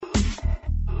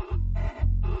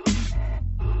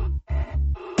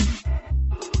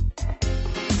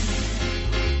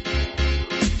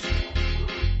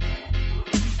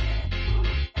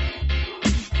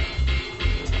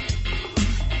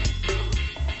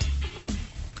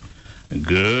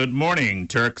Good morning,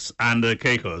 Turks and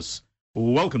Caicos.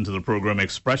 Welcome to the program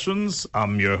Expressions.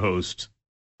 I'm your host,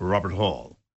 Robert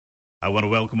Hall. I want to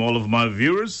welcome all of my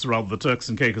viewers throughout the Turks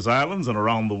and Caicos Islands and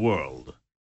around the world.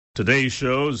 Today's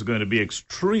show is going to be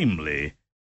extremely,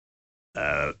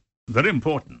 very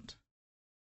important,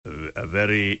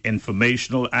 very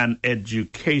informational and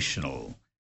educational,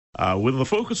 with a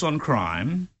focus on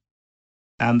crime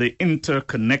and the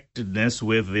interconnectedness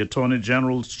with the Attorney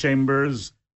General's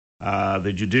chambers,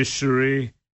 the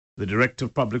judiciary, the Director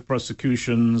of Public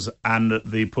Prosecutions, and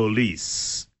the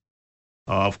police.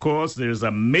 Of course, there's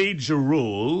a major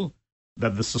role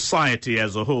that the society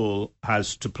as a whole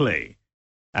has to play.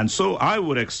 And so I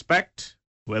would expect,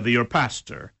 whether you're a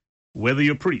pastor, whether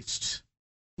you're a priest,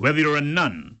 whether you're a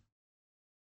nun,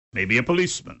 maybe a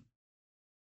policeman,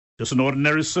 just an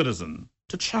ordinary citizen,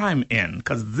 to chime in,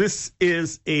 because this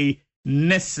is a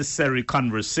necessary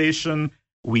conversation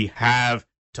we have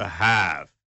to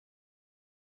have.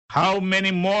 How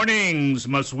many mornings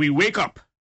must we wake up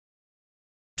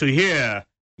to hear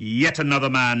yet another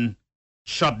man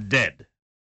shot dead?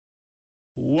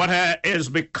 What is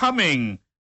becoming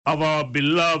of our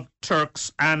beloved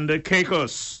Turks and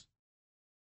Caicos?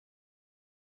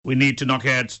 We need to knock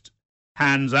heads,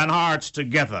 hands, and hearts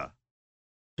together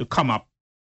to come up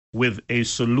with a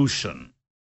solution.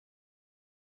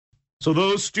 So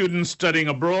those students studying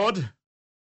abroad,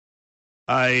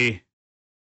 I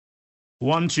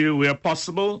want you, where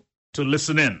possible, to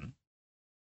listen in.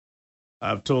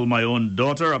 I've told my own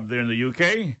daughter up there in the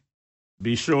UK,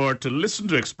 be sure to listen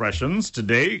to Expressions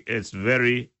today. It's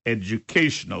very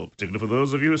educational, particularly for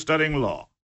those of you who are studying law.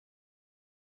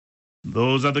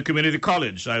 Those at the community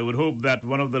college, I would hope that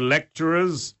one of the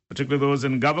lecturers, particularly those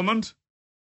in government,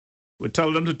 would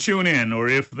tell them to tune in, or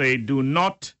if they do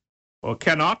not or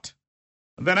cannot,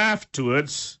 then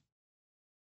afterwards,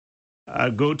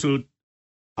 go to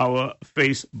our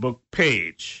Facebook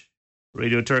page,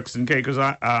 Radio Turks and Caicos,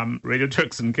 Radio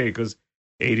Turks and Caicos,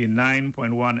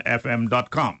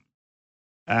 89.1fm.com.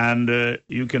 And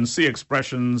you can see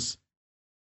Expressions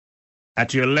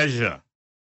at your leisure.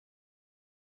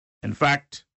 In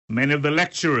fact, many of the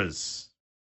lecturers,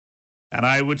 and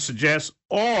I would suggest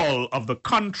all of the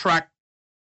contract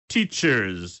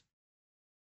teachers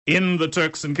in the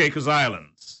Turks and Caicos Islands,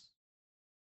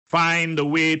 find a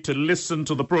way to listen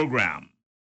to the program,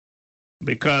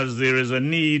 because there is a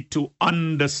need to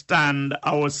understand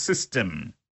our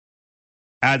system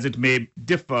as it may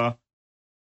differ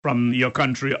from your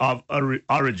country of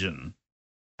origin.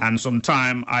 And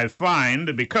sometimes I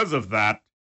find, because of that,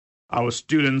 our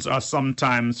students are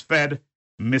sometimes fed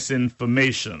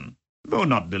misinformation, though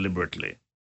not deliberately.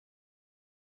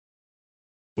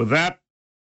 With that,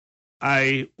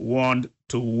 I want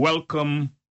to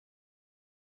welcome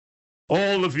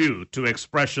all of you to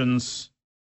Expressions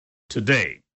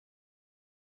today.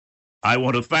 I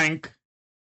want to thank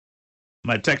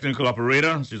my technical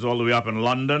operator. She's all the way up in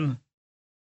London.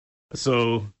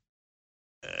 So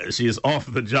she is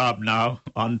off the job now,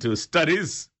 on to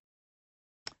studies.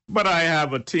 But I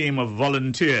have a team of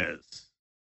volunteers.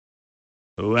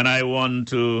 When I want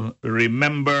to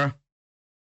remember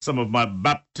some of my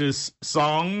Baptist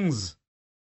songs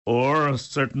or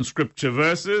certain scripture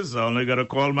verses, I only got to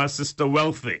call my sister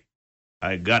Wealthy.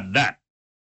 I got that.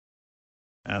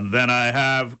 And then I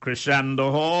have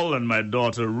Crescendo Hall and my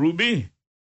daughter Ruby,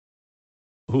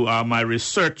 who are my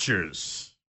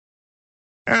researchers.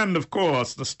 And, of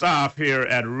course, the staff here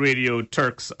at Radio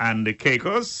Turks and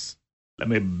Caicos. Let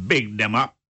me big them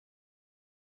up.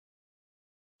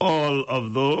 All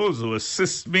of those who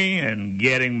assist me in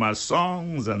getting my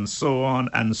songs and so on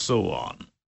and so on.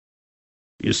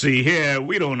 You see, here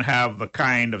we don't have the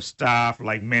kind of staff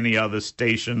like many other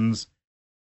stations,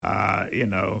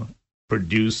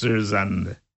 producers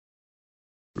and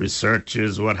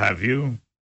researchers, what have you.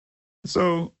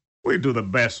 So we do the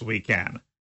best we can.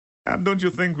 And don't you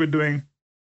think we're doing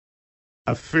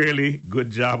a fairly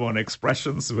good job on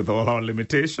Expressions with all our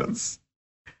limitations?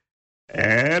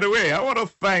 Anyway, I want to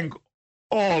thank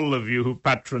all of you who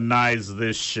patronize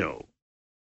this show.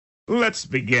 Let's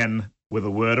begin with a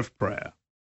word of prayer.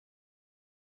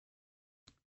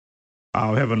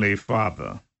 Our Heavenly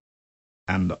Father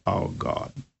and our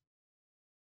God,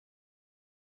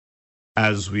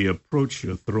 as we approach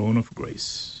your throne of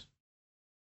grace,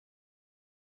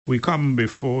 we come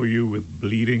before you with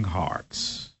bleeding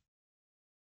hearts,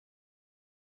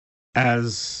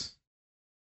 as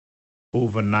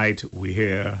overnight we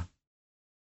hear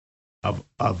of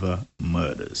other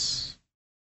murders.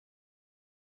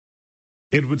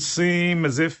 It would seem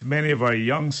as if many of our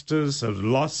youngsters have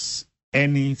lost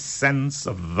any sense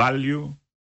of value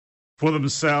for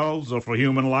themselves or for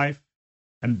human life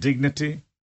and dignity.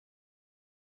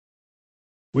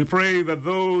 We pray that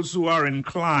those who are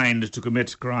inclined to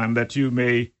commit crime, that you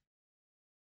may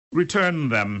return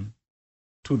them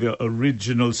to their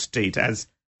original state, as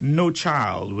no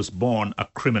child was born a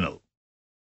criminal.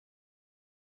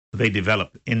 They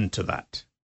develop into that.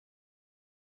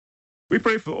 We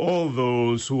pray for all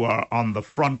those who are on the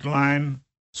front line,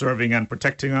 serving and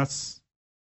protecting us.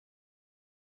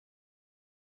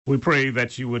 We pray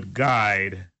that you would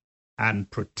guide and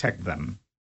protect them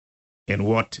in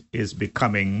what is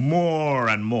becoming more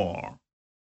and more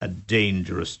a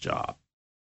dangerous job.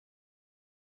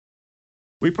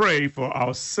 We pray for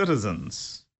our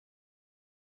citizens.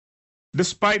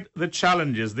 Despite the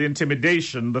challenges, the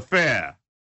intimidation, the fear,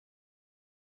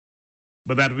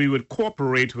 but that we would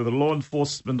cooperate with the law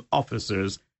enforcement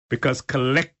officers, because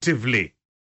collectively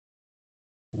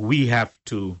we have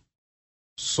to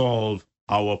solve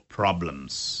our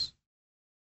problems.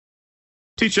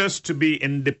 Teach us to be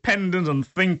independent in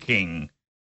thinking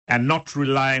and not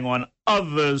relying on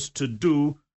others to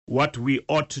do what we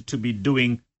ought to be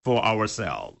doing for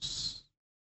ourselves.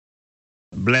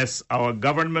 Bless our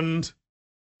government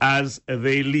as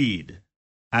they lead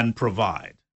and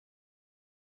provide.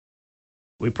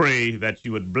 We pray that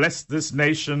you would bless this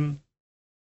nation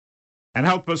and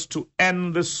help us to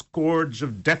end the scourge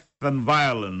of death and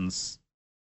violence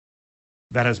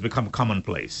that has become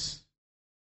commonplace.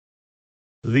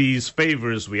 These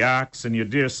favors we ask in your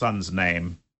dear Son's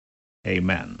name.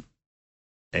 Amen.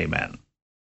 Amen.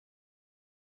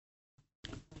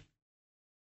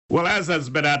 Well, as has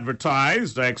been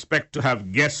advertised, I expect to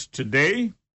have guests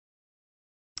today.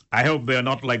 I hope they are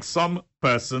not like some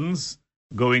persons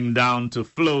going down to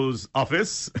Flo's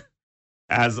office,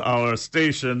 as our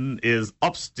station is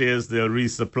upstairs, the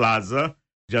Arisa Plaza,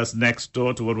 just next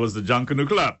door to what was the Junkanoo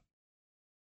Club.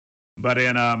 But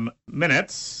in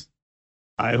minutes,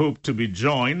 I hope to be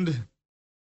joined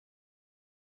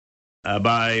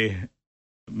by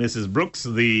Mrs. Brooks,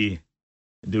 the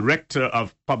Director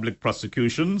of Public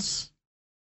Prosecutions,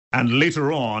 and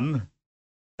later on,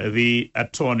 the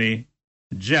Attorney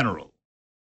General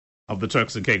of the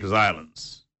Turks and Caicos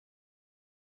Islands.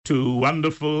 Two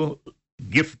wonderful,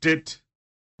 gifted,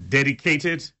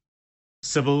 dedicated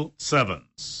civil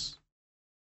servants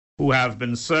who have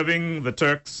been serving the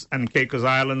Turks and Caicos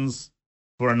Islands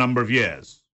for a number of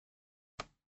years.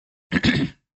 They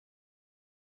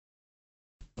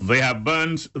have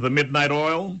burned the midnight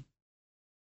oil.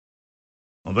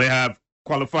 They have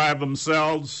qualified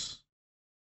themselves,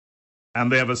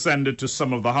 and they have ascended to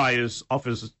some of the highest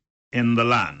offices in the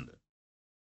land.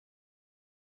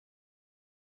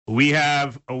 We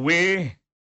have a way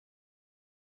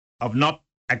of not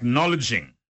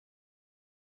acknowledging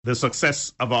the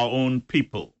success of our own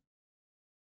people.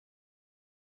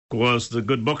 Of course, the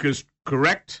good book is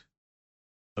correct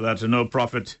that no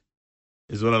prophet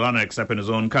is without honor except in his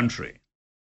own country.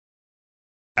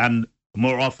 And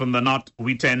more often than not,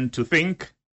 we tend to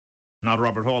think, not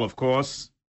Robert Hall, of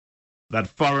course, that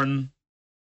foreign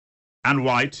and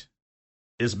white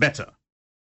is better.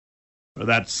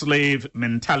 That slave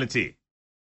mentality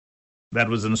that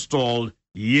was installed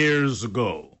years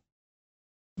ago.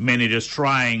 Many just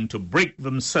trying to break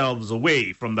themselves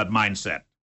away from that mindset.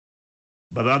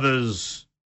 But others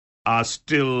are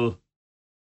still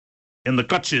in the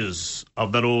clutches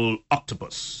of that old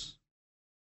octopus.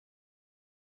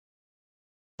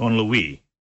 Only we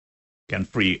can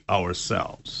free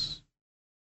ourselves.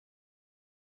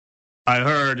 I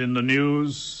heard in the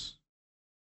news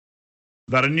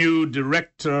that a new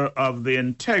director of the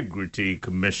Integrity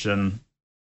Commission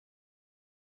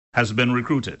has been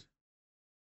recruited.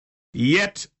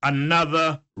 Yet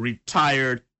another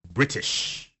retired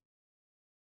British.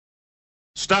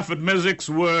 Stafford Missick's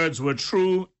words were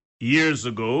true years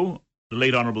ago,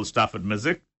 late Honorable Stafford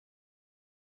Missick,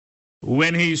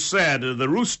 when he said the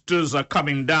roosters are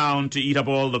coming down to eat up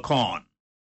all the corn.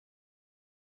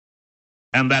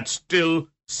 And that still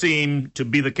seemed to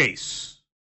be the case.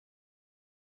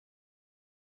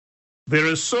 There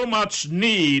is so much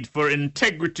need for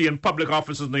integrity in public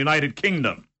offices in the United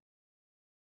Kingdom.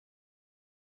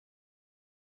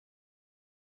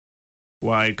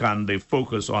 Why can't they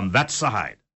focus on that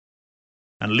side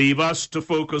and leave us to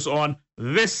focus on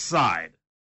this side?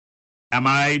 Am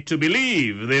I to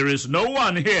believe there is no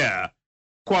one here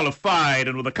qualified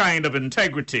and with a kind of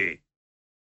integrity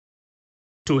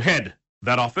to head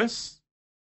that office?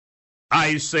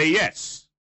 I say yes.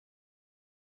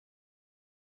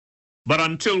 But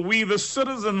until we, the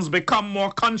citizens, become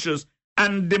more conscious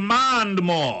and demand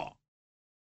more,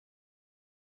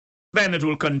 then it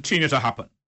will continue to happen.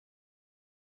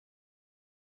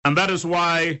 And that is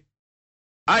why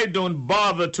I don't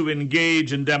bother to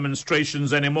engage in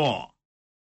demonstrations anymore.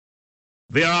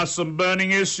 There are some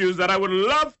burning issues that I would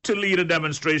love to lead a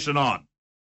demonstration on,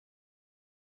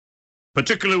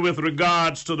 particularly with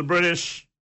regards to the British,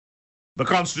 the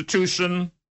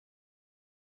Constitution,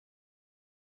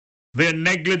 their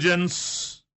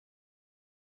negligence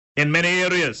in many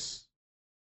areas.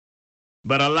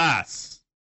 But alas,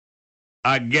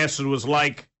 I guess it was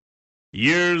like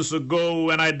years ago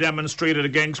when I demonstrated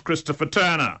against Christopher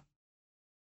Turner.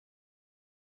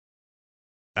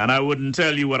 And I wouldn't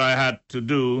tell you what I had to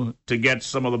do to get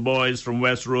some of the boys from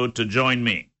West Road to join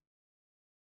me.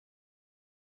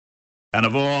 And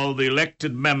of all the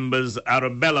elected members,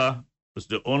 Arabella was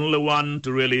the only one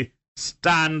to really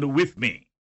stand with me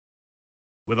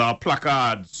with our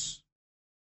placards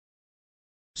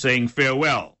saying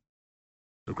farewell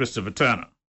to Christopher Turner.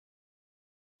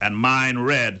 And mine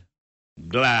read,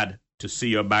 "Glad to see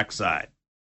your backside."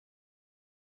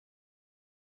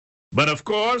 But of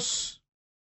course,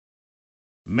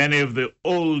 many of the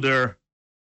older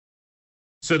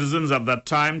citizens of that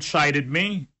time chided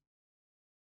me.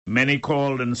 Many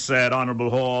called and said,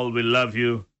 "Honorable Hall, we love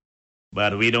you,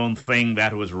 but we don't think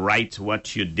that was right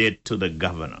what you did to the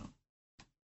governor."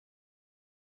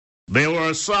 There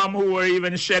were some who were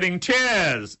even shedding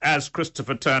tears as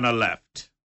Christopher Turner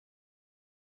left.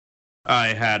 I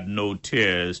had no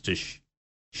tears to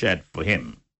shed for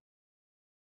him.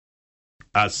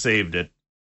 I saved it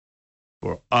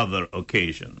for other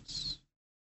occasions.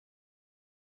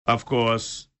 Of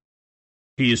course,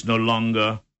 he is no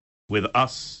longer with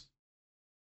us.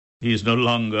 He is no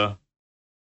longer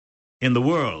in the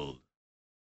world.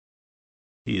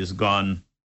 He is gone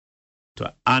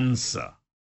to answer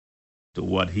to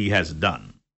what he has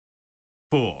done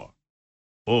for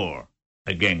or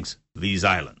against these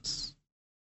islands.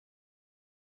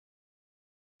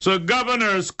 So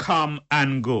governors come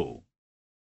and go.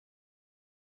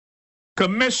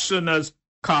 Commissioners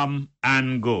come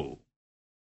and go.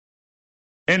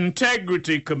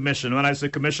 Integrity Commission, when I say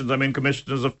commissions, I mean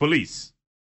commissioners of police,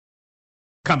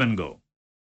 come and go.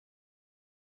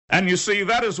 And you see,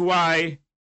 that is why,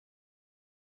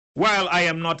 while I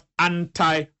am not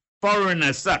anti-foreign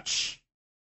as such,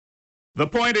 the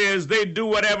point is they do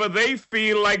whatever they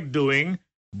feel like doing,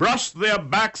 brush their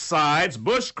backsides,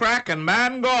 bush crack, and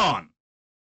man gone.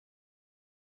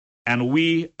 And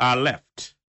we are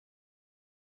left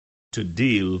to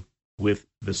deal with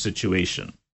the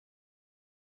situation.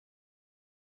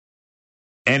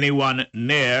 Anyone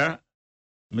near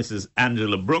Mrs.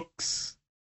 Angela Brooks,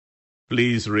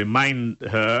 please remind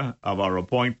her of our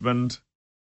appointment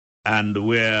and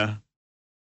where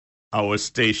our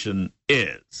station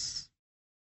is.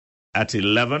 At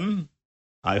 11,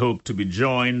 I hope to be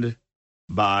joined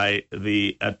by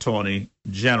the Attorney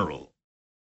General.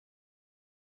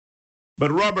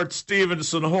 But Robert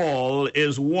Stevenson Hall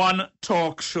is one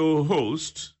talk show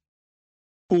host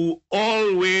who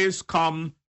always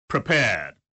come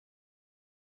prepared.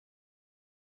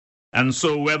 And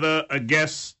so whether a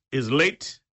guest is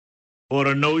late or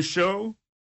a no-show,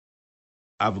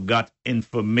 I've got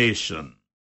information.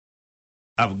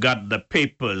 I've got the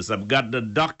papers. I've got the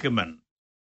document.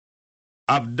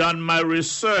 I've done my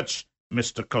research,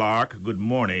 Mr. Clark. Good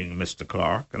morning, Mr.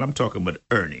 Clark. And I'm talking about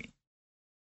Ernie,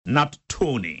 not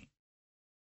Tony,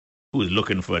 who is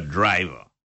looking for a driver.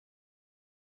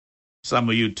 Some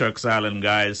of you Turks Island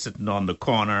guys sitting on the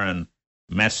corner and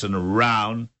messing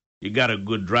around, you got a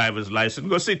good driver's license,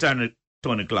 go see Tony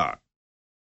Clark.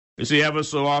 You see, ever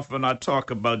so often I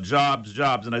talk about jobs,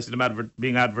 and I see them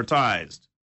being advertised.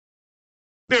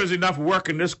 There's enough work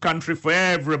in this country for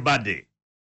everybody.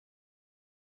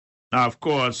 Now, of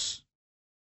course,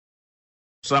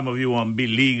 some of you want to be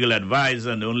legal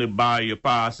advisor and the only bar you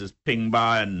pass is ping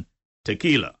bar and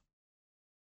tequila.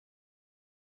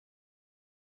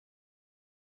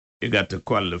 You got to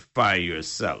qualify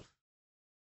yourself.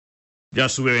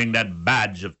 Just wearing that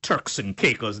badge of Turks and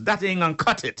Caicos, that ain't gonna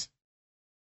cut it.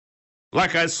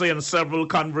 Like I say in several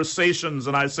conversations,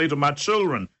 and I say to my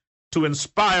children, to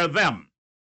inspire them.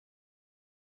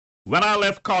 When I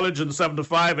left college in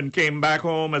 75 and came back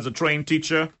home as a trained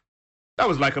teacher, that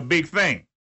was like a big thing.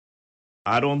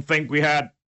 I don't think we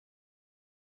had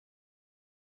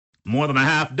more than a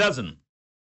half dozen,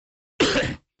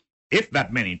 if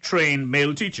that many, trained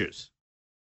male teachers.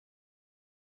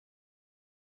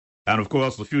 And of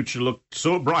course, the future looked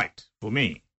so bright for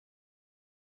me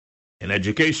in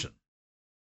education.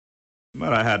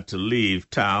 But I had to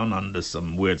leave town under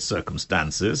some weird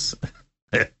circumstances.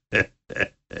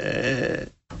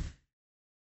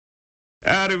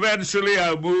 And eventually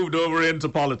I moved over into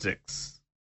politics.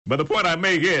 But the point I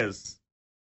make is,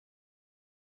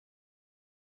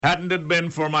 hadn't it been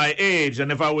for my age,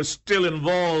 and if I was still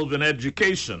involved in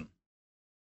education,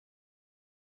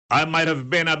 I might have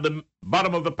been at the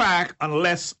bottom of the pack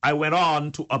unless I went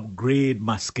on to upgrade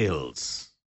my skills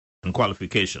and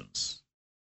qualifications.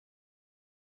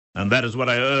 And that is what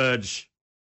I urge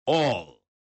all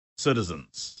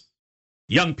citizens,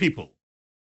 young people,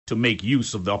 to make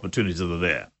use of the opportunities that are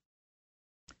there.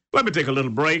 Let me take a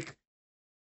little break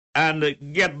and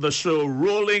get the show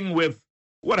rolling with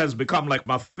what has become like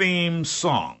my theme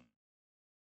song.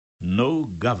 No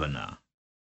governor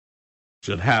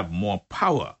should have more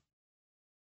power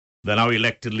than our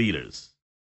elected leaders.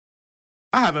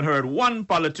 I haven't heard one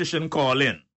politician call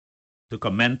in to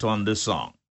comment on this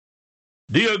song.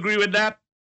 Do you agree with that?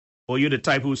 Or are you the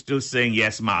type who's still saying,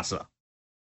 yes, massa?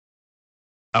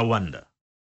 I wonder.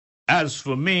 As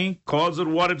for me, cause it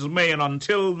what it may, and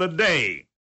until the day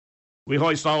we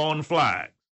hoist our own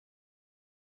flag,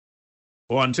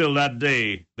 or until that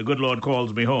day the good Lord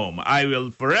calls me home, I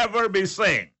will forever be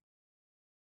saying,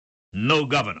 no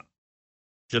governor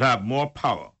should have more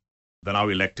power than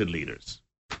our elected leaders.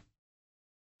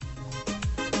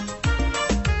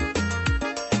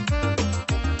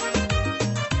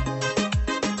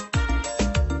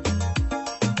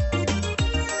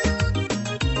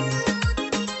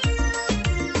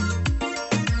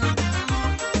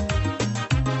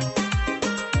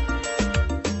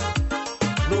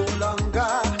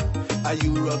 A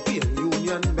European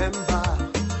Union member.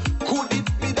 Could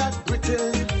it be that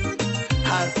Britain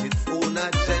has its own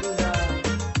agenda?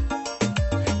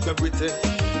 The British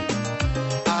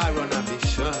are on a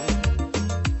mission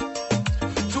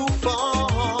to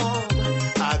form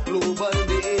a global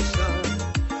nation.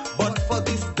 But for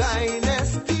this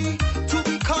dynasty to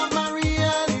become a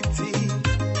reality,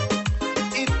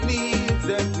 it needs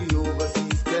every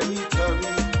overseas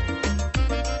territory.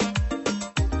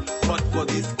 But for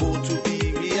this goal to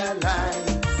be realized,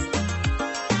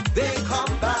 they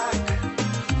come back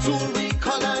to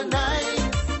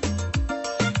recolonize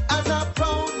as a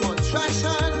proud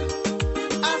Montreal,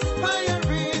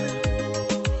 aspiring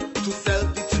to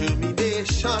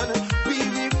self-determination. We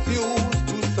refuse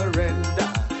to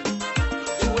surrender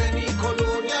to any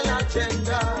colonial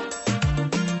agenda,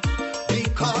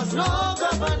 because no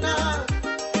governor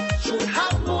should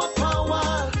have more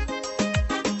power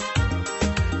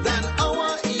than our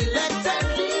elected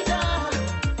leader.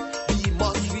 We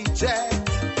must reject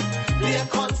their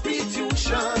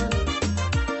constitution,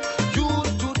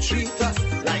 used to treat us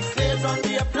like slaves on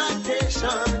their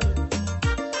plantation.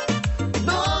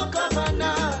 No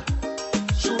governor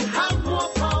should have more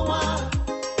power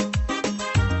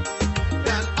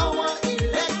than our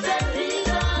elected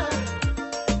leader.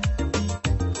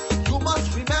 You must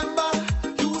remember,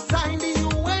 you signed the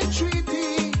UN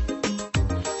treaty,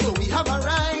 so we have a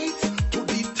right to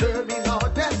determine our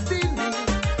destiny.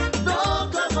 No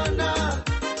governor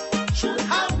should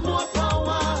have more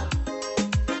power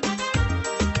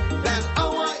than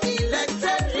our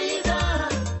elected leader.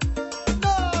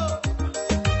 No.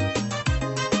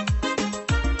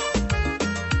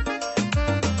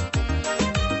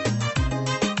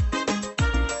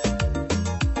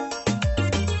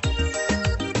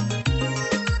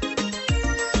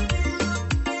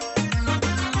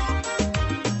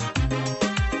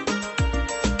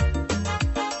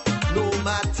 No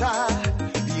matter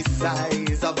the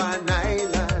size of an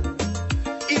island,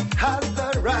 it has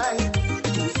the right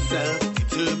to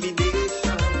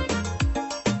self-determination.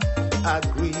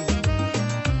 Agree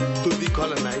to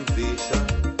decolonization,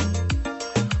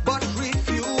 but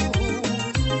refuse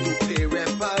to pay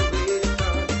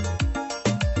reparation.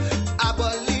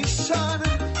 Abolition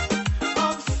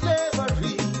of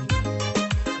slavery,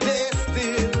 they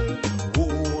still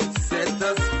won't set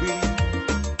us free.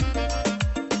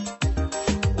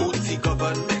 OT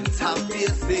governments have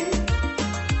their say,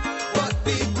 but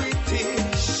the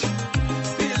British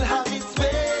still have its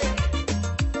way.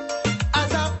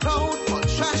 As a proud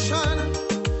Montreal,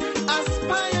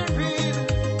 aspiring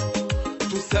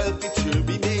to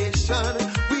self-determination,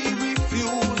 we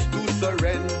refuse to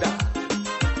surrender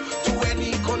to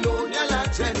any colonial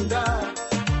agenda,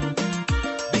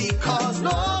 because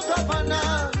no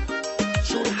governor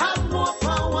should have more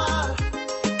power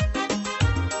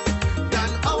than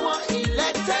our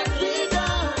elected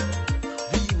leader.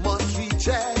 We must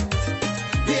reject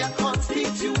their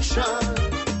constitution,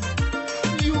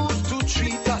 used to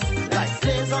treat us like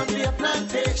slaves on their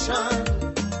plantation.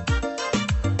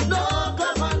 No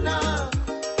governor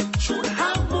should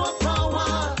have more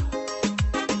power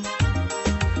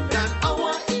than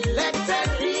our elected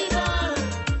leader.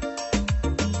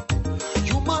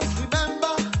 You must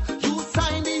remember,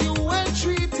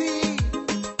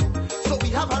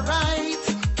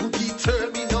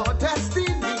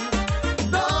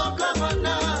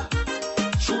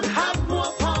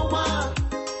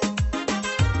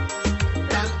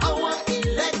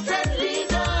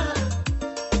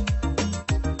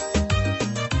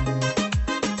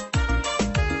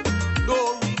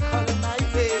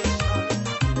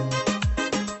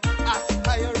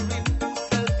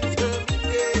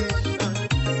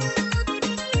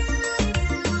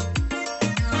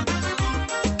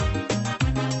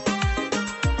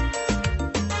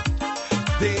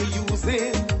 They're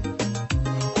using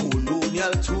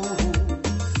colonial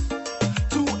tools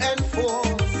to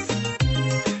enforce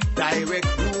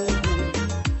direct rule,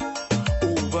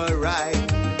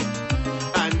 override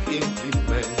and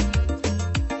implement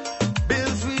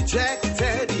bills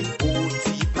rejected in OT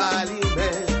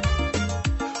Parliament.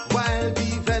 While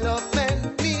development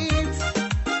needs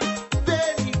they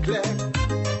neglect,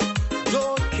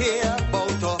 don't care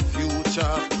about our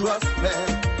future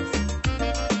prospects.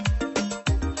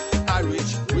 A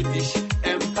rich British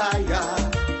Empire,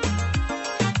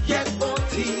 yet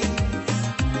motives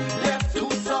left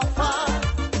to suffer.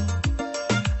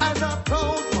 As a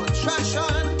proud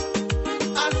contraction,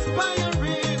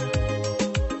 aspiring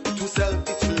to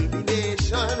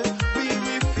self-determination, we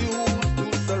refuse to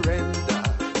surrender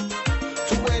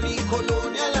to any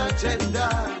colonial agenda.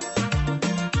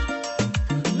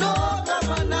 No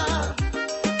governor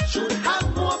should have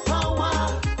more power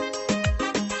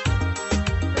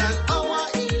than our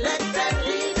elected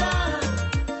leader.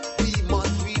 We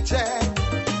must reject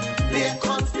their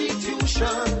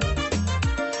constitution,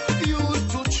 used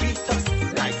to treat us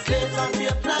like slaves on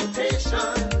their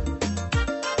plantation.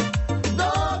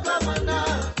 No governor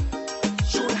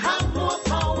should have more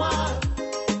power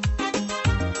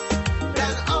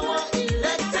than our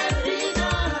elected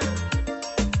leader.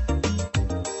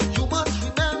 You must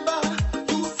remember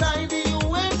you signed the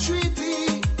UN Treaty,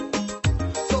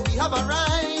 so we have a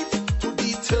right to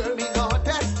determine our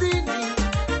destiny.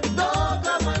 No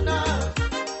governor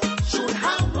should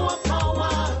have more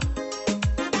power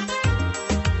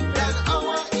than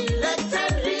our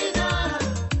elected leader.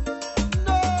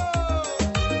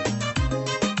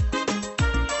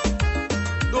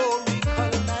 No, no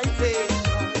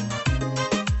recolonization,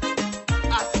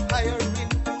 aspiring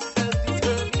to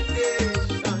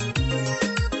self-determination.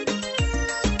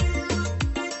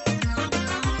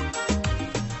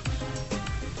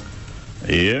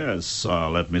 Yes,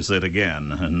 let me say it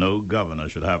again. No governor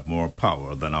should have more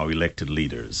power than our elected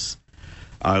leaders.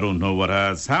 I don't know what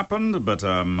has happened, but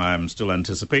I'm still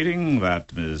anticipating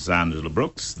that Ms. Angela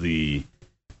Brooks, the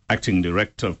acting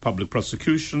director of public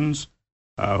prosecutions,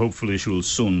 hopefully she will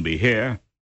soon be here.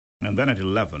 And then at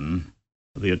 11,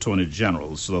 the Attorney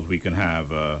General, so that we can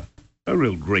have a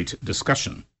real great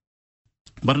discussion.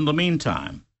 But in the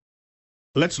meantime,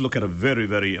 let's look at a very,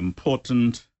 very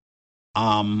important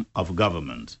arm of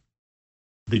government,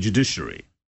 the judiciary.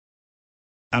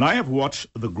 And I have watched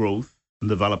the growth and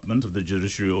development of the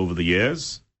judiciary over the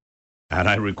years, and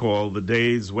I recall the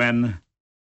days when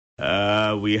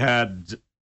we had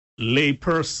lay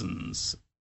persons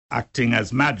acting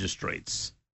as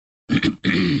magistrates.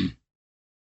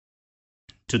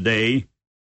 Today,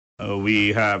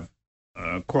 we have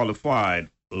qualified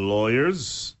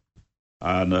lawyers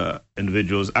and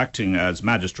individuals acting as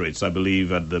magistrates. I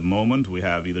believe at the moment we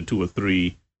have either 2 or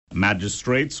 3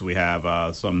 magistrates. We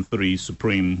have some 3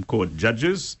 Supreme Court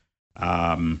judges,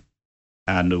 and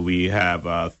we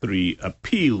have 3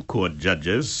 appeal court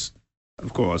judges.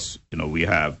 Of course, we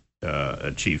have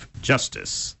a Chief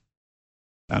Justice.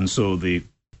 And so the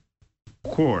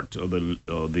court or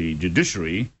the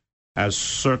judiciary has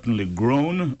certainly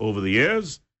grown over the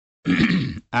years,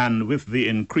 and with the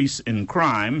increase in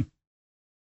crime,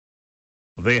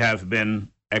 they have been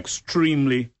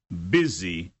extremely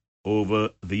busy over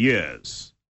the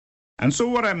years. And so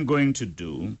what I'm going to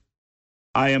do,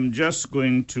 I am just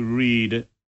going to read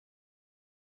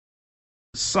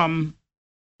some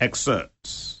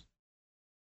excerpts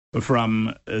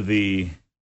from the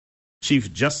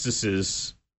Chief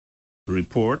Justice's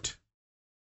report.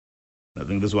 I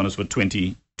think this one is for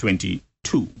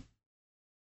 2022.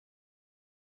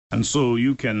 And so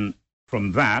you can,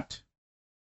 from that,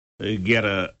 get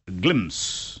a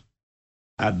glimpse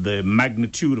at the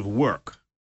magnitude of work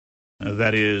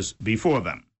that is before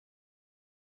them.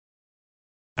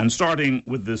 And starting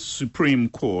with the Supreme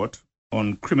Court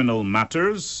on criminal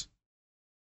matters,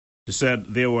 it said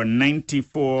there were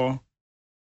 94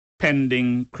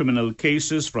 pending criminal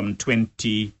cases from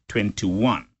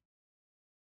 2021.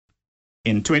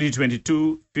 In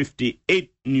 2022,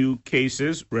 58 new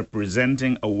cases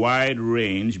representing a wide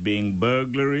range, being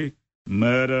burglary,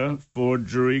 murder,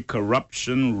 forgery,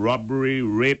 corruption, robbery,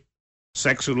 rape,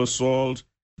 sexual assault,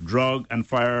 drug and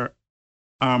firearm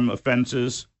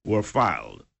offenses were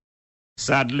filed.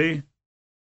 Sadly,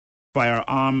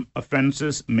 firearm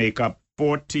offenses make up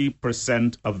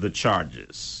 40% of the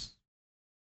charges.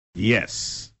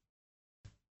 Yes.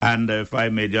 And if I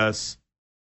may just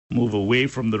move away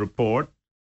from the report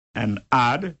and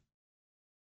add,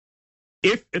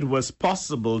 if it was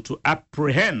possible to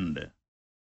apprehend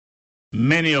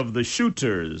many of the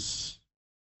shooters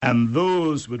and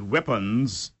those with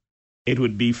weapons, it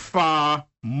would be far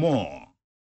more.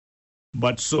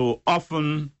 But so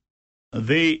often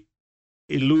they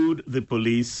elude the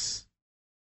police,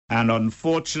 and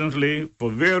unfortunately,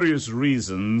 for various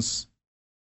reasons,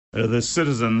 the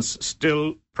citizens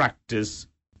still practice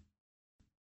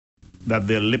that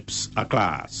their lips are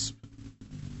clasped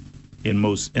in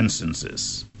most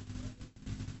instances.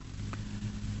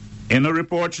 In a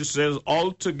report, she says,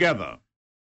 altogether,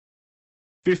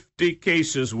 50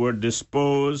 cases were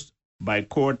disposed by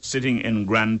court sitting in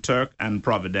Grand Turk and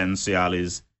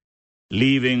Providenciales,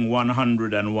 leaving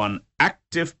 101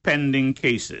 active pending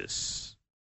cases,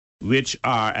 which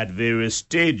are at various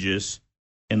stages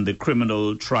in the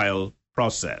criminal trial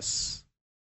process.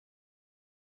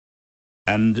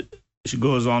 And she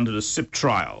goes on to the SIP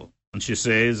trial, and she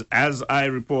says, as I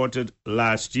reported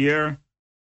last year,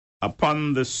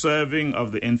 upon the serving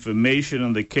of the information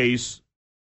in the case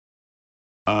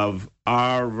of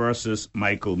R versus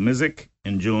Michael Mizik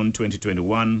in June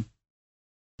 2021,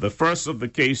 the first of the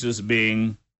cases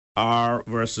being R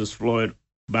versus Floyd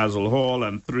Basil Hall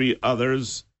and 3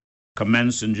 others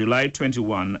commenced in July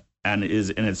 21 and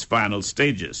is in its final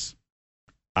stages.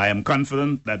 I am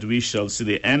confident that we shall see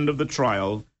the end of the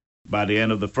trial by the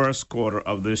end of the first quarter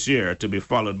of this year, to be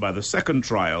followed by the second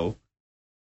trial,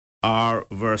 R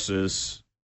versus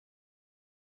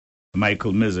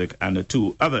Michael Mizik and the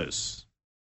 2 others.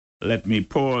 Let me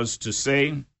pause to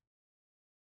say,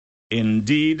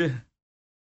 indeed,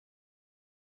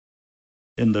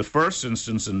 in the first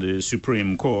instance in the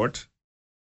Supreme Court,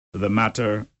 the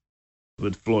matter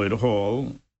with Floyd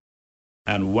Hall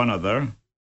and 1 other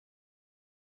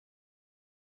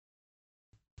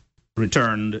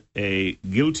returned a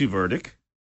guilty verdict,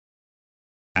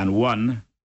 and 1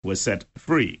 was set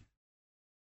free.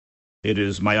 It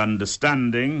is my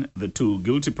understanding the 2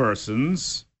 guilty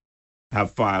persons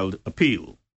have filed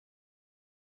appeal.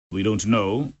 We don't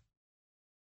know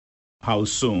how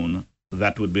soon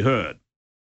that would be heard,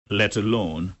 let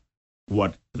alone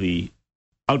what the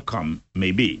outcome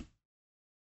may be.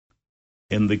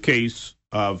 In the case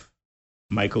of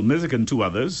Michael Mizik and 2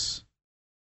 others,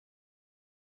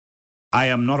 I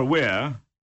am not aware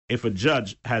if a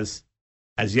judge has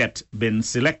as yet been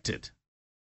selected.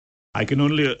 I can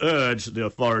only urge the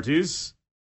authorities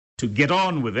to get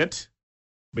on with it,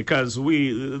 because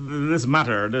this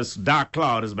matter, this dark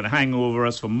cloud, has been hanging over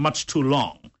us for much too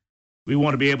long. We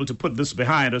want to be able to put this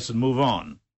behind us and move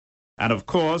on. And of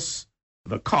course,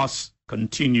 the costs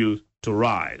continue to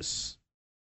rise.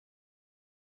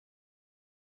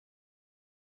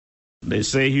 They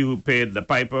say he who paid the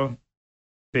piper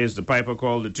pays the piper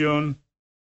called the tune.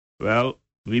 Well,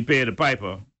 we pay the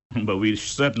piper, but we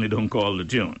certainly don't call the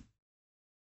tune.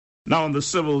 Now on the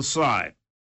civil side,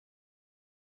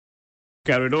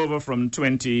 carried over from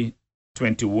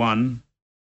 2021.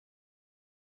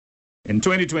 In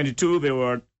 2022, there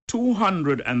were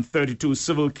 232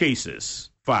 civil cases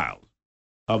filed.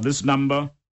 Of this number,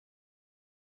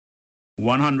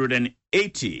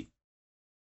 180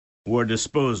 were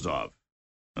disposed of.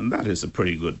 And that is a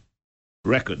pretty good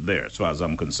record there, as far as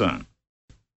I'm concerned.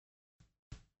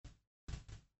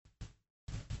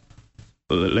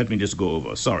 Let me just go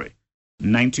over. Sorry.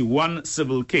 91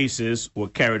 civil cases were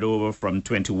carried over from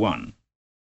 21.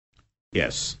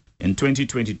 Yes. In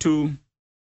 2022,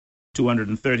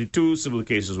 232 civil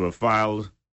cases were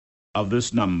filed. Of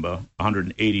this number,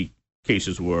 180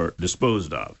 cases were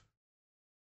disposed of.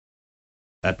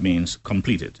 That means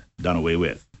completed, done away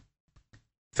with.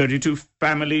 32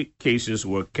 family cases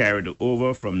were carried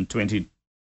over from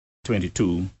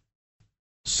 2022.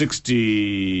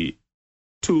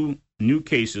 62 new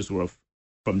cases were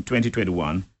from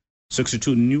 2021.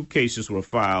 62 new cases were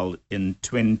filed in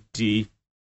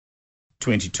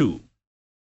 2022.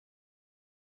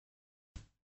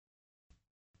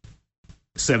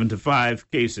 75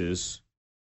 cases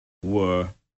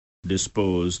were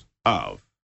disposed of.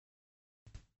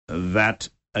 That,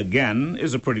 again,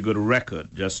 is a pretty good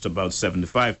record, just about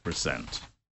 75%.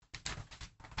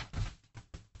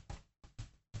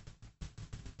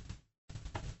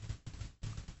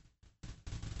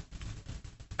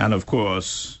 And of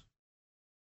course,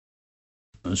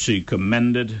 she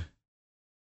commended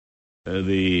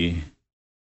the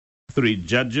 3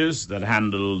 judges that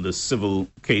handled the civil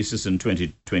cases in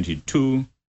 2022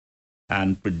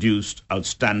 and produced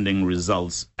outstanding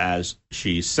results, as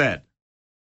she said.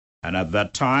 And at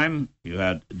that time, you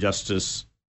had Justice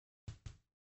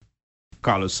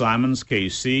Carlos Simons,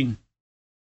 KC,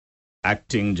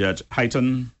 Acting Judge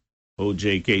Hyton,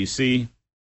 OJKC,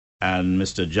 and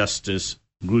Mr. Justice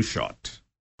Grushot.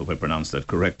 Hope I pronounced that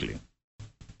correctly.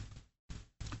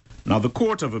 Now, the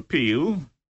Court of Appeal,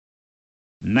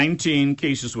 19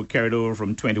 cases were carried over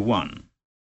from 21.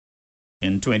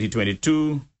 In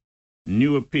 2022,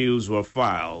 new appeals were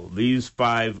filed. These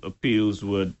 5 appeals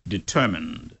were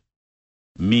determined,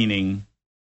 meaning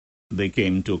they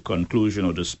came to a conclusion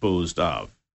or disposed of.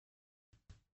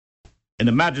 In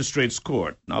the magistrate's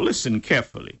court, now listen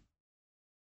carefully,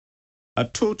 a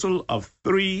total of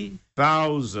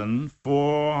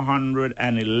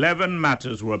 3,411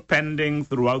 matters were pending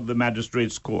throughout the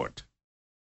magistrate's court.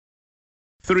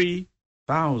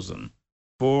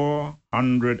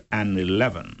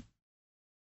 3,411.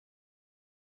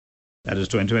 That is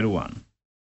 2021.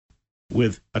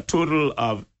 With a total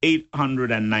of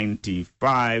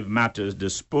 895 matters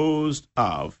disposed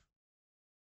of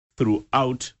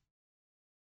throughout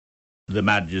the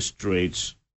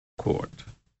magistrate's court.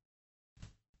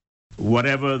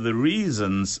 Whatever the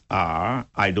reasons are,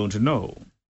 I don't know.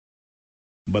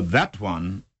 But that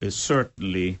one is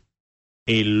certainly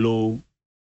a low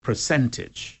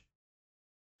percentage.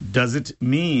 Does it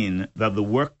mean that the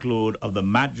workload of the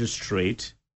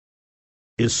magistrate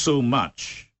is so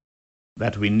much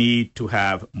that we need to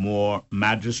have more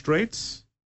magistrates?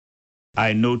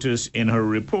 I noticed in her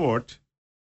report,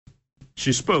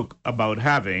 she spoke about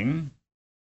having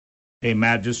a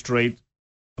magistrate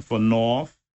for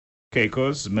North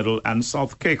Caicos, Middle, and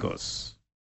South Caicos.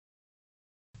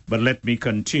 But let me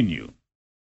continue.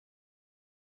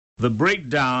 The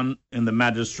breakdown in the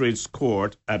magistrate's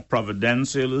court at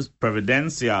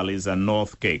Providenciales and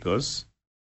North Caicos,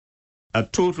 a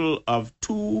total of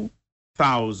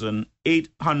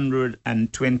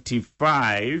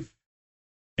 2,825,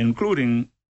 including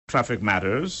traffic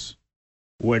matters,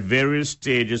 were at various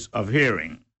stages of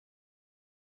hearing,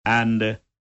 and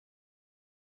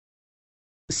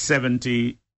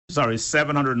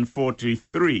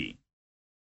 743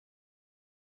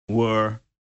 were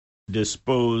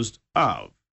disposed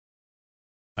of.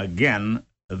 Again,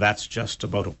 that's just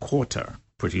about a quarter,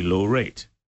 pretty low rate.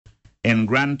 In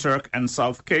Grand Turk and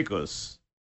South Caicos,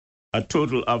 a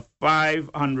total of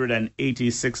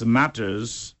 586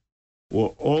 matters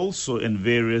were also in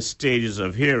various stages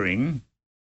of hearing,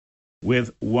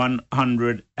 with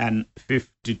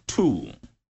 152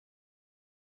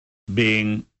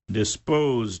 being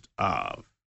disposed of.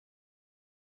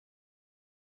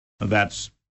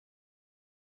 That's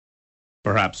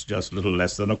perhaps just a little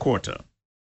less than a quarter.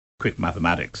 Quick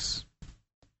mathematics.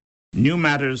 New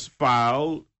matters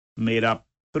filed made up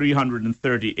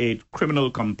 338 criminal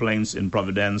complaints in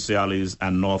Providenciales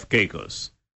and North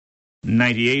Caicos,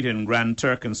 98 in Grand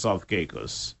Turk and South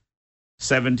Caicos,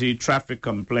 70 traffic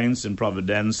complaints in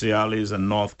Providenciales and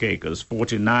North Caicos,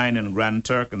 49 in Grand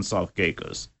Turk and South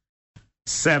Caicos,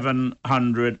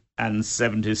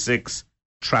 776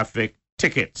 traffic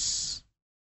tickets,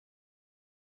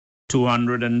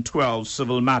 212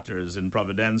 civil matters in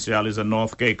Providenciales and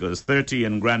North Caicos, 30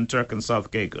 in Grand Turk and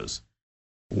South Caicos,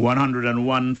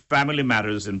 101 family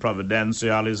matters in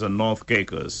Providenciales and North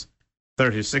Caicos,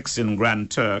 36 in Grand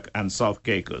Turk and South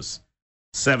Caicos,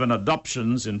 7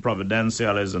 adoptions in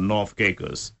Providenciales and North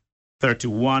Caicos,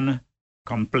 31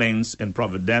 complaints in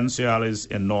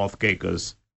Providenciales in North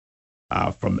Caicos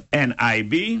from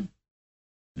NIB,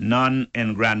 none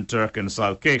in Grand Turk and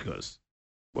South Caicos.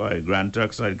 Boy, Grand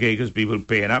Turk, South Caicos, people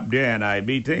paying up their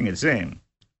NIB thing, it's same.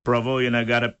 Provo, you know,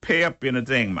 gotta pay up in a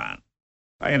thing, man.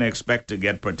 I didn't expect to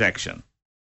get protection.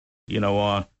 You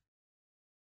know,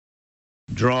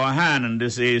 draw a hand in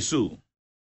this ASU.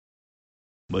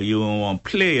 But you don't want to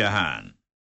play your hand.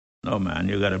 No, man,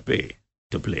 you got to pay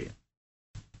to play.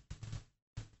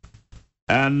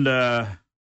 And that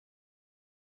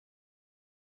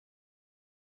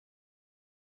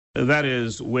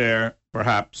is where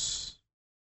perhaps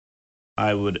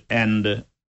I would end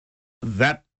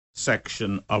that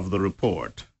section of the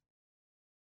report.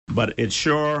 But it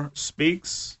sure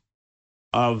speaks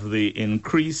of the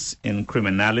increase in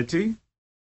criminality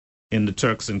in the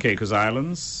Turks and Caicos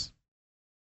Islands.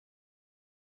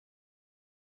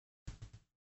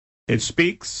 It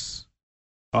speaks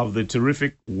of the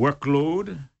terrific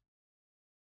workload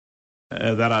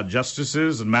that our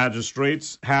justices and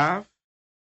magistrates have.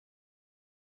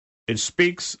 It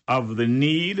speaks of the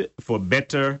need for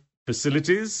better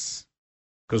facilities,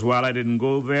 because while I didn't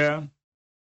go there,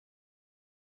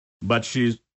 but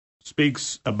she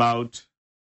speaks about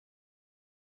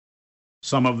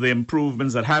some of the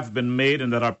improvements that have been made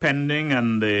and that are pending,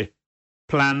 and the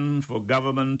plan for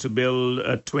government to build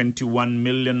a $21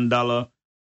 million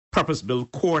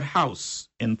purpose-built courthouse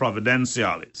in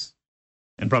Providenciales.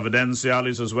 In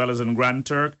Providenciales, as well as in Grand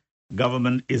Turk,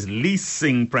 government is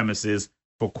leasing premises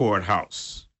for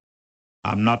courthouse.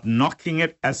 I'm not knocking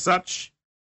it as such,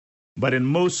 but in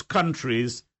most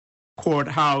countries,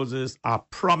 courthouses are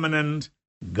prominent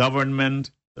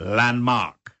government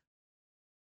landmark.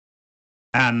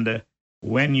 And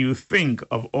when you think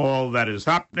of all that is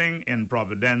happening in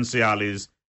Providenciales,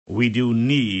 we do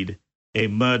need a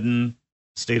modern,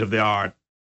 state-of-the-art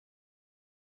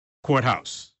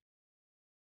courthouse.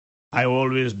 I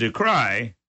always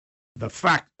decry the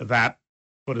fact that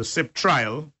for the SIP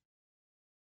trial,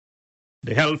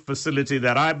 the health facility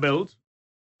that I built,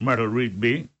 Myrtle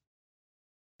Rigby,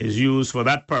 is used for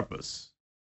that purpose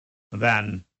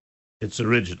than its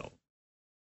original.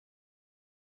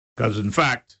 Because in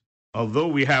fact, although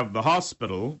we have the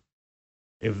hospital,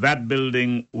 if that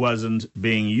building wasn't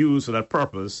being used for that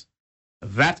purpose,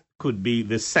 that could be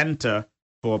the center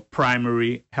for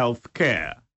primary health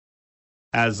care,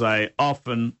 as I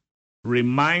often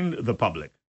remind the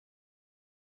public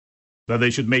that they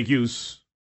should make use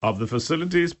of the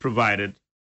facilities provided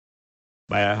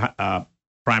by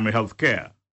primary health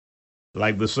care.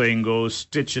 Like the saying goes,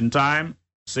 stitch in time,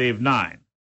 save 9.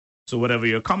 So whatever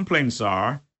your complaints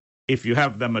are, if you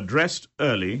have them addressed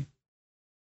early,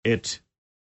 you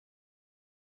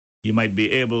might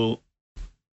be able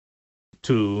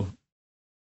to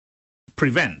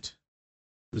prevent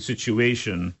the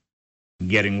situation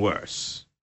getting worse.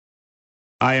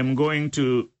 I am going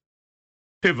to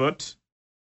pivot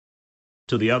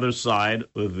to the other side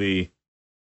of the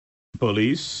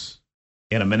police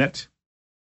in a minute.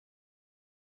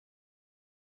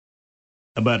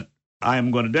 But I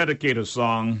am going to dedicate a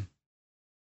song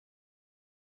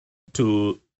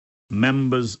to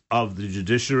members of the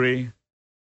judiciary,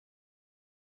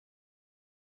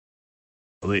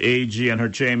 the AG and her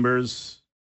chambers,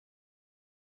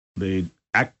 the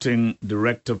acting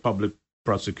director of public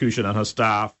prosecution and her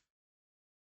staff,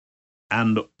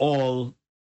 and all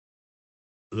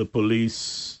the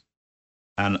police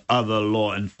and other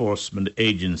law enforcement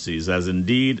agencies, as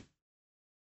indeed,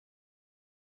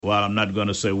 well, I'm not going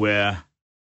to say where,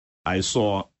 I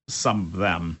saw some of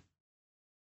them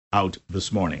out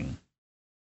this morning.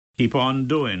 Keep on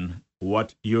doing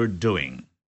what you're doing.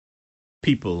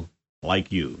 People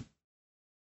like you.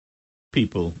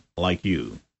 People like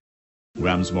you.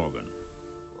 Grams Morgan.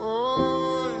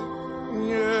 Oh,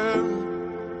 yeah.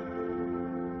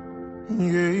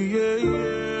 Yeah, yeah,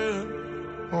 yeah.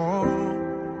 Oh,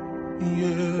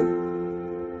 yeah.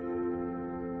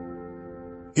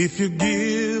 If you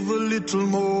give a little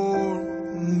more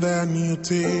than you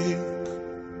take,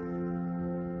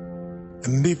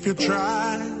 and if you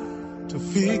try to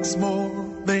fix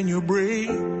more than you break,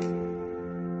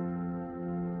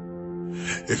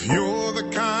 if you're the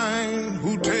kind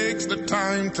who takes the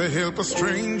time to help a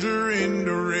stranger in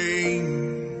the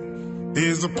rain,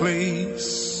 there's a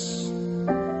place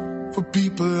for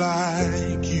people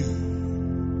like you.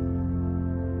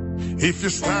 If you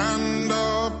stand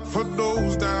up for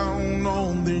those down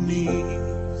on their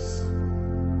knees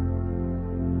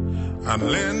and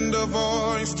lend a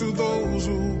voice to those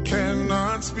who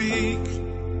cannot speak,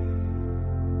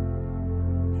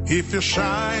 if you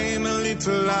shine a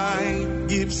little light,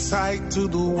 give sight to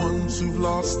the ones who've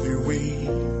lost their way,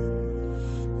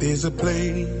 there's a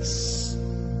place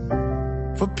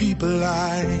for people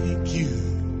like you.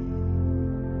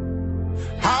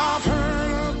 I've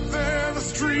heard up there the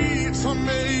streets are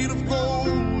made of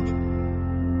gold,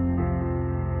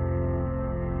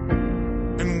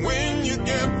 and when you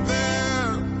get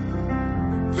there,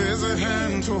 there's a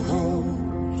hand to hold.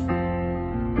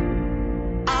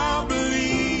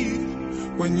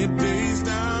 When your days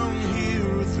down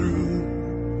here are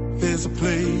through, there's a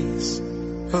place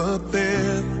up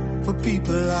there for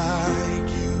people like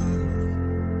you.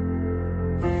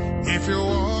 If you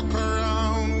walk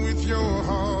around with your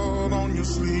heart on your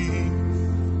sleeve,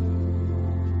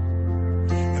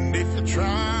 and if you're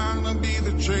trying to be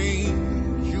the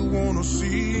change you want to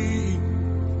see,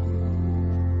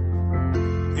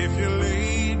 if you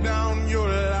lay down your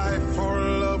life for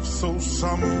love so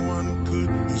someone could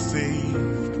be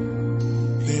saved,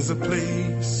 there's a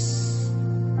place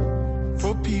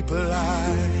for people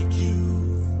like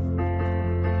you.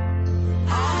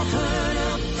 I've heard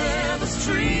up there the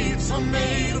streets are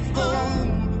made of gold,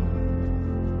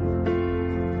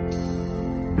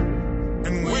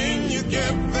 and when you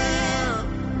get there,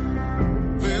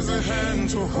 there's a hand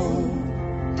to hold.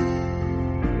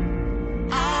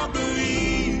 I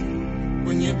believe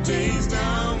when your days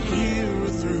down here are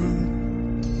through,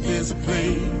 there's a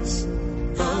place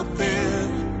up there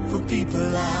for people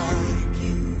like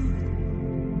you.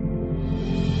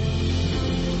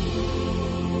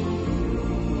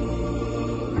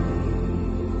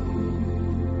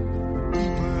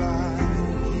 People like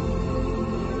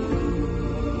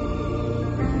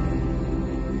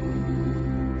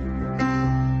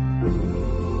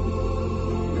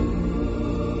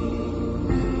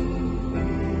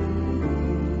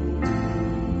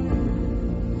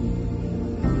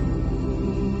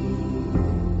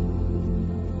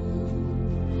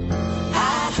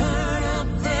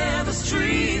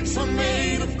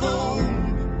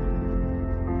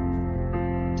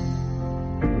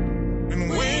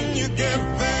get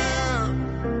there,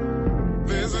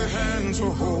 there's a hand to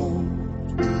hold.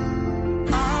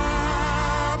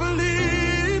 I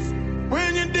believe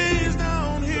when your days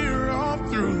down here are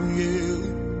through, yeah,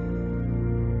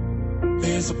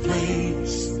 there's a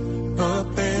place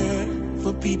up there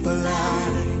for people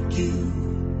like you.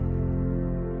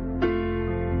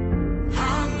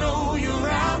 I know you're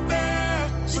out there,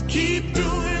 so keep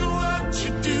doing what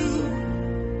you do.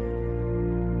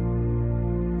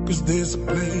 'Cause there's a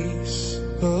place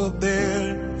up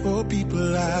there for people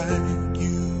like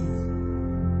you.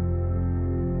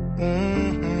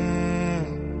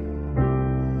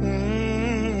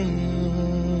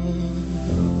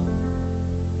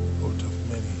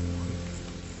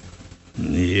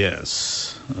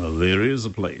 Yes, there is a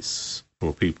place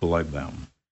for people like them.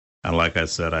 And like I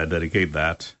said, I dedicate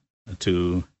that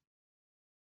to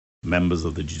members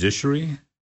of the judiciary,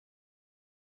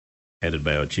 headed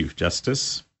by our Chief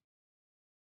Justice,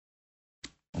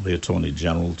 the Attorney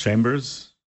General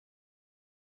Chambers,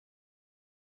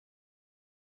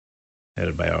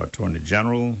 headed by our Attorney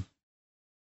General,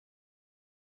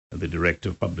 the Director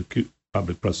of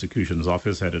Public Prosecutions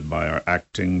Office, headed by our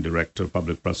Acting Director of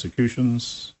Public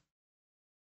Prosecutions,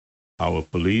 our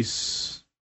police,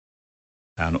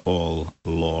 and all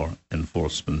law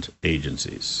enforcement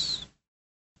agencies.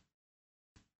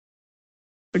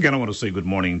 Again, I want to say good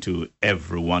morning to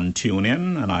everyone tune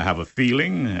in, and I have a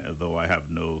feeling, though I have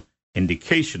no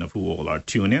indication of who all are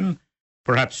tuned in,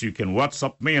 perhaps you can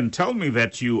WhatsApp me and tell me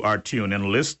that you are tuned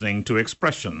in listening to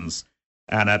Expressions.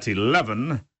 And at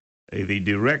 11,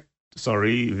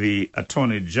 the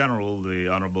Attorney General, the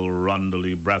Honorable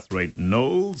Rondalee Brathwaite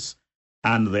Knowles,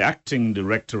 and the Acting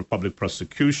Director of Public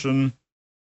Prosecution,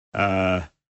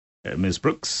 Mrs.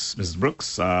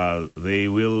 Brooks, they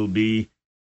will be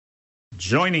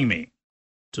joining me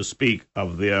to speak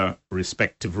of their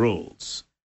respective roles.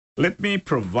 Let me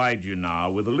provide you now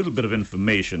with a little bit of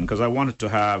information, because I wanted to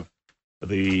have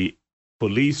the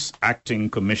police acting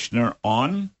commissioner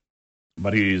on,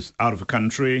 but he's out of the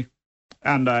country,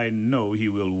 and I know he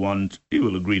will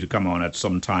agree to come on at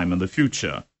some time in the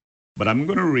future. But I'm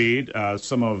going to read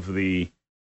some of the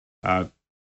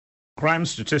crime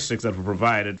statistics that were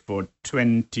provided for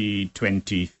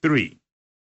 2023,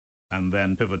 and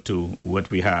then pivot to what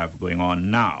we have going on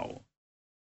now.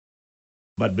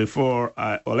 But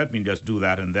let me just do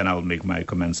that, and then I'll make my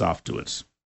comments afterwards.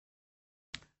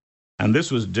 And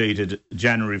this was dated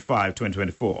January 5,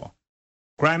 2024.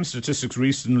 Crime statistics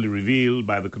recently revealed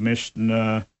by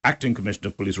the Acting Commissioner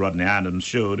of Police Rodney Adams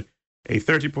showed a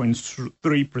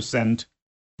 30.3%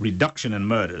 reduction in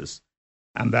murders,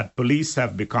 and that police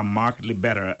have become markedly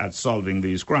better at solving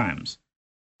these crimes.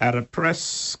 At a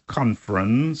press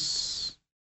conference,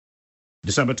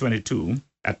 December 22,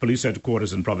 at police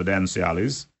headquarters in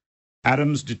Providenciales,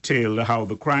 Adams detailed how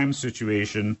the crime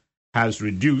situation has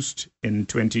reduced in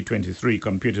 2023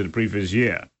 compared to the previous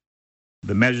year,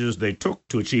 the measures they took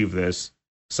to achieve this,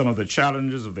 some of the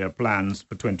challenges of their plans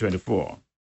for 2024.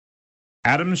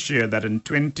 Adams shared that in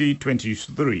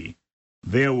 2023,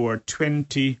 there were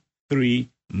 23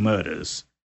 murders.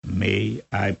 May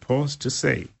I pause to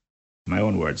say, my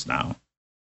own words now,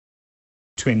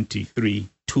 23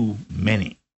 too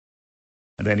many.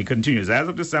 And then he continues, as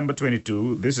of December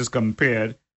 22, this is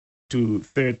compared to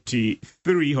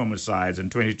 33 homicides in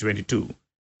 2022,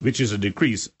 which is a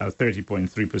decrease of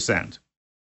 30.3%.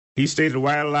 He stated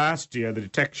while last year the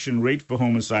detection rate for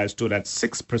homicides stood at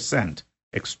 6%,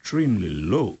 extremely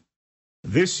low.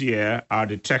 This year, our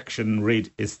detection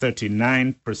rate is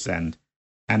 39%,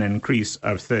 an increase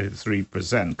of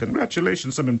 33%.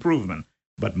 Congratulations, some improvement,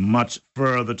 but much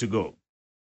further to go.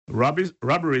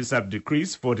 Robberies have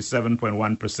decreased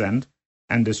 47.1%,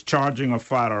 and discharging of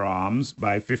firearms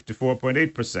by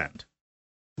 54.8%.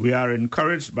 We are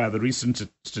encouraged by the recent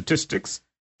statistics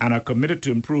and are committed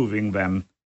to improving them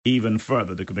even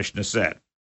further, the commissioner said.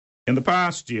 In the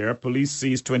past year, police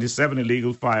seized 27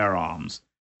 illegal firearms,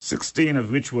 16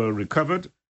 of which were recovered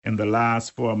in the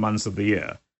last 4 months of the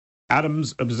year.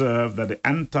 Adams observed that the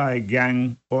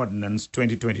Anti-Gang Ordinance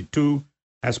 2022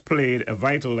 has played a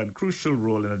vital and crucial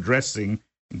role in addressing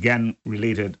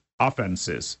gang-related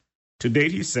offenses. To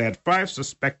date, he said, 5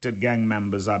 suspected gang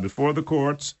members are before the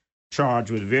courts,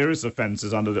 charged with various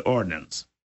offenses under the ordinance.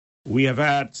 We have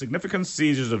had significant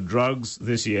seizures of drugs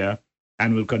this year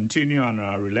and will continue on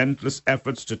our relentless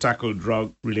efforts to tackle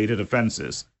drug-related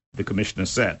offenses, the commissioner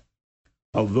said,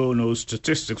 although no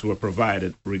statistics were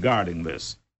provided regarding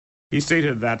this. He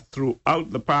stated that throughout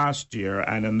the past year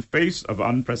and in the face of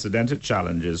unprecedented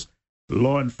challenges,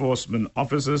 law enforcement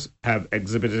officers have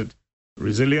exhibited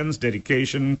resilience,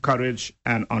 dedication, courage,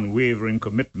 and unwavering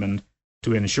commitment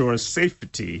to ensure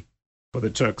safety for the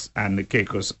Turks and the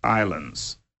Caicos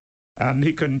Islands. And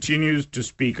he continues to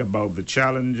speak about the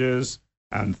challenges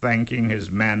and thanking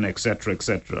his men, etc.,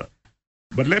 etc.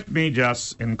 But let me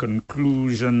just, in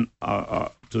conclusion to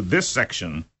this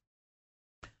section,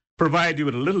 provide you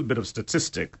with a little bit of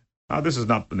statistic. Now, this is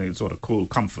not any sort of cool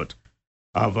comfort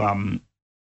of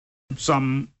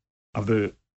some of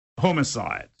the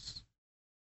homicides,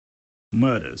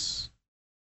 murders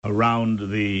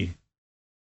around the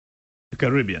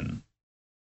Caribbean.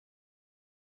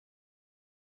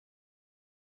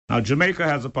 Now, Jamaica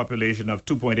has a population of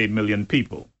 2.8 million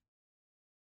people.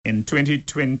 In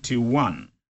 2021,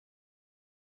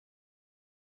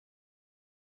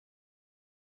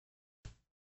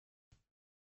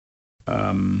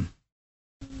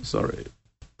 sorry,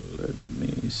 let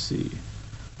me see.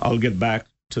 I'll get back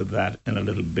to that in a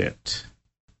little bit.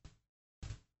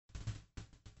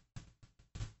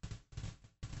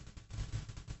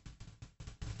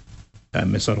 I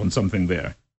missed out on something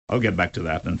there. I'll get back to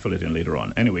that and fill it in later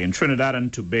on. Anyway, in Trinidad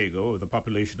and Tobago, with a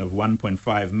population of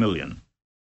 1.5 million,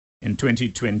 in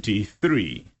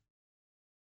 2023,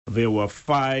 there were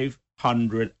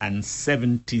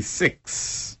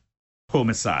 576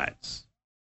 homicides.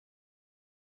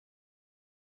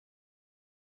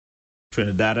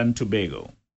 Trinidad and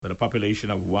Tobago, with a population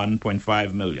of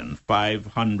 1.5 million,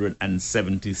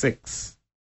 576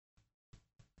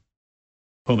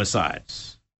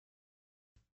 homicides.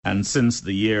 And since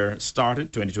the year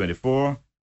started, 2024,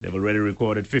 they've already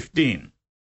recorded 15.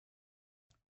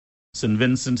 St.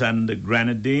 Vincent and the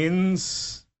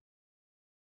Grenadines,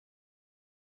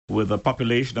 with a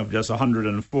population of just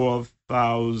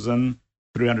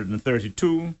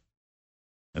 104,332,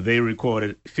 they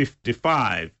recorded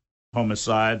 55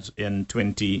 homicides in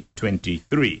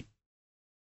 2023.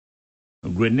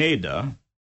 Grenada,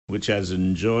 which has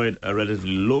enjoyed a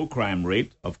relatively low crime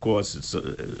rate, of course, it's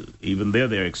even there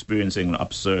they're experiencing an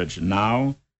upsurge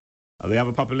now. They have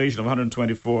a population of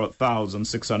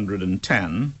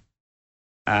 124,610,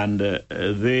 and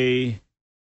they,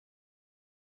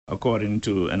 according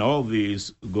to, and all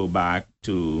these go back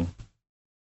to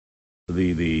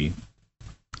their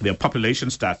population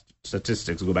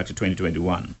statistics go back to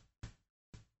 2021.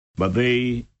 But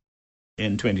they,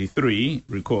 in 23,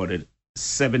 recorded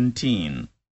 17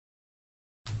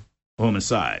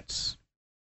 homicides.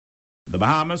 The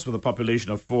Bahamas, with a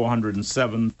population of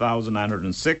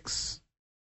 407,906,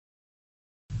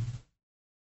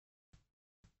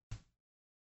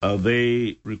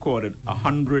 they recorded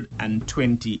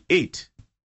 128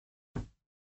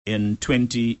 in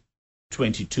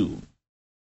 2022.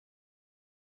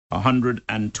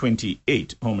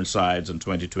 128 homicides in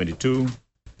 2022.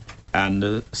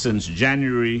 And since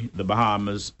January, the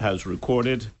Bahamas has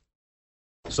recorded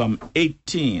some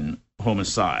 18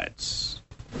 homicides.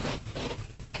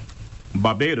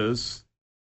 Barbados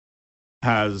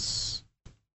has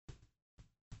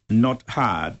not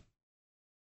had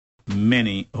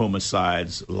many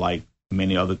homicides like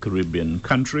many other Caribbean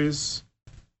countries.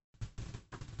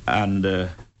 And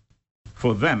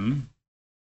for them,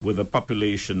 with a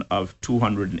population of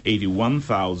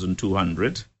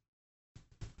 281,200,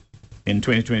 in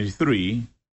 2023,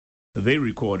 they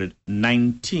recorded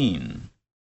 19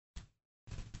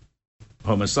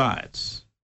 homicides.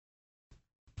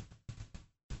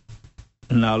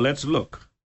 Now let's look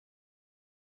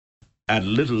at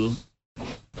Little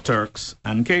Turks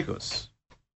and Caicos,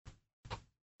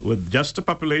 with just a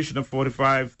population of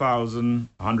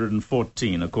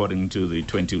 45,114, according to the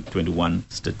 2021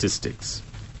 statistics.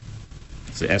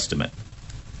 It's the estimate.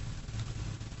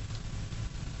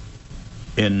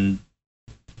 In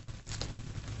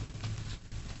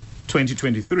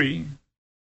 2023,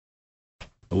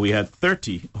 we had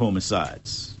 30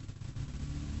 homicides.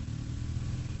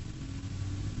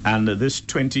 And this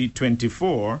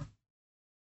 2024,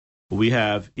 we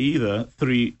have either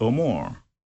 3 or more,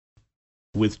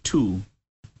 with 2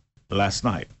 last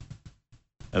night.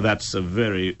 That's a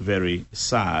very, very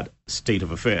sad state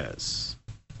of affairs.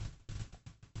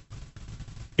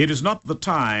 It is not the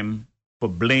time for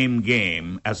blame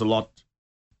game, as a lot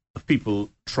of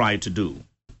people try to do.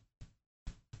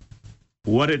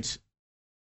 What it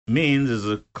means is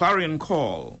a clarion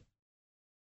call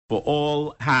for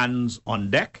all hands on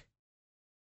deck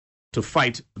to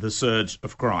fight the surge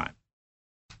of crime.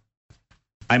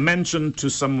 I mentioned to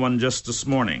someone just this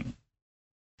morning,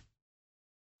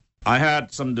 I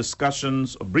had some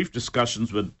discussions, or brief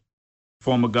discussions, with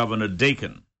former Governor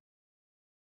Dakin.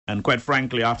 And quite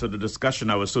frankly, after the discussion,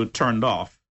 I was so turned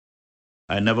off,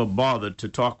 I never bothered to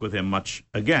talk with him much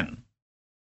again.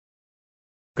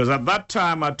 Because at that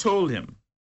time, I told him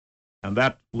and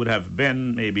that would have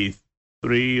been maybe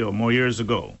 3 or more years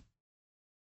ago,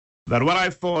 that what I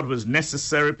thought was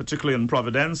necessary, particularly in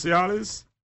Providenciales,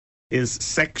 is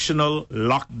sectional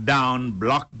lockdown,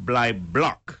 block by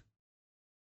block,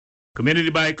 community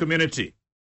by community.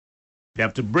 If you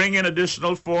have to bring in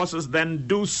additional forces, then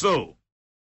do so.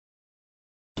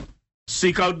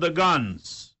 Seek out the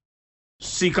guns,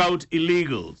 seek out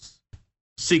illegals,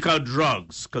 seek out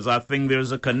drugs, because I think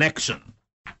there's a connection.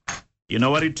 You know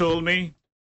what he told me?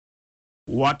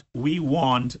 What we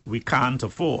want, we can't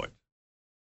afford.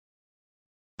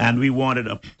 And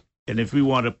if we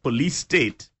want a police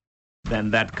state,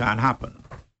 then that can't happen.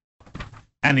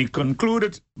 And he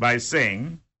concluded by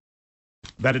saying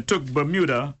that it took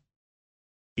Bermuda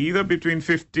either between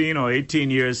 15 or 18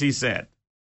 years, he said,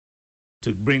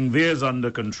 to bring theirs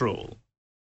under control.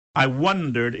 I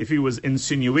wondered if he was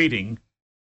insinuating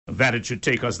that it should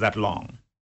take us that long.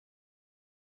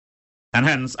 And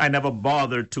hence, I never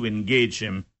bothered to engage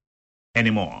him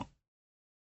anymore.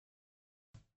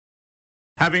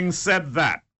 Having said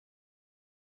that,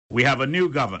 we have a new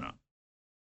governor.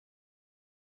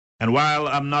 And while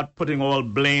I'm not putting all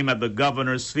blame at the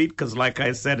governor's feet, because like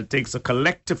I said, it takes a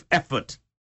collective effort,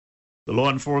 the law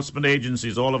enforcement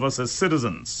agencies, all of us as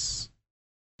citizens,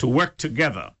 to work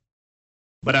together.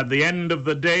 But at the end of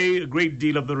the day, a great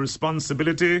deal of the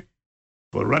responsibility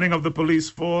for running of the police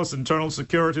force, internal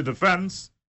security,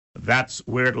 defense, that's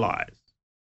where it lies.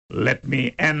 Let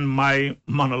me end my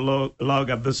monologue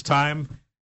at this time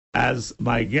as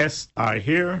my guests are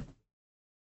here.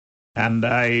 And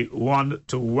I want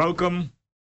to welcome,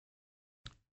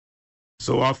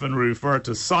 so often we refer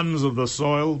to sons of the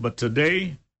soil, but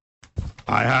today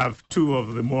I have two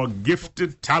of the more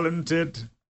gifted, talented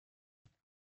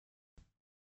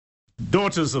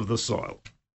daughters of the soil.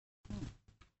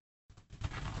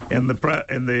 In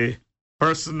the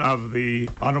person of the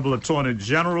Honorable Attorney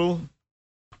General,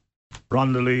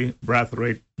 Rondalee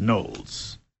Brathwaite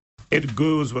Knowles. It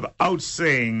goes without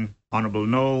saying, Honorable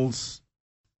Knowles,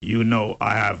 you know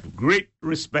I have great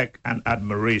respect and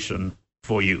admiration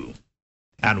for you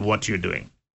and what you're doing.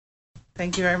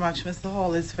 Thank you very much, Mr.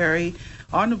 Hall. It's very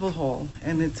honorable Hall,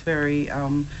 and it's very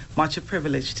much a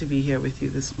privilege to be here with you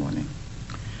this morning.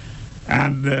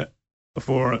 And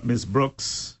for Ms.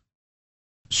 Brooks,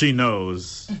 she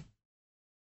knows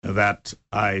that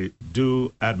I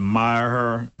do admire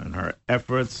her and her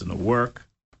efforts and the work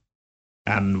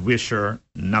and wish her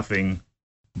nothing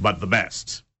but the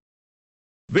best.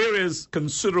 There is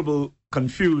considerable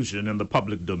confusion in the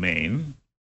public domain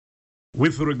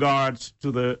with regards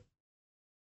to the,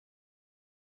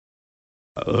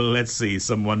 let's see,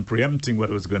 someone preempting what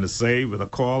I was going to say with a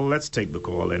call. Let's take the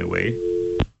call anyway.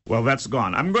 Well, that's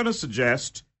gone. I'm going to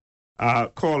suggest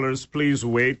callers, please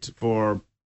wait for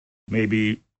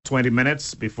maybe 20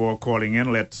 minutes before calling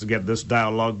in. Let's get this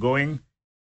dialogue going.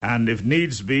 And if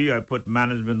needs be, I put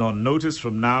management on notice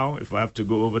from now. If I have to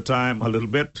go over time a little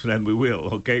bit, then we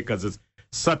will, okay? Because it's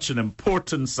such an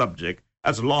important subject,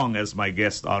 as long as my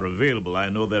guests are available. I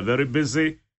know they're very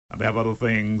busy and they have other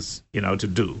things, to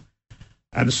do.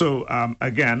 And so,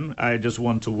 again, I just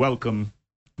want to welcome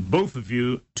both of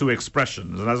you to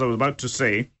Expressions. And as I was about to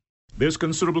say, there's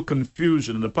considerable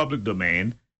confusion in the public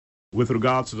domain with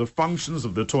regards to the functions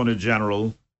of the Attorney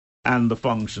General and the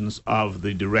functions of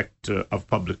the Director of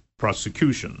Public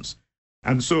Prosecutions.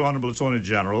 And so, Honorable Attorney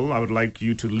General, I would like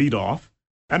you to lead off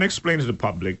and explain to the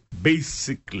public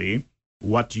basically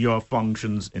what your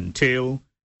functions entail,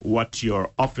 what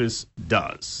your office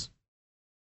does.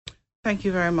 Thank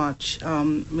you very much,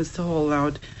 Mr.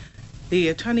 Hall. The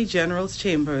Attorney General's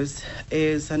Chambers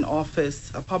is an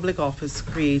office, a public office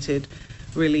created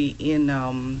really in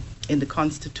the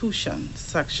Constitution.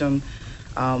 Section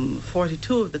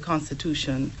 42 of the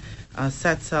Constitution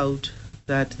sets out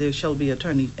that there shall be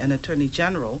an Attorney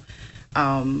General,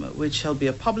 which shall be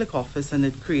a public office, and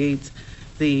it creates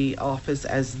the office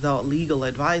as the legal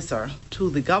advisor to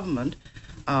the government,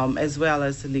 as well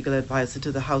as the legal advisor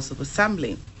to the House of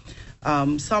Assembly.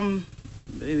 Some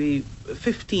maybe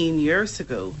 15 years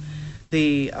ago,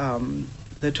 the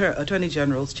Attorney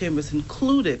General's Chambers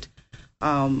included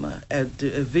a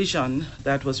division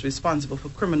that was responsible for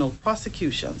criminal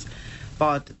prosecutions,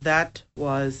 but that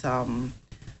was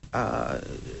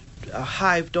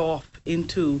hived off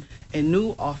into a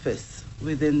new office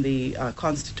within the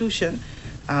Constitution.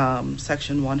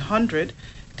 Section 100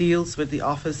 deals with the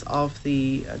office of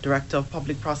the Director of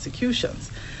Public Prosecutions.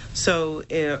 So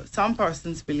some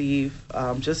persons believe,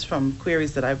 just from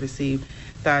queries that I've received,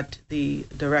 that the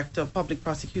Director of Public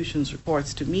Prosecutions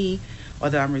reports to me, or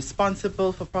that I'm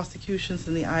responsible for prosecutions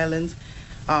in the islands,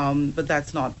 but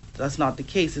that's not that's not the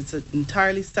case. It's an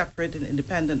entirely separate and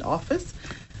independent office.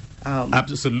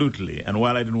 Absolutely. And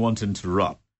while I didn't want to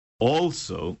interrupt,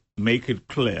 also make it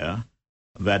clear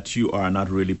that you are not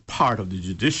really part of the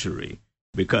judiciary,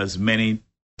 because many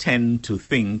tend to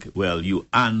think, well, you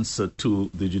answer to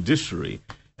the judiciary.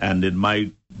 And in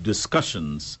my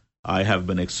discussions, I have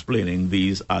been explaining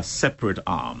these are separate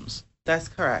arms. That's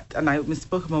correct. And I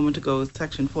misspoke a moment ago,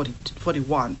 Section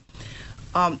 41.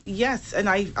 Yes, and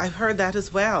I've heard that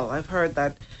as well. I've heard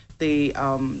that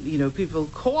people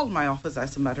call my office,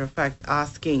 as a matter of fact,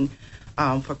 asking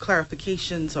for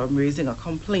clarifications or raising a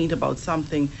complaint about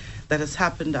something that has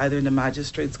happened either in the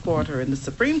magistrate's court or in the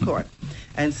Supreme Court,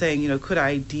 and saying, could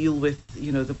I deal with,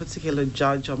 the particular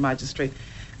judge or magistrate?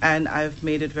 And I've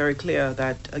made it very clear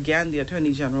that, again, the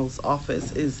Attorney General's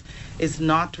office is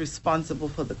not responsible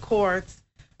for the courts.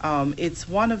 It's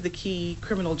one of the key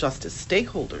criminal justice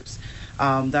stakeholders.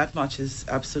 That much is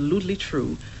absolutely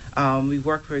true. We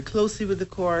work very closely with the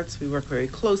courts. We work very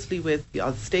closely with the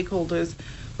other stakeholders,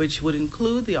 which would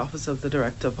include the Office of the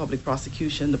Director of Public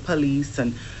Prosecution, the police,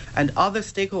 and other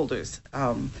stakeholders.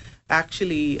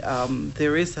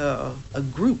 There is a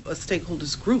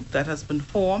stakeholders group that has been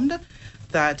formed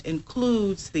that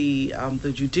includes the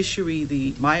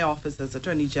judiciary, my office as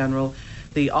Attorney General,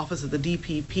 the Office of the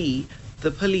DPP,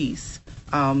 the police,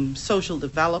 social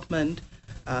development,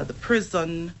 the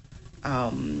prison,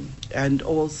 and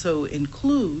also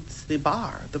includes the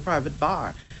bar, the private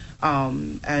bar.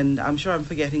 And I'm sure I'm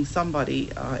forgetting somebody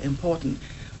important.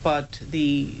 But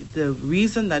the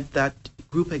reason that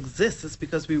group exists is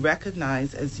because we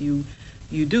recognize, as you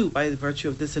do by the virtue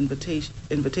of this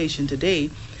invitation today,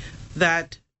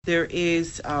 that there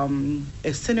is a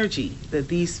synergy, that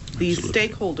these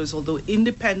stakeholders, although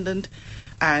independent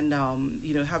and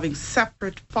having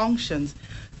separate functions,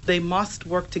 they must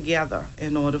work together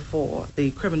in order for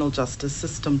the criminal justice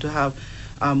system to have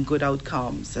good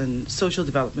outcomes. And social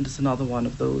development is another one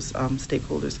of those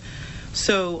stakeholders.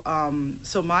 So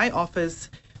my office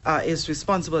is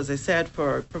responsible, as I said,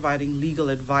 for providing legal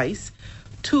advice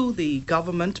to the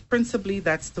government. Principally,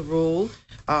 that's the role.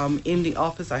 In the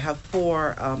office, I have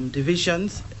 4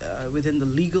 divisions within the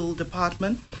legal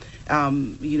department.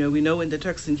 We know in the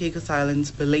Turks and Caicos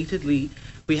Islands, belatedly,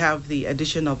 we have the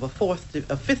addition of a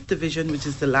 5th division, which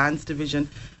is the lands division,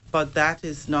 but that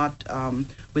is not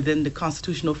within the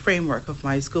constitutional framework of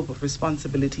my scope of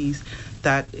responsibilities.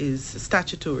 That is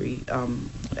statutory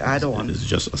add-on. It's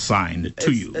just assigned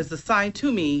to you. It's assigned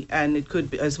to me, and it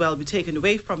could as well be taken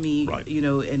away from me, right,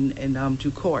 in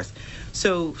due course.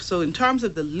 So in terms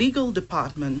of the legal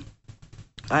department,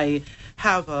 I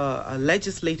have a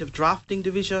legislative drafting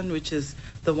division, which is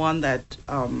the one that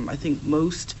I think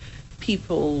most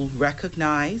people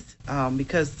recognize,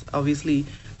 because obviously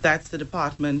that's the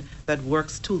department that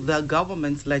works to the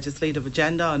government's legislative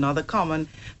agenda. Another common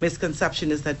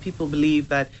misconception is that people believe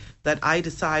that I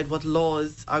decide what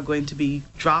laws are going to be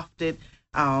drafted,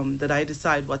 that I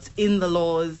decide what's in the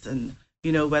laws, and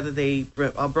whether they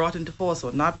are brought into force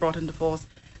or not brought into force.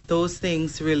 Those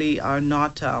things really are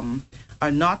not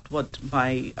what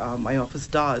my office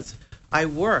does. I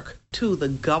work to the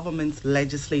government's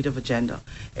legislative agenda.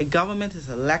 A government is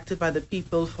elected by the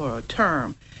people for a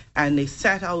term, and they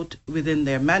set out within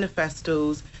their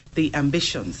manifestos the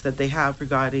ambitions that they have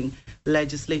regarding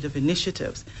legislative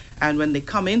initiatives. And when they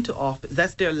come into office,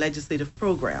 that's their legislative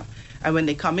program. And when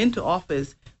they come into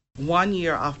office, one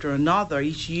year after another,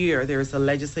 each year there is a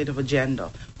legislative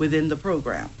agenda within the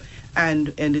program.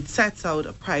 And it sets out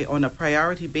on a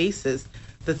priority basis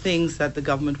the things that the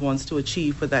government wants to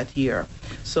achieve for that year.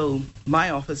 So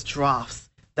my office drafts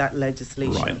that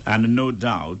legislation. Right, and no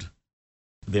doubt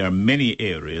there are many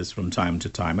areas from time to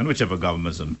time, and whichever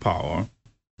government is in power,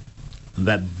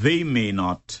 that they may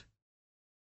not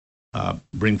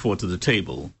bring forth to the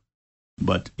table,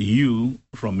 but you,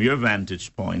 from your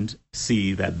vantage point,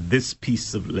 see that this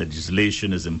piece of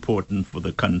legislation is important for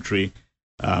the country,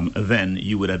 then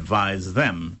you would advise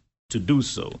them to do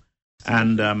so.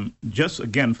 And just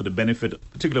again, for the benefit,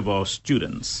 particularly of our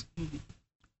students,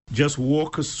 just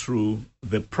walk us through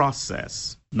the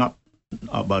process, not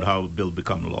about how a bill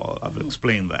become law. I've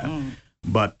explained that.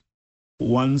 But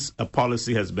once a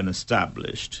policy has been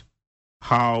established,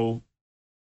 how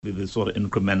the sort of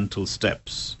incremental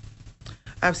steps.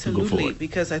 Absolutely,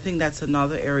 because I think that's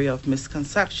another area of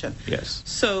misconception. Yes.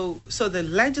 So the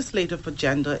legislative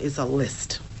agenda is a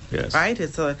list. Yes. Right?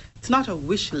 It's not a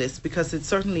wish list, because it's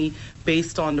certainly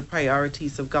based on the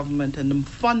priorities of government, and the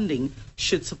funding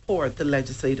should support the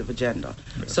legislative agenda.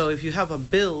 Yes. So if you have a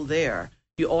bill there,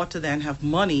 you ought to then have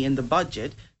money in the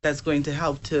budget that's going to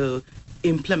help to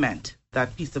implement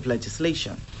that piece of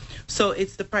legislation. So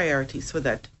it's the priorities for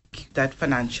that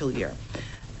financial year.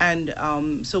 And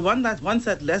so once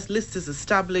that list is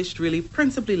established, really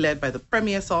principally led by the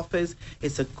Premier's office,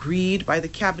 it's agreed by the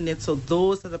cabinet. So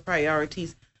those are the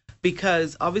priorities,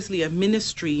 because obviously a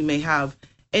ministry may have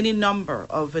any number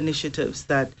of initiatives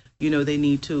that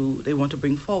they want to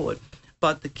bring forward,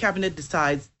 but the cabinet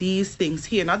decides these things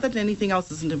here. Not that anything else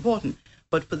isn't important,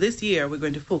 but for this year we're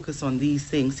going to focus on these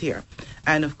things here.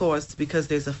 And of course, because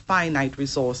there's a finite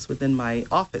resource within my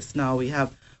office now, we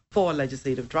have 4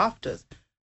 legislative drafters.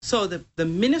 So the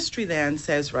ministry then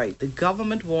says, right, the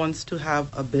government wants to have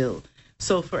a bill.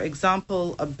 So, for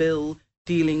example, a bill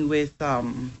dealing with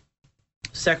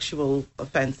sexual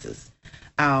offenses,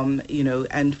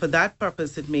 and for that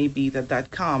purpose, it may be that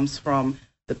comes from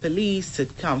the police,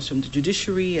 it comes from the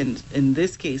judiciary, and in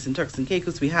this case, in Turks and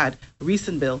Caicos, we had a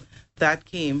recent bill that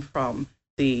came from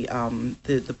the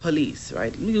police,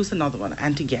 right? Let me use another one,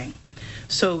 anti-gang.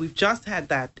 So we've just had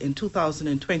that in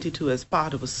 2022 as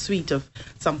part of a suite of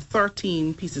some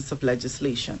 13 pieces of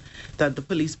legislation that the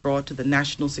police brought to the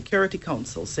National Security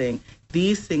Council, saying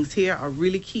these things here are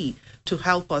really key to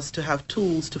help us to have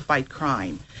tools to fight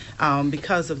crime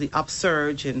because of the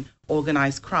upsurge in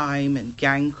organized crime and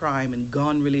gang crime and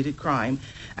gun-related crime.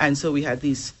 And so we had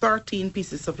these 13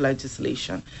 pieces of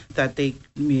legislation that they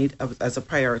made as a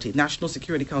priority. National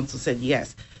Security Council said,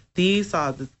 yes, these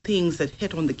are the things that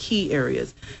hit on the key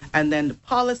areas. And then the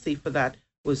policy for that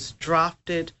was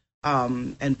drafted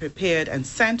and prepared and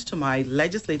sent to my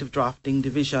legislative drafting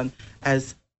division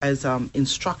as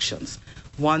instructions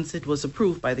once it was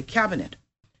approved by the cabinet.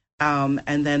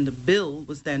 And then the bill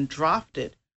was then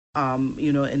drafted,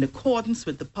 in accordance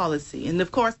with the policy. And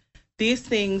of course, these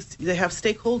things, they have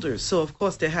stakeholders. So of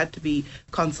course, there had to be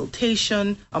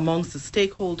consultation amongst the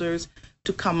stakeholders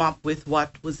to come up with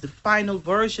what was the final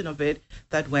version of it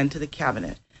that went to the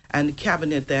cabinet. And the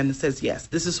cabinet then says, yes,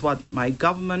 this is what my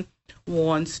government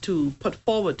wants to put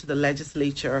forward to the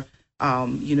legislature,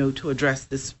 to address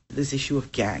this issue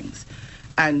of gangs.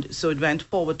 And so it went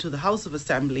forward to the House of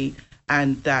Assembly,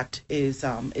 and that is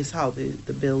how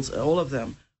the bills, all of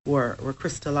them, were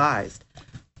crystallized.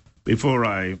 Before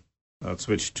I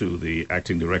switch to the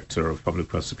Acting Director of Public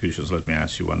Prosecutions, let me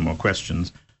ask you one more question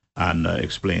and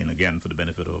explain again for the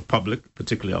benefit of the public,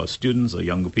 particularly our students or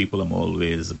younger people. I'm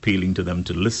always appealing to them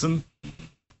to listen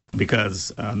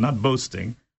because, not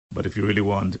boasting, but if you really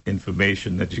want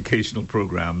information, educational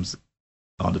programs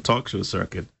on the talk show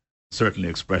circuit, certainly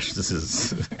Expressions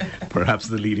is perhaps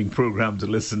the leading program to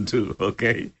listen to,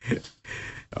 okay?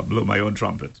 I'll blow my own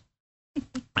trumpet.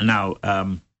 Now,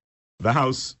 the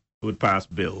House would pass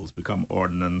bills, become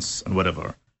ordinance and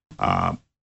whatever.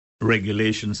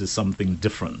 Regulations is something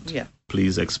different. Yeah.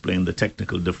 Please explain the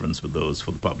technical difference with those for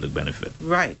the public benefit.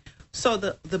 Right. So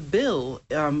the bill,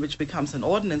 which becomes an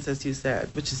ordinance, as you said,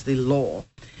 which is the law,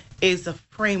 is a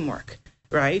framework,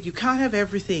 right? You can't have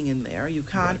everything in there. You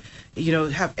can't,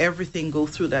 have everything go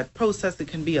through that process. It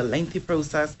can be a lengthy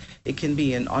process. It can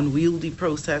be an unwieldy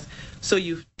process. So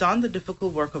you've done the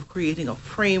difficult work of creating a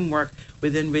framework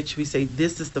within which we say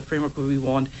this is the framework where we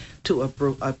want to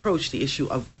approach the issue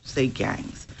of, say, gang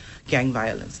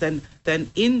violence. Then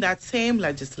in that same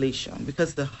legislation,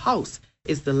 because the House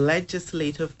is the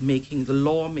the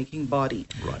law-making body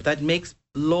that makes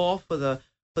law for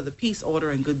the peace, order,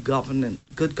 and good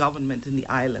government in the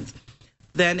islands,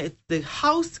 then the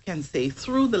House can say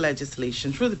through the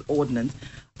legislation, through the ordinance,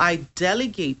 I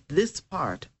delegate this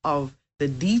part of the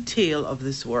detail of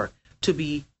this work to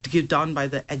be done by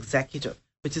the executive,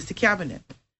 which is the cabinet.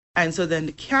 And so then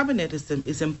the cabinet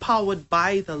is empowered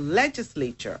by the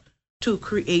legislature to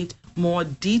create more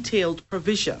detailed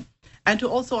provision and to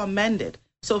also amend it.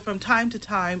 So from time to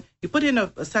time, you put in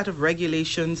a set of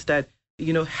regulations that,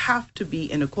 have to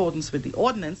be in accordance with the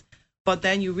ordinance, but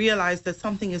then you realize that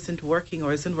something isn't working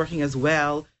or isn't working as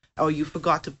well, or you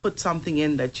forgot to put something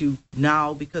in that you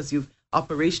now, because you've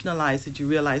operationalized it, you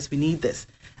realize we need this.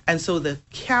 And so the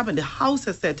House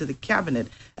has said to the cabinet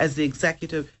as the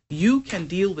executive, you can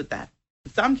deal with that.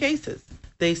 In some cases,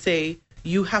 they say,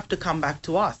 you have to come back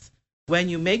to us when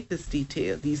you make these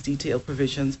detailed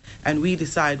provisions, and we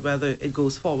decide whether it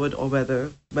goes forward or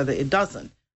whether it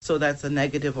doesn't. So that's a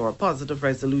negative or a positive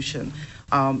resolution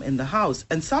in the House.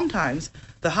 And sometimes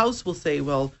the House will say,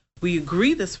 well, we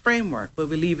agree this framework, but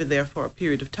we leave it there for a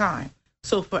period of time.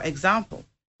 So, for example,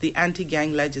 the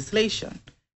anti-gang legislation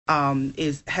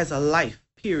has a life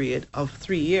period of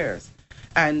 3 years.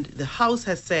 And the House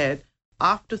has said,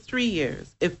 after 3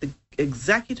 years, if the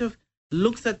executive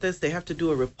looks at this, they have to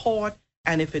do a report,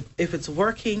 and if it's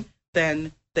working,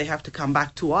 then they have to come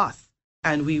back to us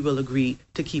and we will agree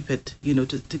to keep it,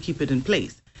 to keep it in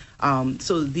place.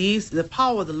 So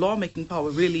the lawmaking power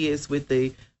really is with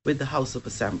the House of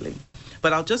Assembly.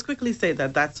 But I'll just quickly say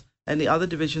that and the other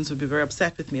divisions would be very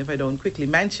upset with me if I don't quickly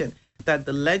mention that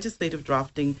the legislative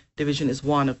drafting division is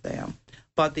one of them.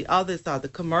 But the others are the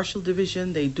commercial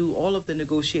division. They do all of the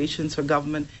negotiations for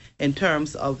government in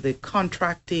terms of the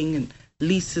contracting and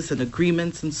leases and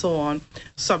agreements and so on,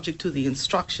 subject to the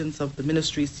instructions of the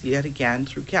ministries yet again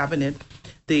through cabinet.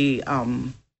 The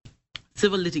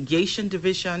civil litigation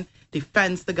division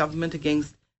defends the government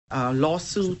against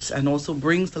lawsuits and also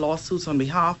brings the lawsuits on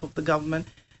behalf of the government.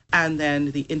 And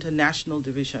then the international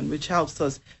division, which helps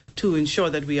us to ensure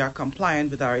that we are compliant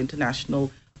with our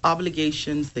international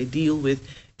obligations. They deal with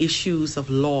issues of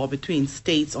law between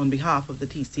states on behalf of the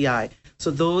TCI.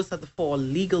 So those are the 4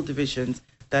 legal divisions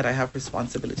that I have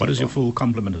responsibility for. What is your full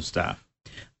complement of staff?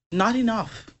 Not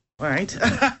enough, right?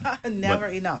 Never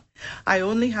enough. I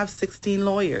only have 16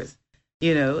 lawyers,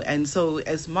 and so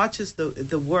as much as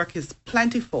the work is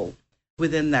plentiful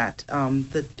within that, I'm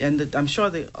sure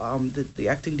the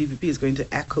acting DPP is going to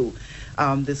echo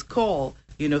this call,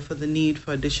 for the need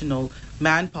for additional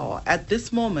manpower. At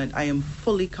this moment, I am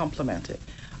fully complemented.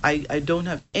 I don't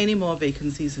have any more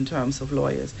vacancies in terms of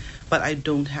lawyers, but I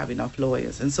don't have enough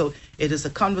lawyers. And so it is a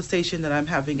conversation that I'm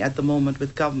having at the moment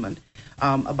with government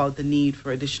about the need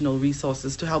for additional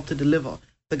resources to help to deliver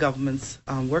the government's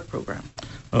work program.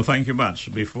 Well, thank you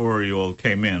much. Before you all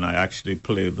came in, I actually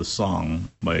played the song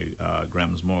by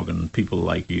Grams Morgan, People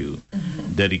Like You,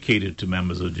 dedicated to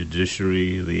members of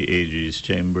judiciary, the AG's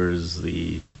chambers,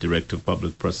 the Director of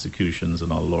Public Prosecutions,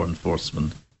 and all law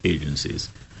enforcement agencies.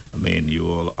 I mean, you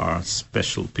all are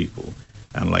special people.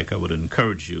 And like I would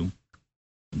encourage you,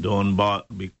 don't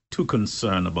be too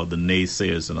concerned about the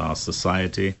naysayers in our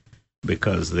society,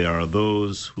 because there are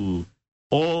those who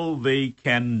all they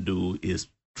can do is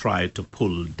try to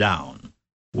pull down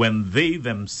when they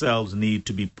themselves need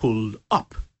to be pulled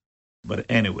up. But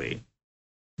anyway,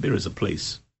 there is a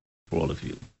place for all of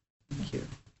you. Thank you.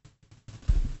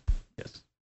 Yes.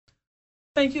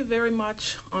 Thank you very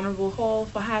much, Honorable Hall,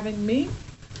 for having me.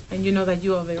 And you know that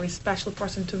you are a very special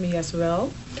person to me as well.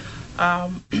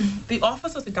 The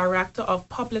Office of the Director of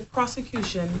Public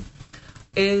Prosecution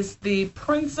is the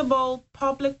principal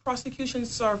public prosecution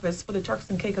service for the Turks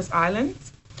and Caicos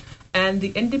Islands, and the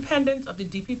independence of the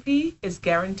DPP is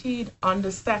guaranteed under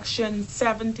Section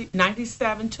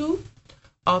 97(2)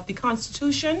 of the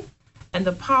Constitution, and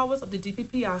the powers of the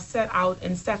DPP are set out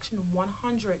in Section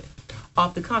 100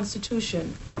 of the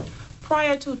Constitution.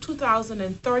 Prior to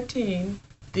 2013,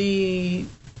 the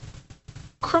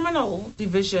criminal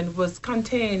division was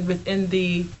contained within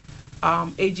the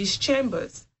AG's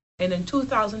chambers. And in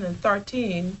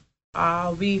 2013,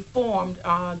 we formed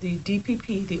the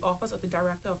DPP, the Office of the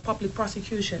Director of Public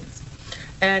Prosecutions.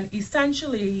 And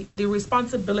essentially, the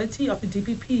responsibility of the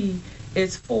DPP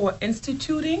is for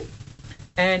instituting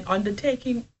and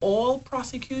undertaking all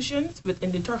prosecutions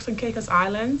within the Turks and Caicos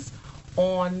Islands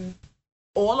on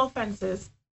all offenses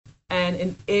and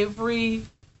in every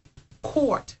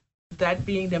court, that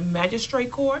being the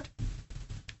Magistrate Court,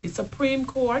 the Supreme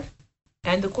Court,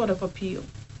 and the Court of Appeal.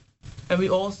 And we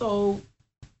also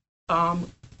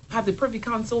have the Privy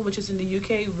Council, which is in the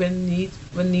UK when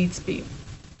needs be.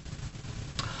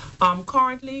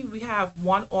 Currently, we have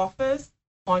one office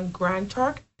on Grand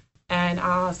Turk, and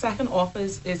our second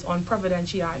office is on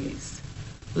Providenciales.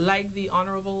 Like the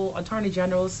Honorable Attorney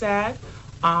General said,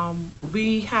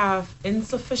 we have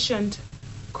insufficient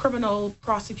criminal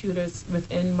prosecutors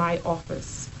within my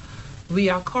office. We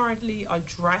are currently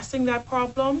addressing that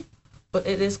problem, but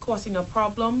it is causing a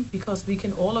problem because we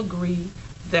can all agree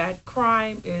that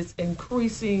crime is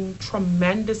increasing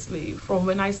tremendously. From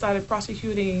when I started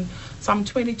prosecuting some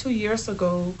 22 years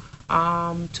ago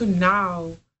to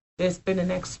now, there's been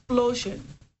an explosion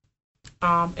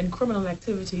in criminal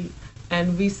activity,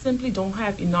 and we simply don't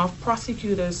have enough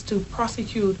prosecutors to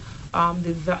prosecute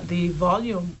the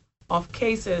volume of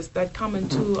cases that come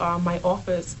into my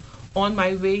office. On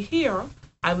my way here,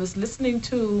 I was listening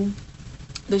to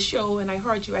the show, and I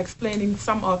heard you explaining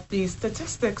some of the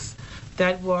statistics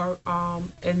that were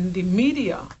in the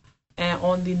media and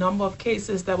on the number of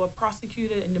cases that were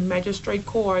prosecuted in the magistrate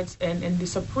courts and in the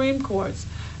Supreme Courts.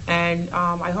 And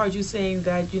I heard you saying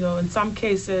that, in some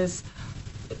cases,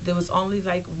 there was only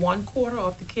like 1/4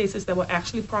 of the cases that were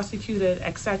actually prosecuted,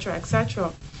 et cetera, et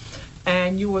cetera.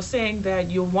 And you were saying that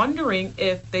you're wondering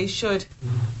if they should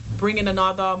bring in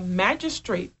another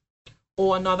magistrate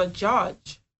or another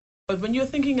judge. But when you're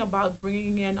thinking about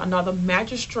bringing in another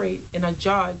magistrate and a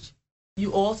judge,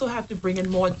 you also have to bring in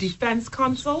more defense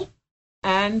counsel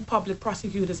and public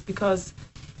prosecutors, because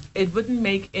it wouldn't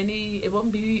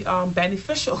be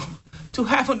beneficial to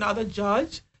have another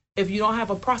judge if you don't have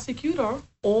a prosecutor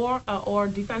or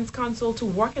defense counsel to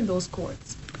work in those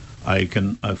courts. I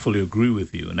fully agree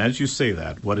with you. And as you say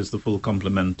that, what is the full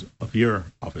complement of your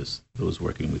office, those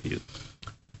working with you?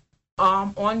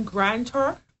 On Grand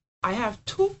Turk, I have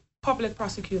 2 public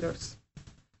prosecutors.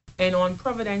 And on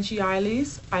Providencia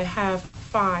Isles, I have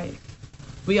 5.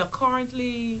 We are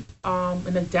currently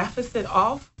in a deficit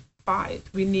of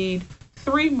 5. We need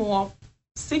 3 more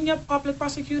senior public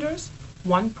prosecutors,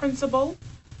 1 principal,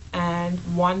 and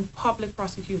 1 public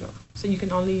prosecutor. So you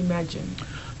can only imagine.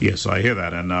 Yes, I hear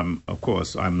that. And of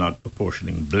course, I'm not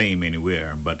apportioning blame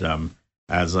anywhere, but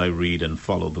as I read and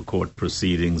follow the court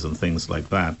proceedings and things like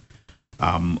that,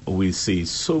 we see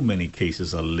so many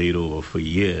cases are laid over for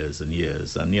years and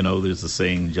years. And, there's a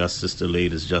saying, justice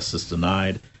delayed is justice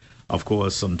denied. Of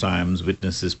course, sometimes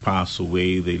witnesses pass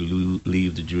away, they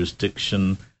leave the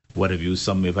jurisdiction, what have you.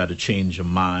 Some have had a change of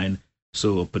mind.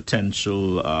 So a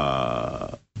potential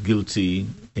guilty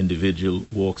individual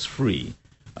walks free.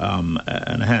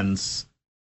 And hence,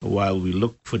 while we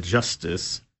look for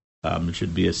justice, it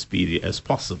should be as speedy as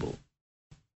possible.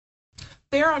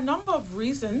 There are a number of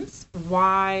reasons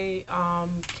why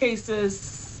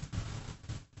cases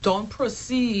don't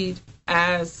proceed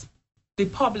as the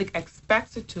public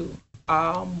expects it to.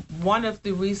 One of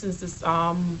the reasons is,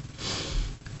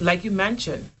 like you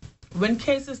mentioned, when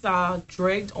cases are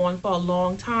dragged on for a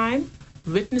long time,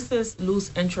 witnesses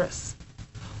lose interest.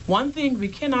 One thing we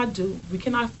cannot do, we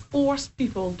cannot force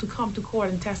people to come to court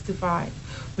and testify.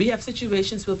 We have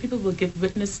situations where people will give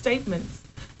witness statements,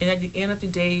 and at the end of the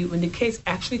day, when the case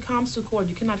actually comes to court,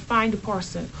 you cannot find the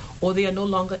person, or they are no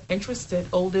longer interested,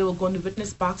 or they will go in the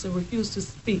witness box and refuse to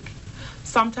speak.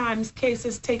 Sometimes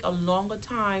cases take a longer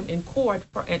time in court.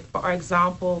 For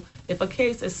example, if a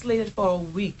case is slated for a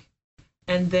week,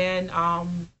 and then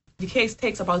the case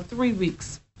takes about 3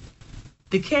 weeks,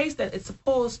 the case that is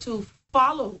supposed to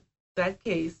follow that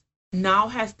case now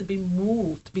has to be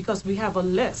moved because we have a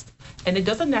list, and it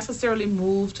doesn't necessarily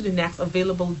move to the next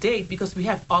available date because we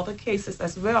have other cases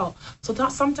as well. So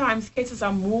sometimes cases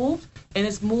are moved, and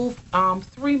it's moved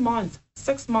 3 months,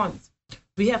 6 months.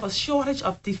 We have a shortage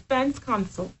of defense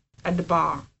counsel at the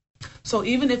bar. So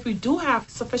even if we do have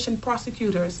sufficient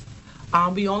prosecutors,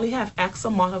 we only have X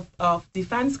amount of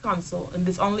defense counsel, and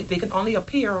they can only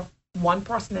appear 1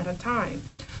 person at a time.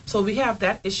 So we have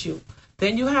that issue.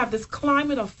 Then you have this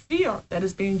climate of fear that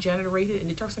is being generated in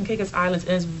the Turks and Caicos Islands,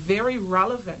 and it's very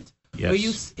relevant. Yes. Where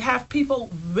you have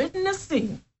people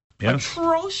witnessing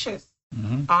atrocious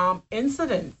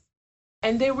incidents,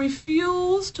 and they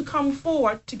refuse to come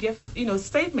forward to give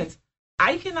statements.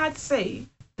 I cannot say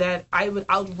that I would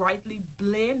outrightly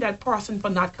blame that person for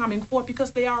not coming forward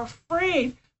because they are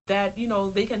afraid that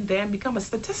they can then become a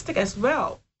statistic as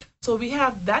well. So we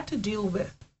have that to deal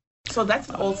with. So that's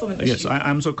also an issue. Yes,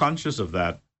 I'm so conscious of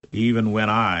that. Even when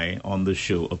I, on the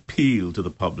show, appeal to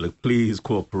the public, please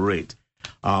cooperate.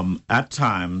 At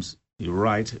times, you're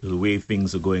right, the way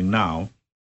things are going now,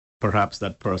 perhaps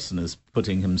that person is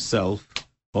putting himself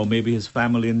or maybe his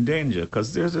family in danger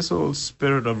because there's this whole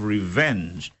spirit of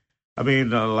revenge. I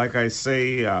mean, like I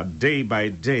say, day by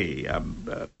day,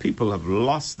 people have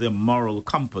lost their moral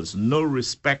compass, no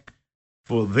respect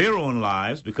for their own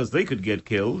lives because they could get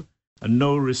killed, and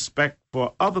no respect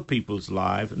for other people's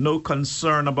lives, no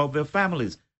concern about their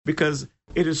families, because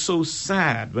it is so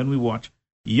sad when we watch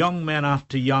young men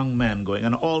after young men going,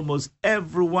 and almost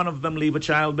every one of them leave a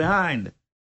child behind.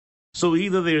 So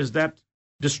either there's that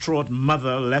distraught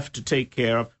mother left to take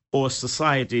care of, or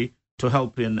society to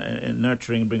help in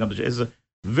nurturing and bring up the child. It's a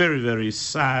very, very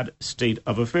sad state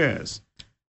of affairs.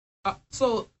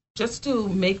 So just to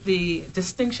make the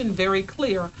distinction very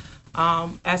clear,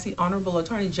 as the Honorable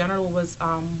Attorney General was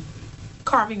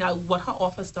carving out what her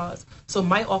office does. So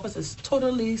my office is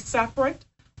totally separate,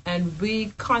 and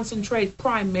we concentrate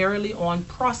primarily on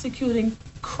prosecuting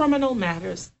criminal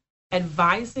matters,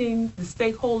 advising the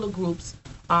stakeholder groups,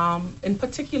 in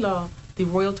particular the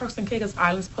Royal Turks and Caicos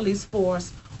Islands Police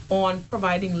Force, on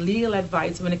providing legal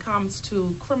advice when it comes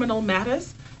to criminal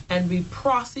matters, and we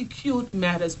prosecute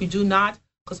matters. We do not,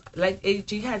 because like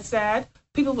AG had said,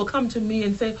 people will come to me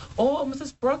and say, "Oh,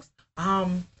 Mrs. Brooks,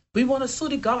 we want to sue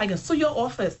the government. I can sue your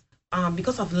office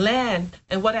because of land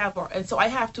and whatever." And so I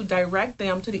have to direct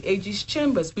them to the AG's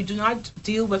chambers. We do not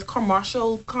deal with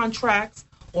commercial contracts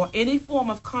or any form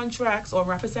of contracts or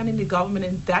representing the government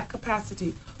in that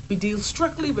capacity. We deal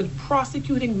strictly with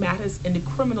prosecuting matters in the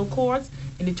criminal courts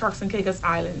in the Turks and Caicos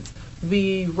Islands.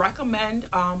 We recommend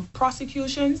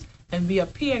prosecutions, and we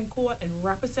appear in court and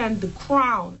represent the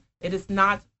Crown It is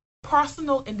not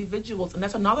personal individuals. And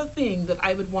that's another thing that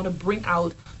I would want to bring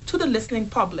out to the listening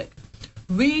public.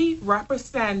 We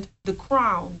represent the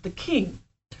crown, the king.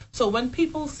 So when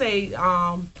people say,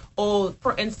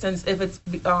 for instance, if it's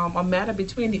a matter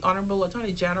between the Honorable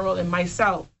Attorney General and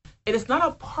myself, it is not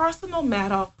a personal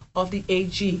matter of the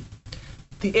AG.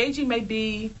 The AG may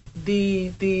be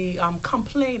the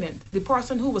complainant, the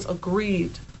person who was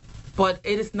aggrieved, but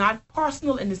it is not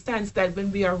personal in the sense that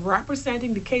when we are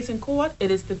representing the case in court,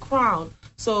 it is the crown.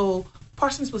 So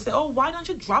persons will say, oh, why don't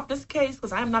you drop this case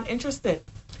because I am not interested.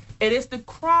 It is the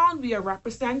crown we are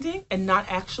representing and not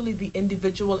actually the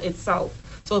individual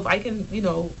itself. So if I can,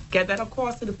 get that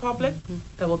across to the public,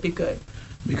 that will be good.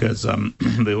 Because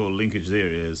the whole linkage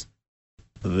there is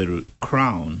the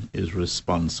crown is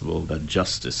responsible that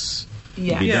justice be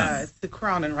done. Yeah, it's the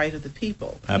crown and right of the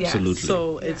people. Absolutely.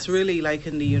 So it's really like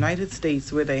in the United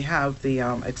States where they have the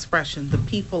expression, the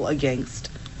people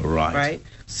against. Right.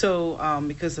 So,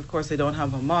 because of course they don't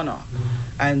have a monarch,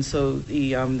 and so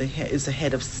the is the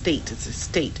head of state. It's a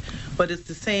state, but it's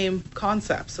the same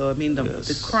concept. So I mean,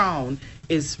 the crown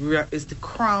is the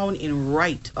crown in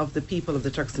right of the people of the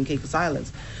Turks and Caicos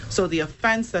Islands. So the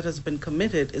offense that has been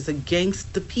committed is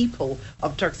against the people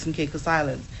of Turks and Caicos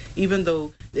Islands, even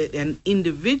though an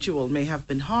individual may have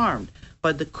been harmed.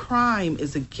 But the crime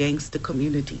is against the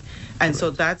community. And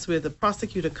so that's where the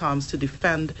prosecutor comes to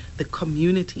defend the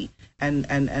community and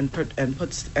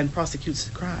prosecutes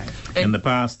the crime. In the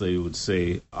past, they would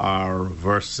say R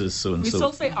versus so-and-so. We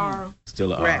still say R.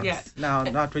 Still R. Rex. Yes. No,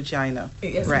 not Regina.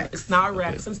 Yes, Rex. it's now Rex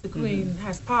Okay. since the Queen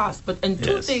has passed. But and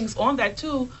two Yes. things on that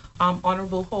too,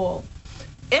 Honorable Hall.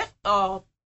 If a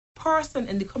person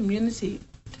in the community,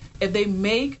 if they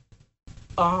make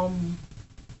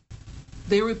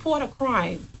they report a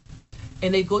crime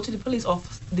and they go to the police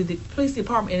office, the police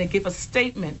department, and they give a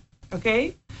statement,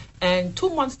 okay? And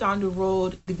 2 months down the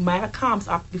road, the matter comes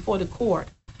up before the court,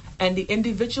 and the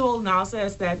individual now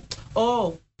says that,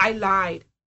 oh, I lied.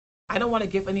 I don't want to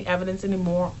give any evidence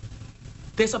anymore.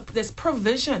 There's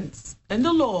provisions in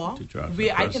the law To charge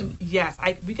where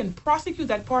that we can prosecute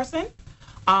that person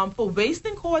for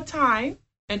wasting court time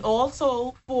and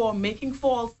also for making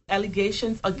false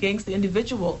allegations against the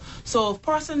individual. So if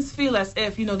persons feel as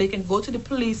if, they can go to the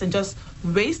police and just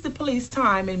waste the police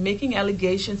time in making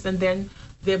allegations, and then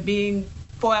they're being,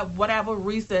 for whatever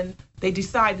reason, they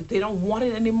decide that they don't want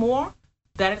it anymore,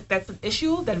 that's an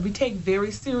issue that we take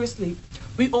very seriously.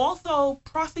 We also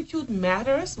prosecute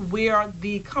matters where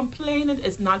the complainant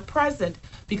is not present,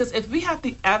 because if we have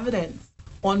the evidence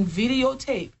on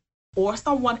videotape or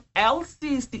someone else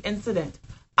sees the incident,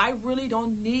 I really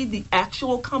don't need the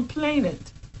actual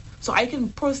complainant. So I can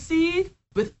proceed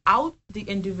without the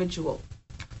individual.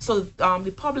 So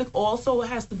the public also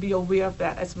has to be aware of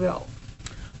that as well.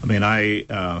 I mean, I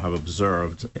have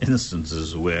observed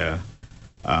instances where,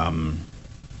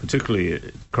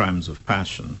 particularly crimes of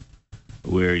passion,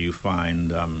 where you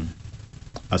find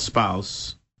a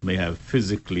spouse may have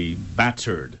physically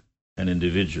battered an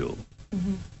individual,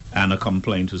 and a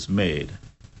complaint was made.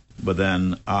 But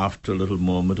then after a little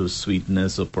moment of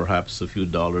sweetness or perhaps a few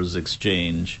dollars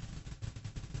exchange,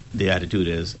 the attitude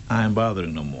is, I'm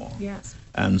bothering no more. Yes.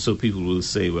 And so people will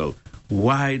say, well,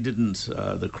 why didn't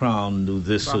the Crown do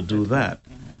this or do that?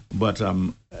 But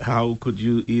how could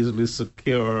you easily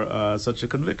secure such a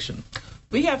conviction?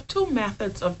 We have two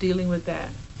methods of dealing with that.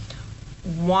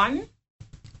 One,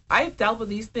 I've dealt with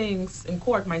these things in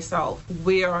court myself,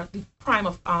 where the crime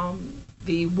of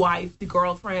the wife, the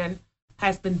girlfriend,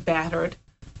 has been battered.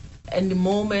 And the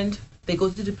moment they go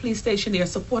to the police station, they are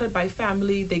supported by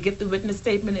family, they give the witness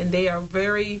statement, and they are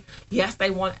very, yes, I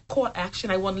want court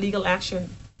action, I want legal action.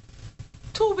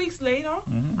 2 weeks later,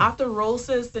 after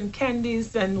roses and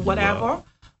candies and whatever,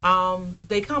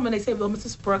 they come and they say, well,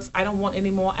 Mrs. Brooks, I don't want any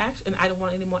more action, I don't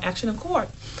want any more action in court.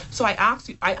 So I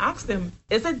asked them,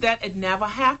 is it that it never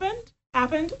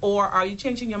happened, or are you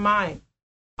changing your mind?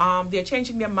 They're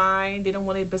changing their mind, they don't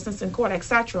want any business in court,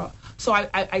 etc. So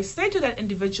I say to that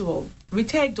individual, we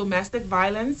take domestic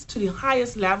violence to the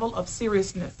highest level of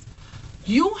seriousness.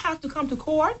 You have to come to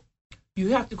court, you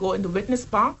have to go in the witness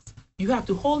box, you have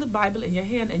to hold the Bible in your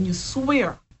hand and you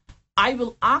swear. I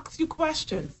will ask you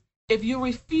questions. If you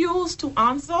refuse to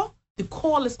answer, the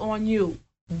call is on you.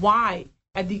 Why?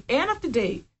 At the end of the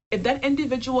day, if that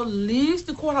individual leaves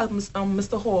the courthouse,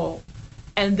 Mr. Hall,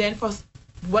 and then for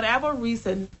whatever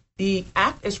reason, the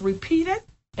act is repeated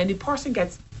and the person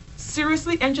gets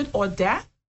seriously injured or death,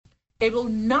 it will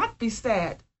not be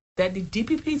said that the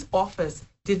DPP's office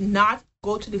did not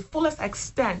go to the fullest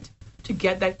extent to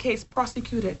get that case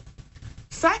prosecuted.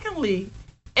 Secondly,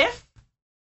 if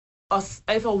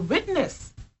a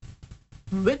witness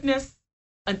witnessed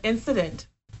an incident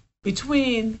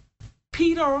between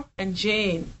Peter and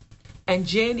Jane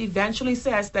eventually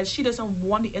says that she doesn't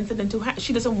want the incident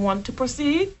she doesn't want to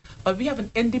proceed, but we have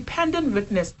an independent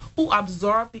witness who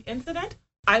observed the incident,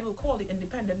 I will call the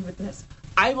independent witness.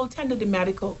 I will tender the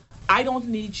medical. I don't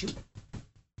need you.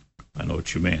 I know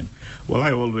what you mean. Well, I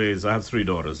have 3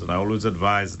 daughters, and I always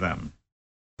advise them,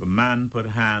 if a man put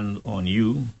hand on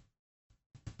you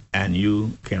and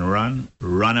you can run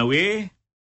away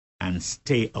and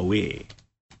stay away.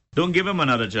 Don't give him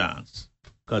another chance,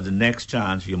 because the next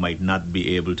chance you might not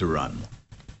be able to run.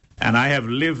 And I have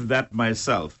lived that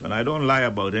myself, and I don't lie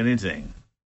about anything.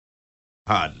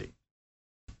 Hardly.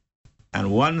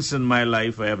 And once in my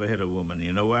life I ever hit a woman.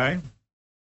 You know why?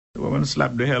 The woman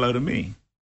slapped the hell out of me.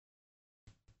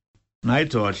 And I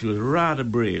thought she was rather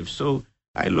brave. So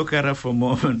I look at her for a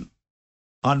moment,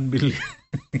 unbelieving.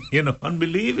 You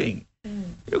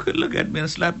could look at me and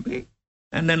slap me,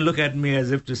 and then look at me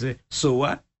as if to say, so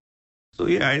what? So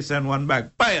yeah, I sent one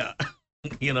back, fire.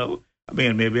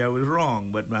 Maybe I was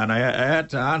wrong, but man, I had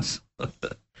to answer.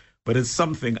 But it's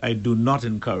something I do not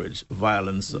encourage,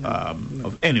 violence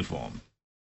of any form.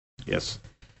 Yes.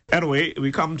 Anyway,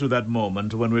 we come to that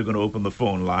moment when we're going to open the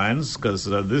phone lines, because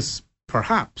this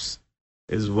perhaps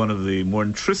is one of the more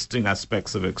interesting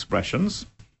aspects of expressions,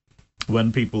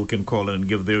 when people can call in and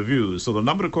give their views. So the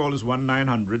number to call is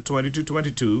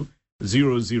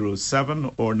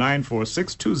 1-900-2222-007 or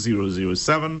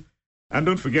 946-2007. And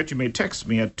don't forget, you may text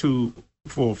me at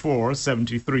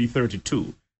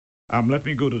 244-7332. Let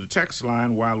me go to the text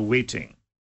line while waiting.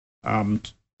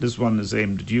 This one is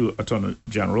aimed at you, Attorney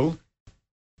General.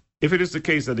 If it is the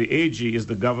case that the AG is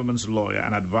the government's lawyer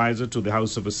and advisor to the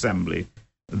House of Assembly,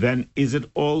 then is it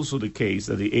also the case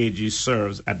that the AG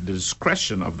serves at the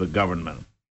discretion of the government?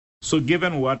 So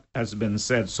given what has been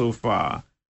said so far,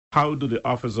 how do the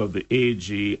office of the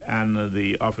AG and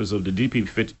the office of the DP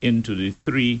fit into the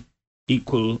 3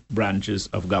 equal branches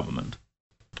of government?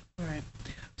 All right.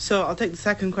 So I'll take the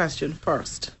second question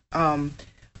first.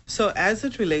 So as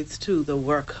it relates to the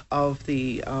work of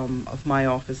the of my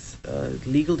office,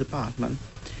 legal department,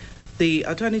 the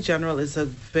Attorney General is a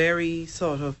very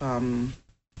sort of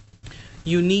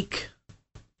unique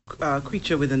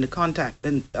creature within the context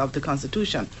of the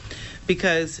Constitution,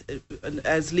 because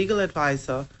as legal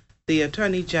advisor, the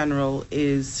Attorney General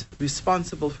is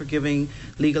responsible for giving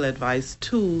legal advice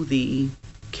to the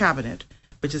Cabinet,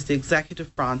 which is the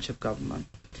executive branch of government,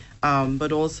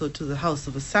 but also to the House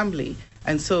of Assembly.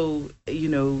 And so,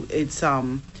 it's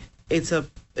a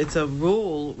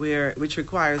role which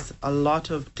requires a lot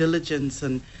of diligence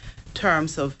in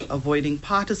terms of avoiding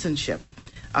partisanship,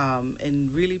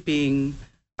 and really being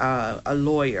a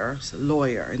lawyer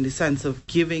in the sense of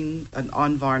giving an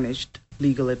unvarnished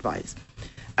legal advice.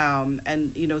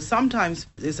 And sometimes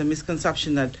there's a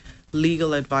misconception that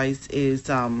legal advice is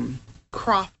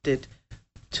crafted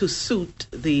to suit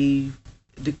the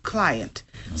client.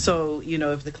 Mm-hmm. So,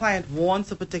 if the client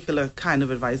wants a particular kind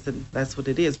of advice, then that's what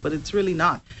it is. But it's really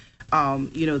not.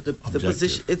 The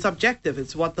position, it's objective.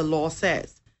 It's what the law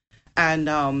says. And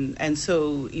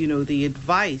so, the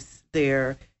advice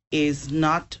there is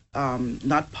not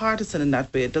partisan in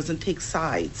that way. It doesn't take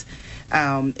sides.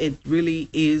 It really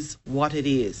is what it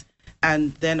is.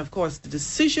 And then, of course, the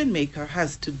decision maker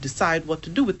has to decide what to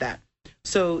do with that.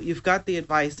 So you've got the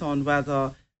advice on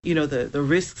whether, the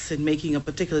risks in making a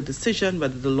particular decision,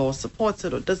 whether the law supports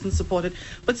it or doesn't support it.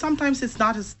 But sometimes it's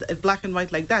not as black and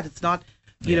white like that. It's not,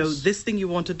 this thing you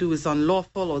want to do is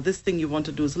unlawful or this thing you want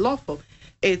to do is lawful.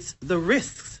 It's the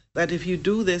risks that if you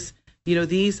do this,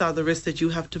 these are the risks that you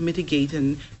have to mitigate,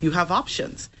 and you have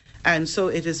options. And so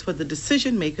it is for the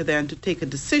decision maker then to take a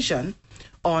decision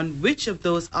on which of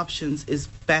those options is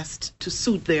best to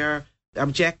suit their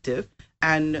objective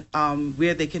and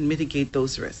where they can mitigate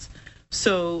those risks.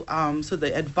 So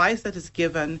the advice that is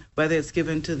given, whether it's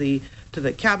given to the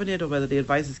Cabinet or whether the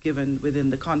advice is given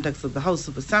within the context of the House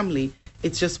of Assembly,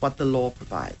 it's just what the law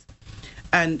provides.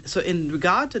 And so in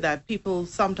regard to that, people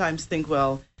sometimes think,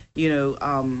 well, we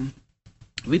don't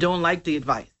like the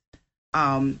advice.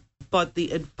 But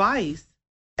the advice,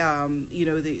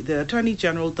 the Attorney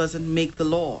General doesn't make the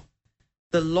law.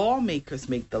 The lawmakers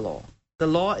make the law. The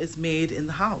law is made in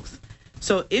the House.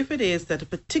 So if it is that a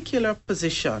particular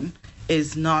position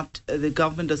is not, the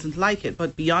government doesn't like it,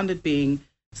 but beyond it being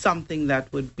something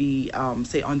that would be,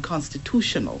 say,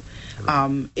 unconstitutional,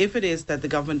 if it is that the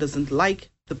government doesn't like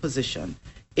the position,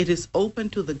 it is open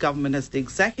to the government as the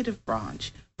executive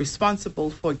branch responsible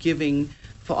for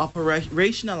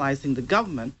operationalizing the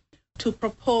government to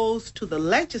propose to the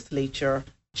legislature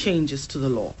changes to the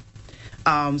law.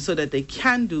 so that they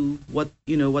can do what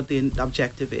the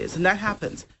objective is. And that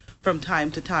happens. From time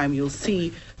to time, you'll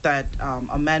see that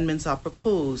amendments are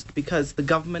proposed because the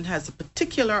government has a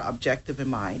particular objective in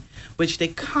mind, which they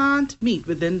can't meet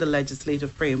within the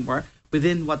legislative framework,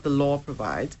 within what the law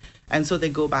provides, and so they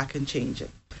go back and change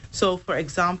it. So, for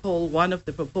example, one of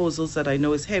the proposals that I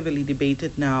know is heavily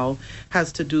debated now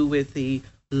has to do with the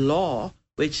law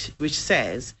which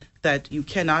says that you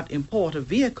cannot import a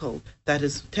vehicle that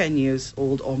is 10 years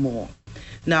old or more.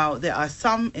 Now, there are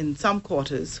some in some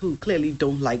quarters who clearly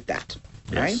don't like that,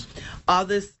 right? Yes.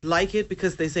 Others like it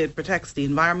because they say it protects the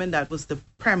environment. That was the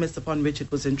premise upon which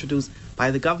it was introduced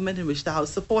by the government, in which the House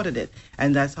supported it,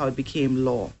 and that's how it became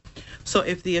law. So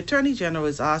if the Attorney General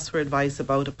is asked for advice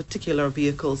about a particular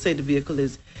vehicle, say the vehicle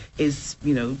is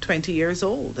 20 years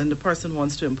old and the person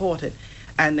wants to import it,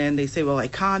 and then they say, well, I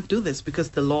can't do this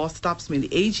because the law stops me.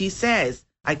 The AG says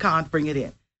I can't bring it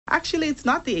in. Actually, it's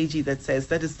not the AG that says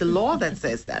that, it's the law that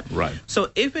says that. Right. So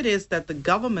if it is that the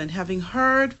government, having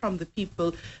heard from the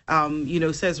people,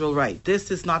 says, well, right,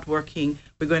 this is not working,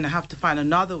 we're going to have to find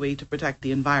another way to protect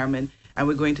the environment, and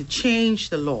we're going to change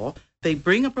the law. They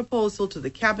bring a proposal to the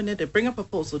cabinet, they bring a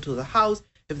proposal to the House.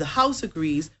 If the House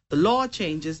agrees, the law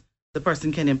changes, the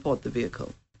person can import the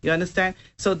vehicle. You understand?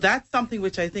 So that's something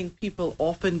which I think people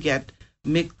often get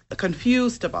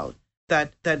confused about.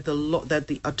 That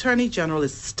the Attorney General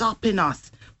is stopping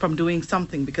us from doing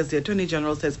something because the Attorney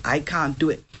General says, I can't do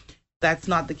it. That's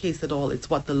not the case at all. It's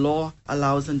what the law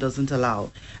allows and doesn't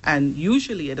allow. And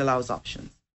usually it allows options.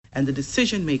 And the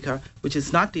decision maker, which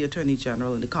is not the Attorney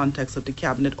General in the context of the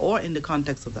cabinet or in the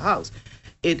context of the House,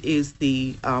 it is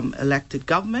the elected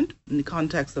government in the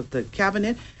context of the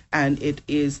cabinet, and it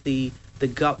is the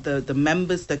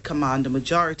members that command the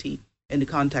majority in the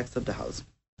context of the House.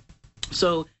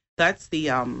 So that's the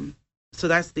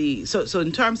so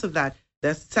in terms of that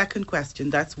second question,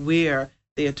 that's where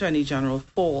the Attorney General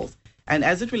falls. And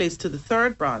as it relates to the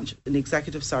third branch, the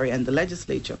executive, and the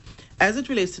legislature, as it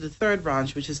relates to the third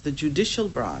branch, which is the judicial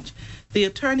branch, the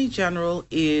Attorney General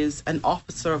is an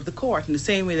officer of the court in the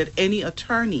same way that any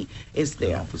attorney is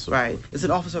there, right? It's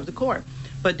an officer of the court.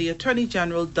 But the Attorney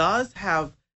General does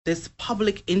have this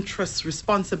public interest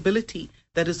responsibility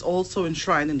that is also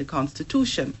enshrined in the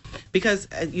Constitution. Because,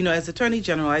 as Attorney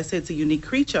General, I say it's a unique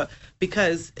creature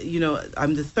because,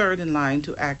 I'm the third in line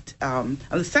to act, I'm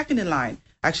the second in line,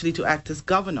 actually, to act as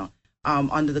governor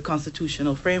under the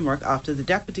constitutional framework after the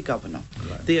deputy governor.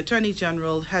 Right. The Attorney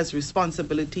General has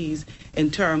responsibilities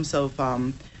in terms of,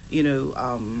 the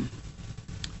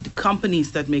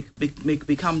companies that may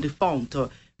become defunct or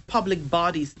public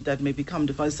bodies that may become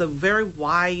defunct. It's a very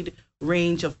wide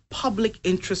range of public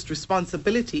interest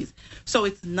responsibilities. So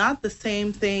it's not the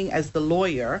same thing as the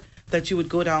lawyer that you would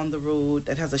go down the road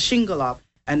that has a shingle up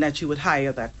and that you would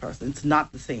hire that person. It's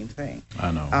not the same thing. I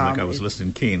know. I was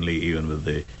listening keenly even with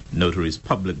the notary's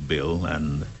public bill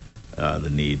and the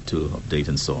need to update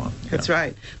and so on. That's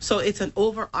right. So it's an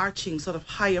overarching sort of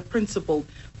higher principle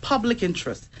public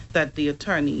interest that the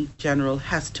Attorney General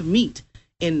has to meet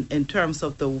in terms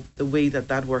of the way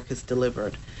that work is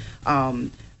delivered.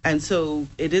 And so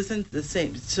it isn't the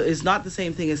same. So it's not the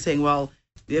same thing as saying, well,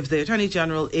 if the Attorney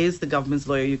General is the government's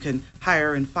lawyer, you can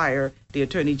hire and fire the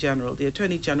Attorney General. The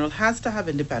Attorney General has to have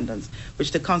independence,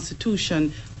 which the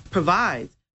Constitution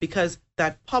provides, because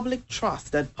that public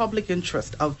trust, that public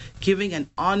interest of giving an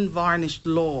unvarnished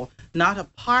law, not a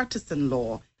partisan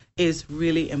law, is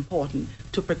really important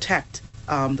to protect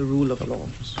the rule of law.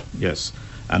 Yes.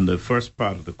 And the first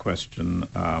part of the question,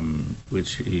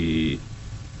 which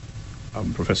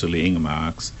Professor Lee Ingham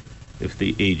asks, if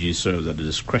the AG serves at the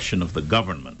discretion of the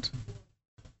government.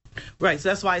 Right. So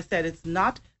that's why I said it's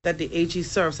not that the AG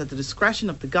serves at the discretion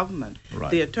of the government.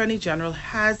 Right. The Attorney General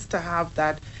has to have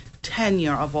that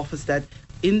tenure of office, that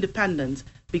independence,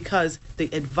 because the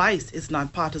advice is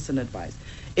not partisan advice.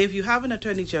 If you have an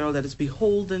Attorney General that is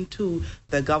beholden to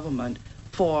the government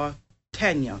for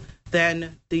tenure,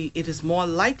 then it is more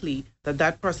likely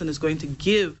that person is going to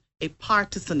give a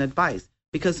partisan advice,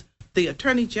 because the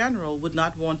Attorney General would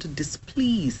not want to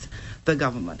displease the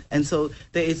government. And so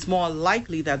it's more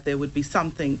likely that there would be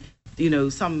something,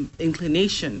 some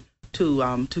inclination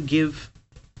to give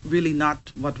really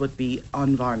not what would be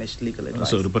unvarnished legal advice.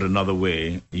 So to put another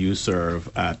way, you serve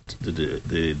at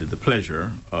the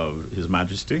pleasure of His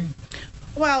Majesty?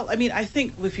 Well, I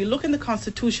think if you look in the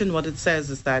Constitution, what it says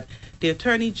is that the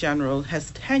Attorney General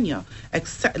has tenure,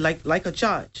 like a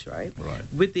judge, right? Right.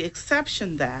 With the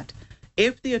exception that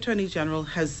if the Attorney General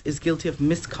is guilty of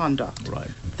misconduct, right,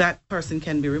 that person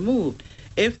can be removed.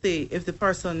 If the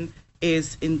person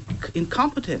is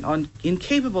incompetent or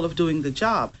incapable of doing the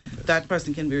job, that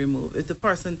person can be removed. If the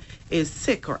person is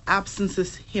sick or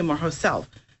absences him or herself,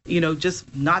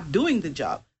 just not doing the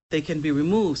job, they can be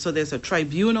removed. So there's a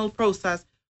tribunal process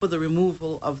for the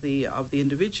removal of the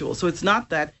individual. So it's not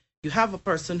that you have a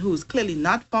person who's clearly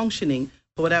not functioning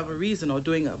for whatever reason or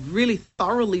doing a really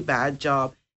thoroughly bad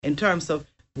job in terms of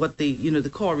what the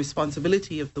core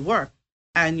responsibility of the work,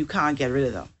 and you can't get rid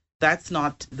of them. That's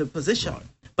not the position. Right.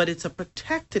 But it's a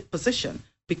protected position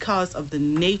because of the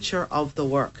nature of the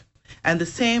work. And the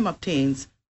same obtains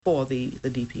for the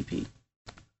DPP.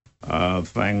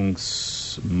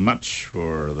 Thanks much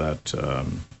for that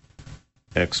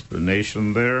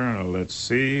explanation there. Let's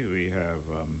see. We have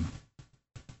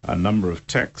a number of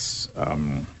texts.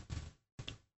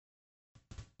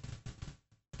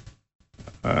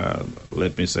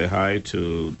 Let me say hi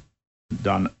to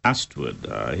Don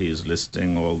Astwood. He's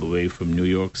listening all the way from New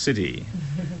York City.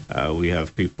 We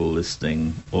have people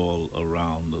listening all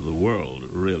around the world,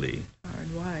 really. Far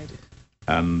and wide.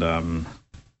 And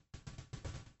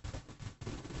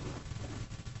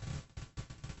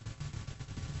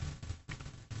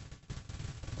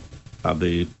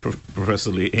Professor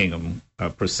Lee Ingham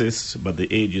persists, but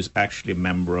the AG is actually a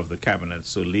member of the cabinet,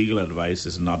 so legal advice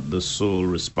is not the sole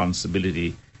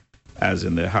responsibility as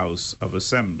in the House of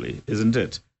Assembly, isn't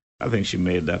it? I think she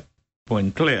made that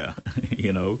point clear.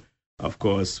 Of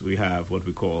course, we have what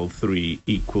we call three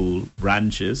equal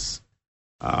branches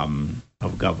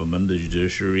of government: the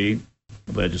judiciary,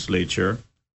 the legislature,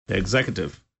 the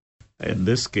executive. In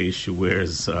this case, she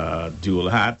wears dual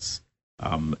hats.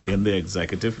 In the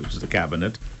executive, which is the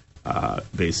cabinet,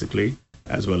 basically,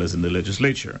 as well as in the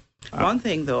legislature. One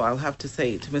thing, though, I'll have to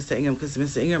say to Mr. Ingham, because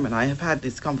Mr. Ingham and I have had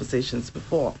these conversations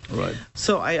before. Right.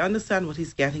 So I understand what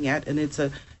he's getting at, and it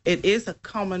is a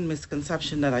common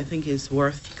misconception that I think is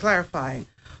worth clarifying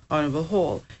on the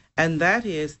whole, and that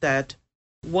is that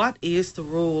what is the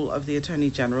role of the Attorney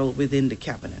General within the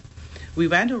cabinet? We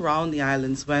went around the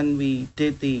islands when we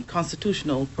did the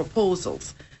constitutional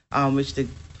proposals, which the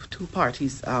two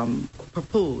parties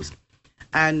proposed,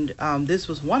 and this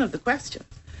was one of the questions.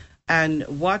 And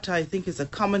what I think is a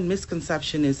common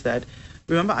misconception is that,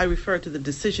 remember, I referred to the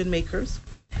decision makers.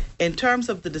 In terms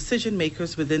of the decision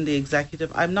makers within the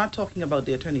executive, I'm not talking about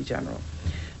the Attorney General.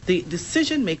 The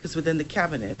decision makers within the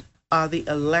cabinet are the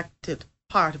elected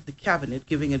part of the cabinet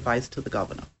giving advice to the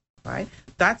governor, right?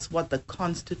 That's what the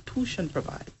Constitution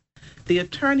provides. The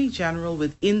Attorney General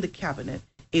within the cabinet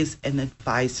is an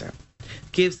advisor,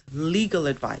 gives legal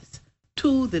advice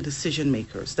to the decision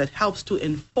makers that helps to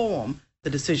inform the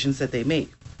decisions that they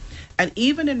make. And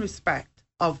even in respect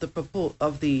of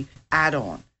the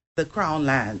add-on, the Crown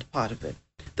land part of it,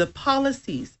 the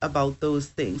policies about those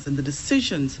things and the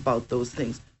decisions about those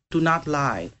things do not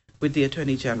lie with the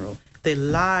Attorney General. They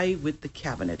lie with the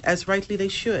cabinet, as rightly they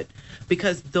should,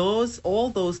 because all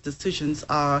those decisions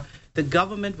are, the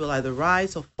government will either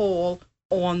rise or fall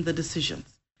on the decisions.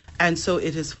 And so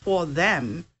it is for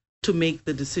them to make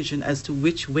the decision as to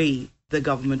which way the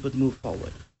government would move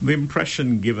forward. The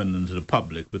impression given to the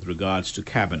public with regards to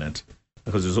cabinet,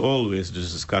 because there's always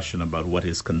this discussion about what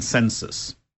is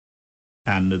consensus.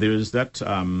 And there is that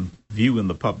view in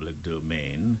the public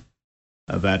domain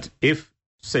that if,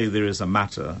 say, there is a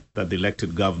matter that the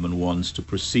elected government wants to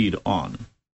proceed on,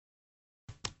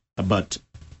 but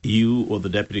you or the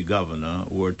deputy governor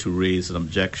were to raise an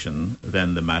objection,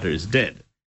 then the matter is dead.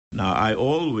 Now, I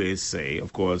always say,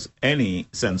 of course, any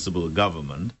sensible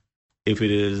government, if it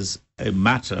is a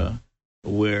matter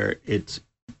where it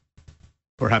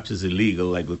perhaps is illegal,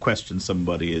 like the question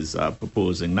somebody is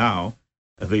proposing now,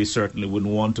 they certainly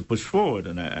wouldn't want to push forward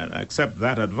and accept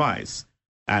that advice.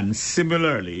 And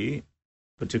similarly,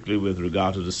 particularly with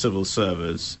regard to the civil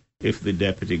service, if the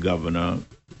deputy governor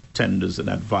tenders an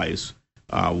advice,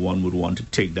 one would want to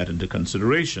take that into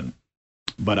consideration.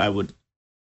 But I would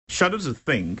shudder to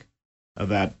think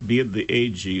that be it the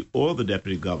AG or the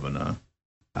deputy governor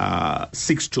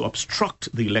seeks to obstruct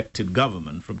the elected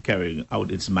government from carrying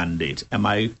out its mandate. Am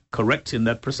I correct in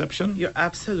that perception? You're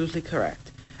absolutely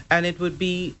correct. And it would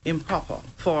be improper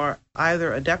for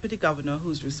either a deputy governor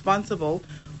who's responsible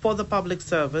for the public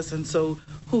service and so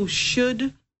who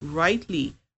should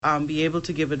rightly be able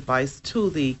to give advice to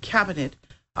the cabinet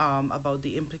about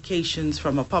the implications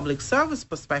from a public service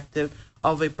perspective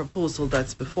of a proposal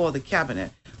that's before the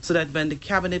cabinet, so that when the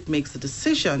cabinet makes a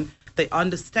decision, they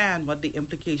understand what the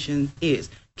implication is.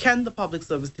 Can the public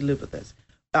service deliver this?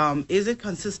 Is it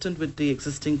consistent with the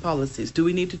existing policies? Do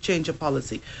we need to change a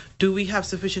policy? Do we have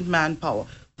sufficient manpower?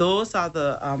 Those are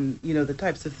the the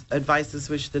types of advices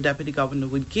which the deputy governor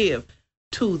would give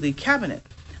to the cabinet.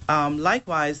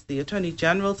 Likewise, the Attorney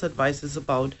General's advice is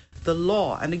about the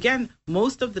law. And again,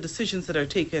 most of the decisions that are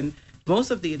taken,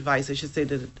 most of the advice, I should say,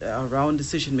 that around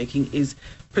decision making is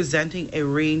presenting a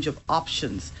range of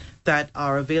options that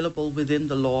are available within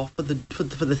the law for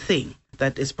the thing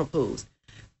that is proposed.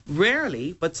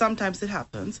 Rarely, but sometimes it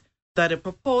happens, that a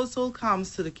proposal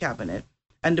comes to the cabinet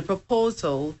and the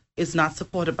proposal is not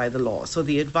supported by the law. So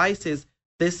the advice is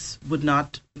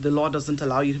the law doesn't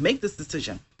allow you to make this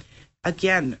decision.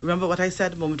 Again, remember what I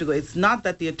said a moment ago, it's not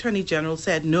that the Attorney General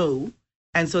said no,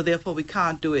 and so therefore we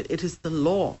can't do it. It is the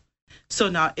law. So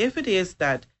now if it is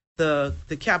that the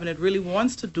cabinet really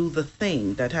wants to do the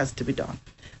thing that has to be done,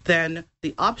 then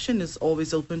the option is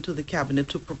always open to the cabinet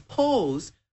to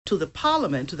propose to the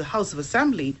parliament, to the House of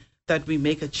Assembly, that we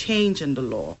make a change in the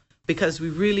law because we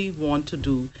really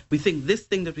we think this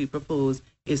thing that we propose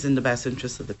is in the best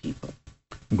interest of the people.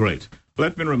 Great.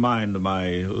 Let me remind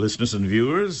my listeners and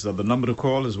viewers that the number to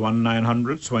call is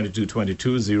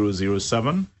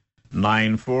 1-900-2222-007,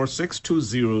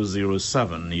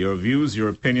 946-2007. Your views, your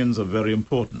opinions are very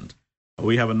important.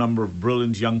 We have a number of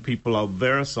brilliant young people out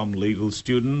there, some legal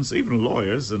students, even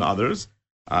lawyers and others.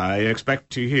 I expect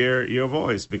to hear your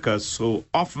voice because so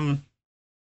often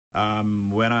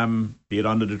when I'm be it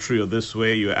under the tree or this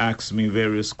way, you ask me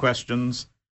various questions.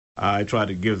 I try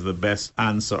to give the best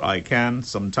answer I can.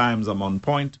 Sometimes I'm on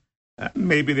point.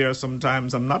 Maybe there are some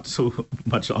times I'm not so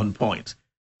much on point.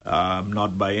 I'm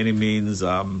not by any means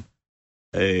a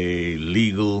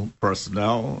legal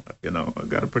personnel. I've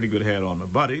got a pretty good head on my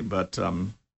body, but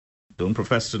don't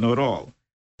profess to know it all.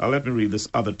 Let me read this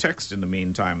other text in the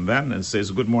meantime then. It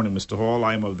says, "Good morning, Mr. Hall.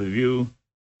 I am of the view..."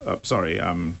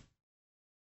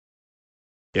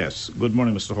 Yes, good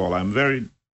morning, Mr. Hall. I'm very...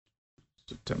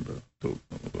 September. Oh,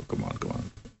 come on.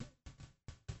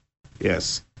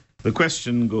 Yes. The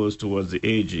question goes towards the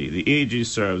AG. The AG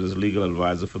serves as legal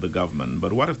advisor for the government,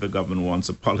 but what if the government wants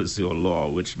a policy or law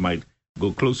which might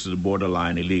go close to the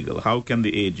borderline illegal? How can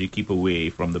the AG keep away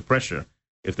from the pressure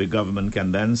if the government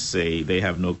can then say they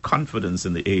have no confidence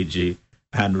in the AG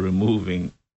and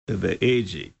removing the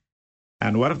AG?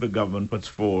 And what if the government puts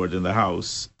forward in the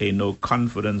House a no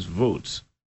confidence vote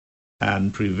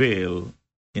and prevail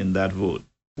in that vote?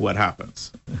 What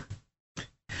happens?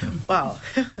 Well,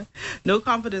 no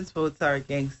confidence votes are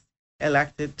against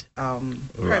elected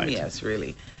premiers,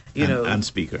 really. And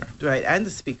speaker, right? And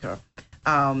the speaker.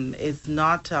 It's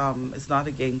not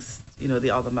against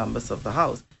the other members of the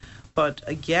House, but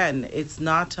again, it's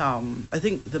not. I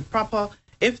think the proper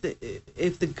if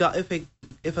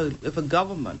a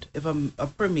government, if a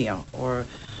premier or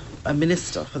a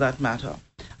minister for that matter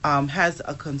has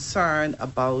a concern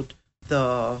about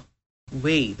the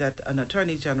way that an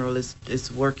attorney general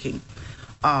is working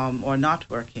or not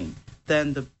working,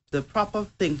 then the proper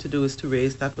thing to do is to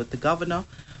raise that with the governor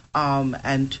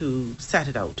and to set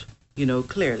it out,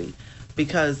 clearly,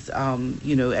 because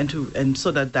and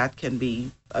so that can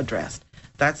be addressed.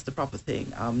 That's the proper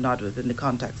thing, not within the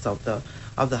context of the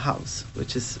House,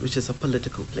 which is a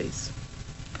political place.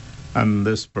 And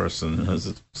this person has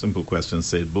a simple question,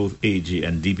 said both AG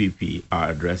and DPP are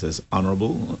addressed as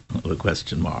honorable, the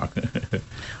question mark.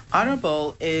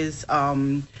 Honorable is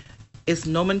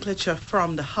nomenclature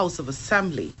from the House of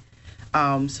Assembly.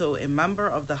 So a member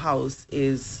of the House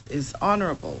is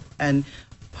honorable. And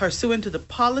pursuant to the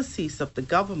policies of the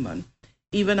government,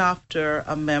 even after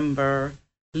a member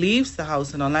leaves the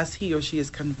House, and unless he or she is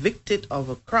convicted of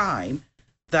a crime,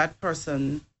 that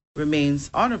person remains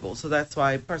honorable. So that's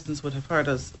why persons would have heard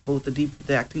us, both the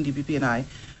acting DPP and I,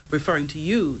 referring to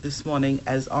you this morning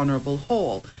as Honorable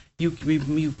Hall. You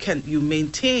retain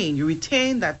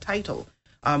that title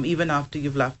even after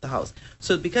you've left the House.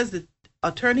 So because the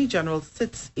Attorney General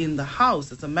sits in the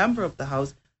House as a member of the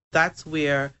House, that's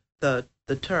where the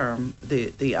term,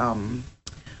 the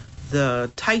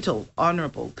title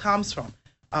honorable comes from.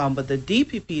 But the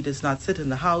DPP does not sit in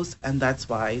the House, and that's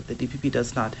why the DPP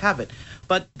does not have it.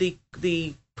 But the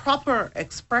proper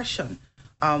expression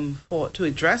to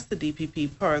address the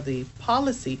DPP per the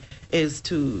policy is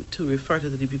to refer to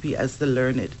the DPP as the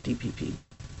learned DPP.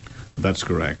 That's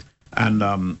correct. And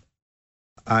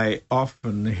I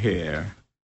often hear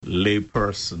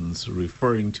laypersons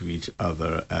referring to each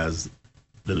other as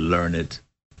the learned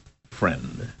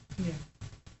friend. Yeah.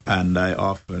 And I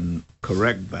often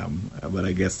correct them, but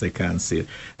I guess they can't see it.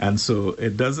 And so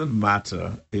it doesn't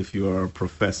matter if you're a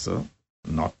professor,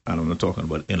 and I'm not talking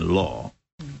about in law,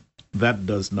 that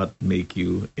does not make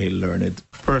you a learned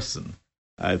person.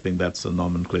 I think that's a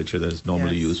nomenclature that is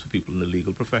normally used for people in the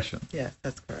legal profession. Yes,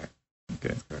 that's correct. Okay.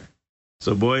 That's correct.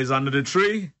 So boys under the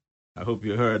tree, I hope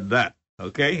you heard that.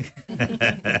 Okay?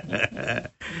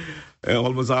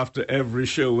 Almost after every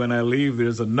show, when I leave,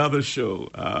 there's another show,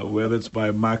 whether it's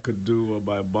by McAdoo or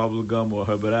by Bubblegum or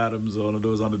Herbert Adams or one of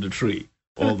those under the tree,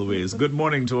 all the ways. Good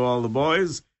morning to all the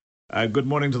boys. Good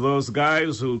morning to those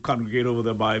guys who congregate over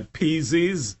there by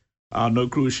Peasy's. No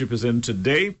cruise ship is in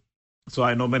today, so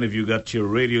I know many of you got your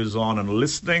radios on and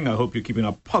listening. I hope you're keeping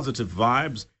up positive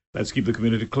vibes. Let's keep the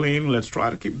community clean. Let's try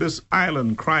to keep this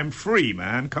island crime-free,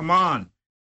 man. Come on.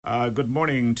 Good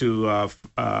morning to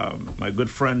my good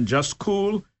friend Just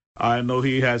Cool. I know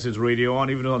he has his radio on,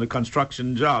 even on a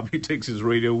construction job. He takes his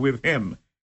radio with him.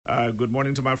 Good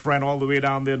morning to my friend all the way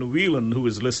down there in Wheeling who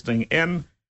is listening in.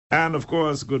 And, of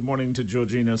course, good morning to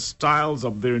Georgina Stiles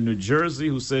up there in New Jersey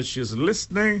who says she's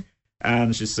listening.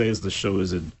 And she says the show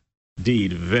is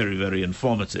indeed very, very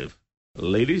informative.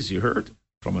 Ladies, you heard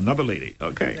from another lady.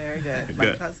 Okay. Very good.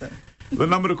 My cousin. The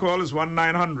number to call is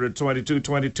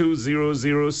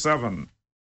 1-900-2222-007.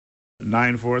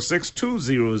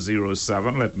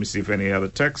 946-2007. Let me see if any other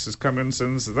text has come in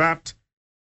since that.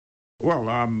 Well,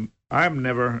 I'm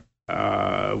never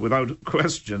without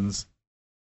questions.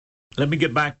 Let me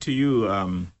get back to you,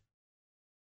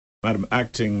 Madam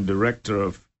Acting Director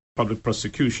of Public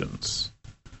Prosecutions.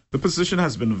 The position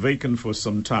has been vacant for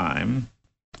some time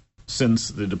since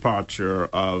the departure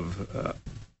of,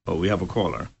 we have a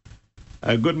caller.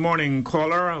 Good morning,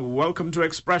 caller. Welcome to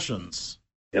Expressions.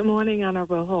 Good morning,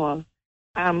 Honorable Hall.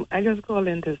 I just called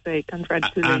in to say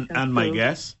congratulations. And my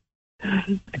guest?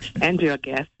 And your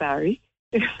guest, sorry.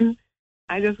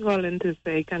 I just called in to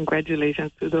say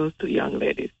congratulations to those two young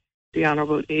ladies, the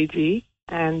Honorable AG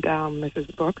and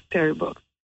Mrs. Brooks, Terry Brooks.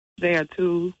 They are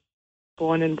two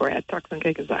born and bred Turks and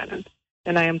Caicos Islands,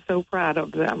 and I am so proud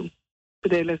of them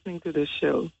today listening to this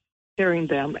show, hearing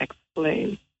them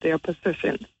explain their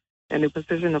positions and the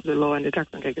position of the law in the Turks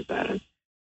and Caicos Islands.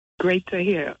 Great to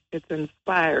hear. It's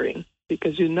inspiring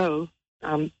because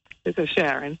it's a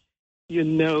Sharon, you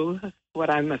know what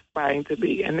I'm aspiring to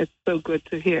be, and it's so good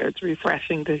to hear. It's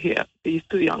refreshing to hear these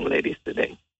two young ladies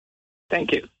today.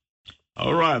 Thank you.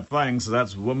 All right, thanks.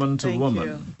 That's woman to woman.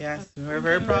 You. Yes, we're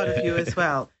very proud of you as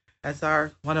well as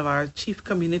one of our chief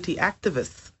community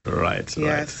activists. Right.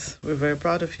 Yes, we're very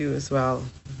proud of you as well.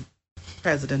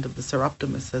 President of the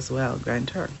Seroptimus as well, Grand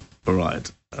Turk. All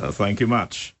right. Thank you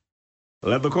much.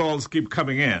 Let the calls keep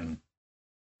coming in.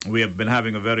 We have been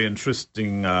having a very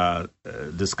interesting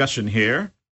discussion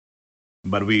here,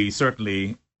 but we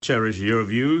certainly cherish your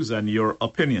views and your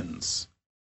opinions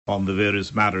on the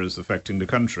various matters affecting the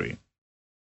country.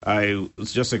 I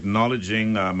was just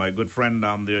acknowledging my good friend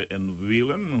down there in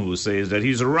Wheeling who says that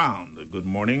he's around. Good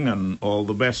morning and all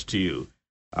the best to you.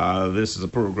 This is a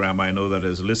program I know that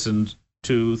is listened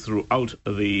to throughout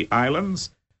the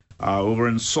islands. Over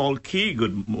in Salt Key,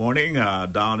 good morning.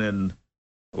 Down in,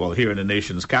 here in the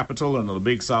nation's capital and the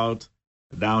Big South,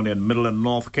 down in Middle and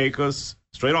North Caicos,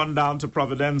 straight on down to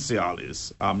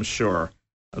Providenciales. I'm sure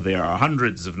there are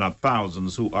hundreds, if not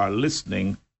thousands, who are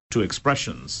listening to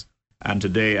Expressions. And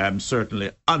today I'm certainly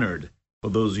honored,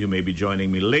 for those of you who may be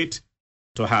joining me late,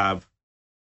 to have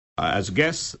as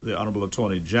guests the Honorable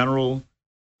Attorney General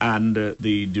and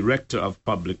the Director of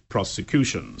Public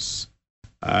Prosecutions.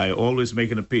 I always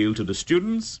make an appeal to the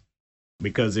students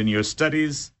because in your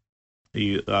studies,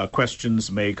 the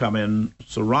questions may come in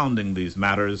surrounding these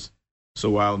matters. So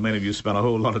while many of you spend a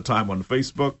whole lot of time on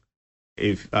Facebook,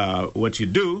 if what you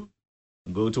do,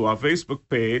 go to our Facebook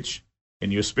page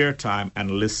in your spare time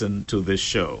and listen to this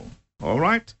show. All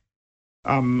right?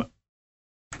 I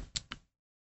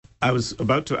was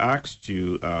about to ask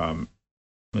you,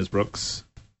 Ms. Brooks,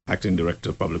 Acting Director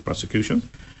of Public Prosecution,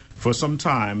 for some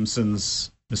time since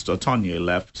Mr. Otonye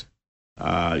left,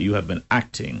 you have been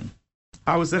acting.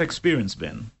 How has that experience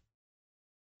been?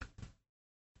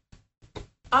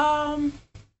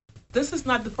 This is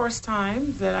not the first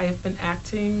time that I have been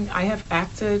acting. I have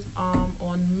acted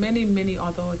on many, many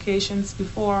other occasions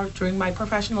before during my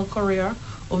professional career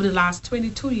over the last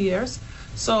 22 years.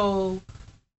 So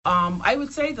I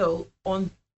would say, though,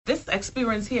 on this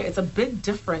experience here, it's a bit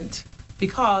different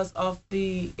because of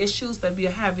the issues that we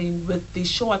are having with the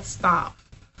short staff.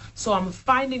 So I'm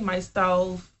finding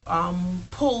myself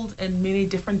pulled in many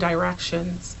different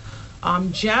directions.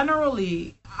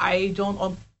 Generally, I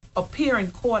don't appear in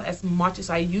court as much as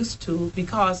I used to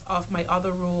because of my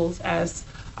other roles as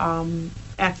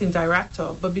acting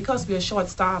director. But because we are short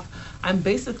staffed, I'm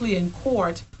basically in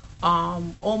court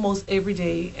almost every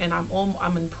day, and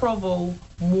I'm in Provo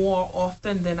more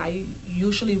often than I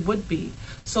usually would be.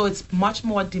 So it's much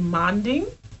more demanding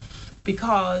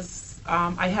because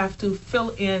I have to fill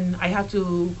in, I have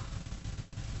to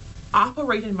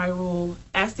operate in my role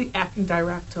as the acting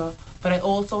director, but I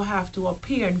also have to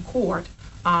appear in court,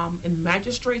 in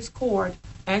magistrates court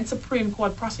and Supreme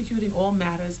Court, prosecuting all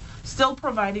matters, still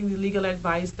providing the legal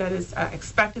advice that is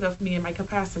expected of me in my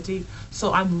capacity.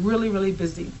 So I'm really, really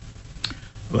busy.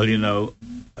 Well, you know,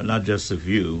 not just of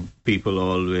you, people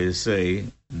always say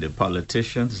the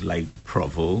politicians like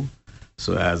Provo.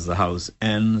 So as the House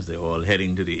ends, they're all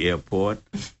heading to the airport,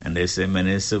 and they say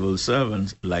many civil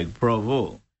servants like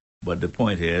Provo. But the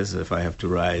point is, if I have to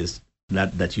rise,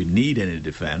 not that you need any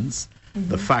defense,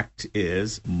 the fact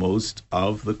is most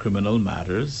of the criminal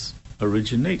matters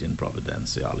originate in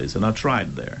Providenciales and are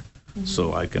tried there.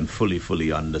 So I can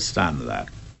fully understand that.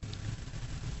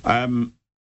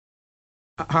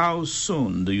 How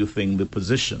soon do you think the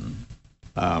position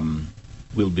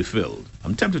will be filled?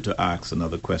 I'm tempted to ask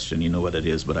another question. You know what it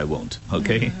is, but I won't.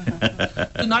 Okay?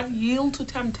 Do not yield to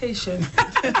temptation.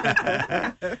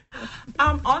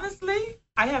 Honestly,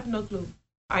 I have no clue.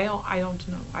 I don't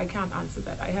know. I can't answer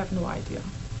that. I have no idea.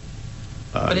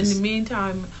 But in the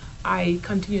meantime, I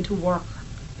continue to work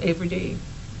every day,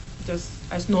 just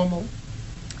as normal.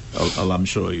 Well, I'm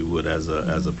sure you would as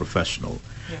a professional.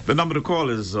 Yeah. The number to call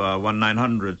is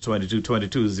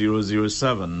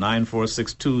 1-900-2222-007,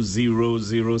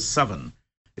 946-2007.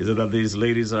 Is it that these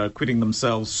ladies are acquitting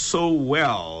themselves so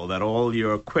well that all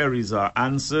your queries are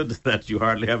answered, that you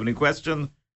hardly have any questions?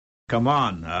 Come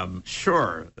on, I'm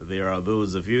sure there are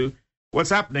those of you.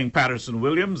 What's happening, Patterson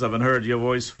Williams? I haven't heard your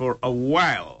voice for a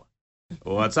while.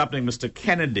 What's happening, Mr.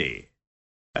 Kennedy?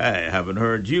 I haven't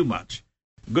heard you much.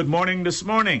 Good morning this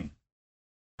morning.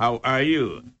 How are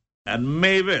you? And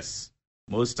Mavis,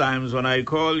 most times when I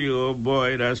call you, oh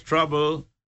boy, there's trouble.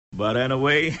 But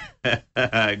anyway,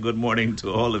 good morning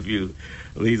to all of you.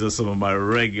 These are some of my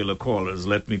regular callers.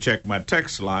 Let me check my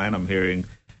text line. I'm hearing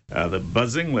the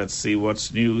buzzing. Let's see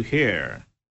what's new here.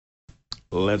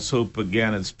 Let's hope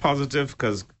again it's positive,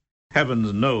 because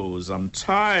heavens knows I'm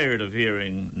tired of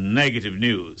hearing negative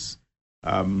news.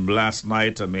 Last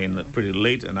night, pretty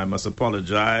late, and I must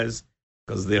apologize,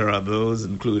 because there are those,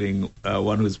 including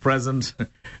one who's present,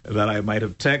 that I might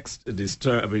have texted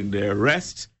disturbing their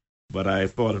rest, but I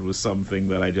thought it was something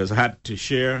that I just had to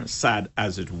share, sad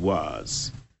as it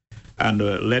was. And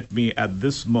let me at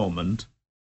this moment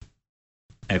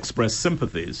express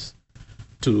sympathies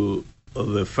to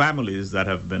the families that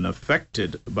have been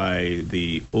affected by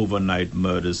the overnight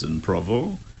murders in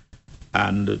Provo,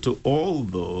 and to all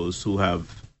those who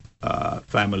have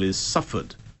families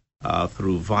suffered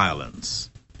through violence.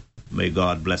 May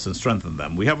God bless and strengthen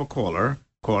them. We have a caller.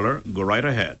 Caller, go right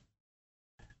ahead.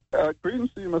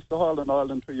 Greetings to you, Mr. Hall, and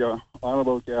all, and to your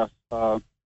honorable guest.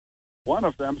 One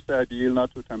of them said, yield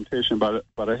not to temptation, but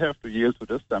I have to yield to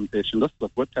this temptation. This is a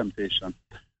good temptation.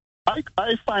 I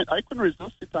find I couldn't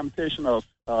resist the temptation of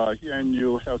hearing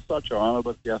you have such an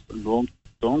honorable guest, and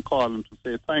don't call him to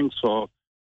say thanks for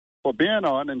being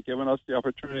on and giving us the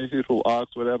opportunity to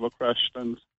ask whatever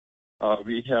questions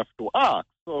we have to ask.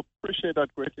 So appreciate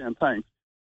that greatly, and thanks.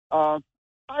 I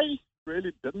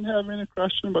really didn't have any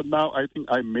question, but now I think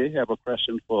I may have a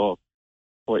question for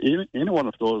any one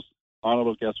of those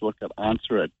honorable guests who could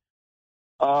answer it.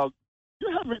 Do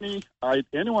you have any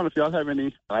one of y'all have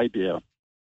any idea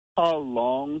how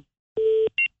long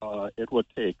it would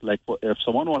take? Like, if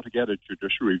someone wanted to get a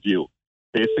judicial review,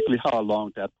 basically how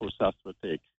long that process would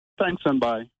take? Thanks, and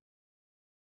bye.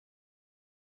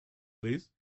 Please?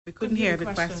 We couldn't hear the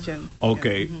question.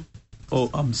 Okay. Yeah. Oh,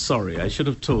 I'm sorry. I should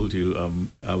have told you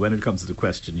when it comes to the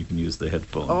question, you can use the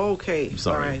headphone. Oh, okay. I'm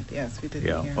sorry. All right. Yes, we didn't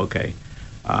Yeah, hear. okay.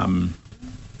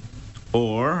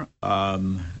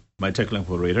 My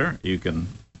technical operator, you can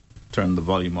turn the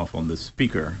volume off on the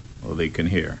speaker, or they can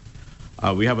hear.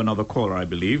 We have another caller, I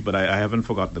believe, but I haven't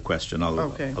forgotten the question.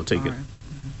 I'll take it. Right.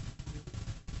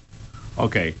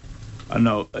 Okay.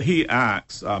 No, he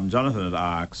asked, Jonathan had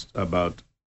asked about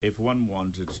if one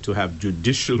wanted to have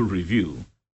judicial review,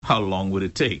 how long would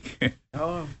it take?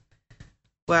 Oh,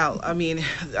 well,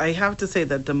 I have to say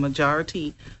that the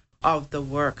majority of the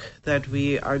work that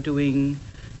we are doing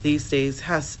these days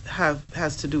has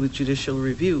to do with judicial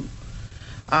review.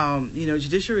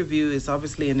 Judicial review is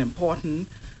obviously an important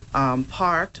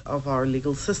part of our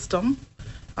legal system.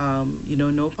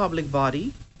 No public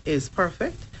body is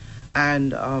perfect,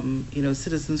 and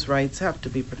citizens' rights have to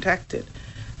be protected.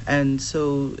 And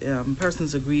so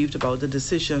persons aggrieved about the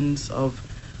decisions of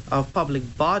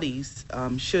public bodies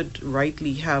should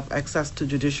rightly have access to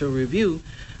judicial review,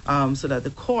 so that the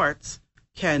courts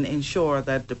can ensure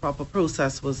that the proper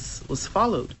process was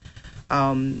followed.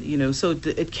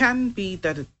 It can be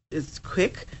that it's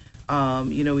quick.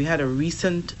 We had a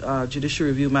recent judicial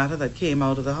review matter that came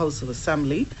out of the House of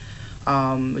Assembly,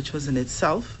 which was in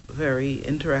itself very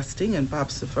interesting and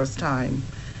perhaps the first time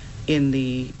in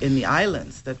the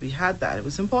islands that we had that. It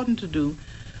was important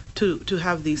to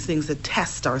have these things that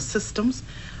test our systems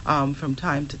from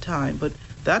time to time. But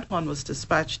that one was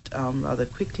dispatched rather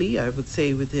quickly, I would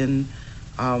say within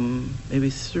maybe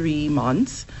 3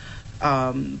 months.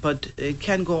 But it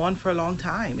can go on for a long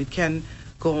time. It can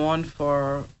go on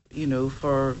for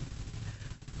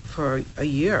a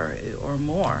year or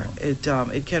more.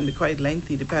 It can be quite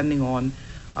lengthy depending on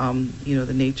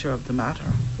the nature of the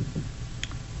matter.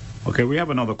 Okay, we have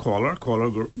another caller.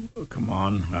 Caller, come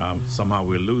on. Somehow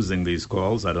we're losing these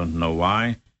calls. I don't know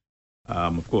why.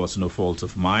 Of course, no fault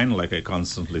of mine. Like I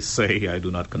constantly say, I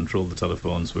do not control the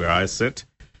telephones where I sit.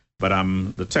 But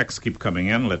the texts keep coming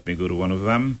in. Let me go to one of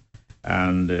them.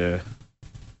 And it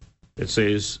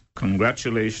says,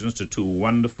 "Congratulations to two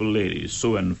wonderful ladies.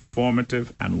 So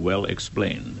informative and well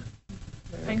explained."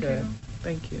 Thank you.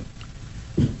 Thank you.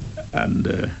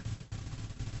 And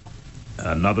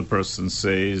another person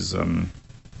says,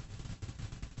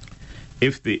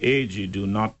 if the AG do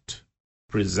not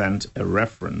present a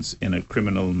reference in a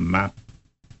criminal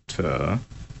matter,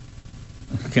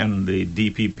 can the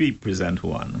DPP present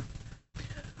one?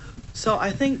 So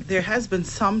I think there has been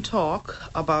some talk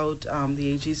about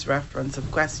the AG's reference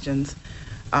of questions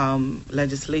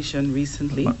legislation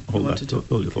recently. Hold your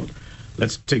thought.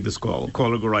 Let's take this call.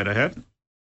 Caller, go right ahead.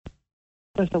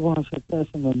 First, I want to say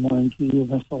personal morning to you,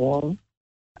 Mr. Hall,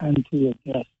 and to your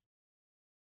guests.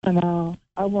 And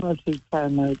I want to take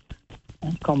time out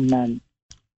and commend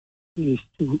these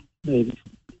two ladies.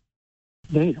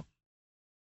 They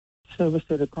service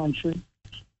to the country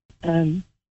and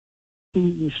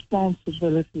the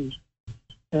responsibility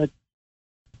that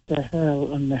they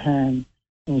held in the hand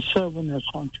in serving their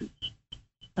country.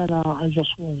 And I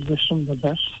just want to wish them the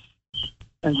best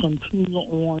and continue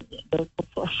on their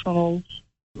professional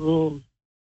role.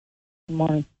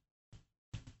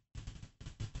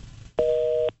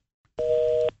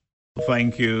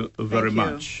 Thank you very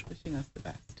much. Wishing us the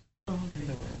best. Oh,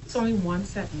 okay. It's only one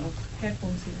set of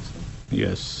headphones here. So.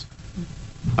 Yes.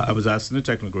 I was asking the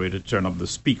technical to turn up the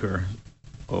speaker.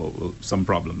 Oh, some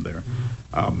problem there.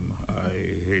 I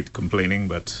hate complaining,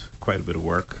 but quite a bit of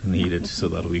work needed so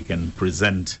that we can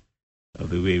present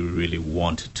the way we really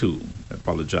want to. I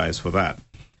apologize for that.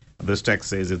 This text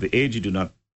says, if the AG do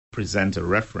not present a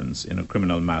reference in a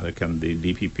criminal matter, can the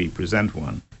DPP present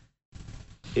one?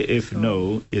 If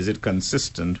no, is it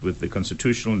consistent with the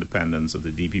constitutional independence of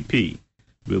the DPP?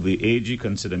 Will the AG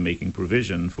consider making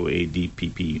provision for a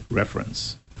DPP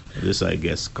reference? This, I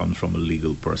guess, comes from a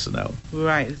legal personnel.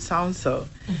 Right, it sounds so.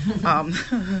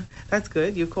 That's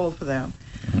good. You called for them.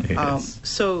 Yes.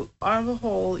 So, on the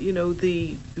whole, we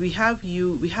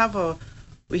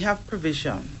have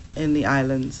provision in the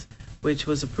islands, which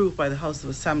was approved by the House of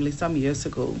Assembly some years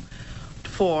ago,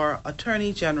 for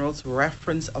Attorney General's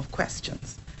reference of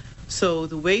questions. So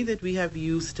the way that we have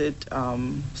used it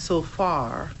so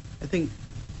far, I think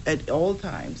at all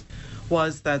times,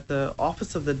 was that the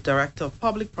Office of the Director of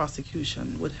Public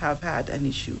Prosecution would have had an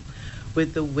issue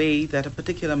with the way that a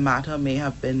particular matter may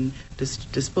have been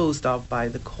disposed of by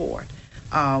the court,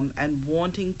 and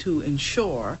wanting to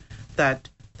ensure that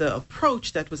the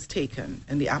approach that was taken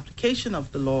and the application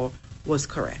of the law was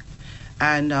correct.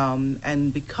 And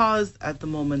because at the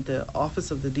moment the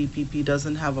Office of the DPP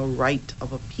doesn't have a right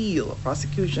of appeal, a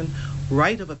prosecution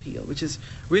right of appeal, which is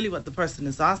really what the person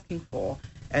is asking for,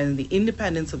 and the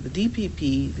independence of the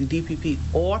DPP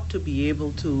ought to be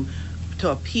able to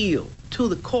appeal to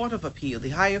the Court of Appeal, the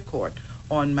higher court,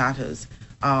 on matters,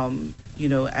 and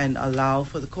allow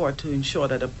for the court to ensure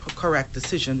that a correct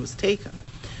decision was taken.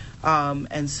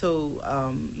 And so,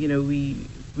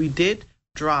 we did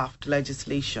draft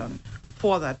legislation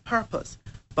for that purpose,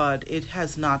 but it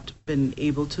has not been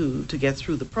able to get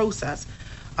through the process.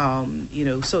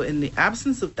 So in the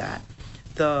absence of that,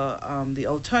 the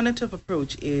alternative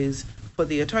approach is for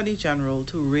the Attorney General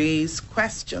to raise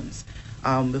questions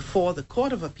before the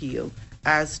Court of Appeal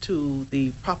as to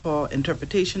the proper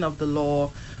interpretation of the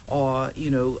law, or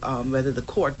whether the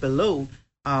court below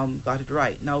got it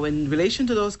right. Now, in relation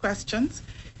to those questions,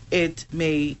 it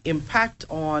may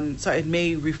it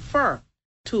may refer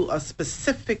to a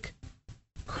specific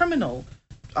criminal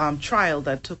trial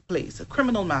that took place, a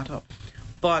criminal matter,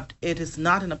 but it is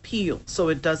not an appeal, so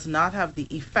it does not have the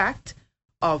effect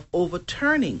of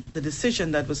overturning the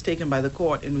decision that was taken by the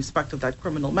court in respect of that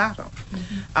criminal matter.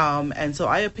 Mm-hmm. And so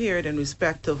I appeared in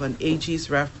respect of an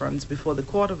AG's reference before the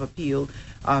Court of Appeal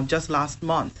just last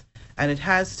month, and it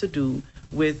has to do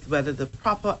with whether the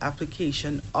proper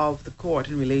application of the court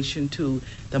in relation to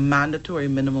the mandatory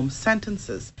minimum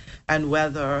sentences, and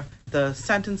whether the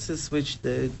sentences which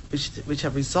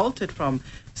have resulted from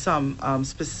some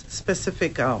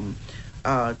specific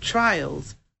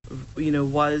trials,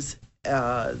 was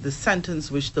the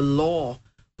sentence which the law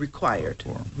required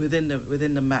within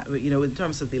the in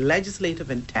terms of the legislative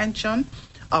intention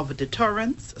of a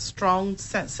deterrence, a strong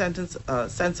sense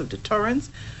of deterrence,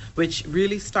 which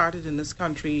really started in this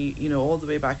country, all the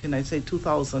way back in, I'd say,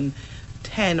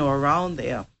 2010 or around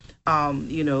there,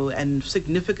 and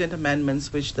significant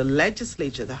amendments which the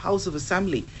legislature, the House of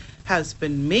Assembly, has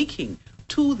been making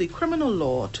to the criminal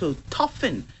law to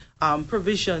toughen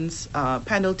provisions,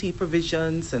 penalty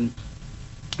provisions, and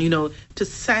to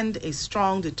send a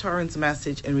strong deterrence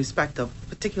message in respect of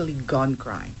particularly gun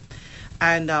crime.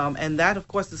 And that, of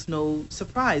course, is no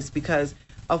surprise because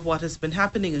of what has been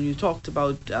happening. And you talked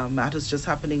about matters just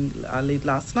happening late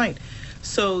last night.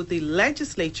 So the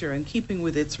legislature, in keeping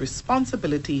with its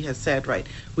responsibility, has said, right,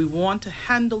 we want to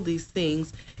handle these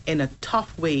things in a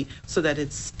tough way so that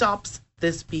it stops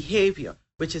this behavior,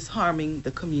 which is harming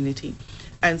the community.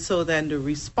 And so then the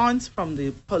response from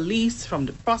the police, from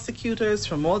the prosecutors,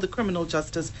 from all the criminal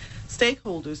justice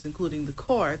stakeholders, including the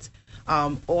courts,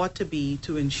 ought to be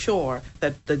to ensure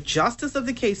that the justice of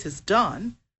the case is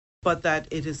done, but that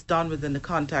it is done within the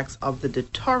context of the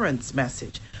deterrence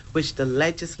message, which the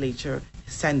legislature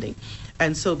is sending.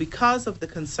 And so because of the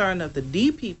concern of the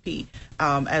DPP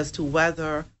as to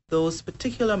whether those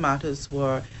particular matters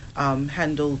were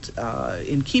handled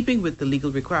in keeping with the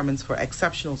legal requirements for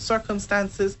exceptional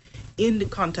circumstances in the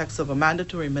context of a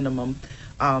mandatory minimum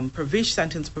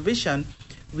sentence provision,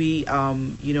 we,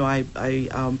 I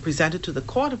presented to the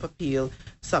Court of Appeal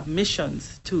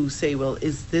submissions to say, well,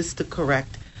 is this the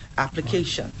correct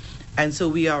application? And so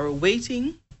we are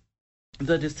awaiting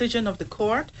the decision of the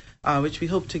court, which we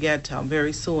hope to get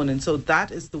very soon. And so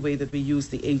that is the way that we use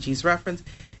the AG's reference.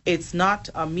 It's not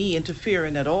me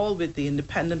interfering at all with the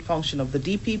independent function of the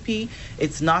DPP.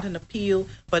 It's not an appeal,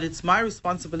 but it's my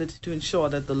responsibility to ensure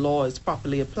that the law is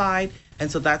properly applied. And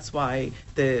so that's why,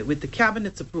 with the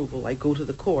cabinet's approval, I go to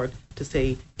the court to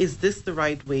say, is this the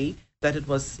right way that it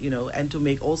was, and to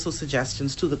make also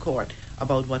suggestions to the court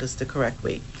about what is the correct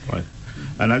way. Right.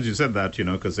 And as you said that,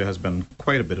 because there has been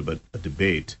quite a bit of a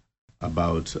debate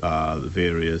about the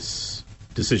various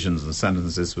decisions and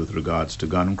sentences with regards to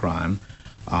gun crime,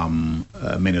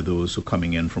 many of those who are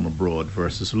coming in from abroad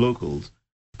versus locals,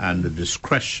 and the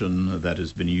discretion that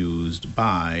has been used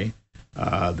by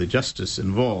the justice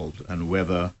involved, and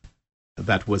whether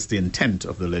that was the intent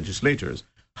of the legislators.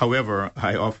 However,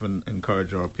 I often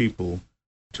encourage our people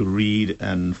to read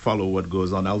and follow what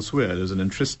goes on elsewhere. There's an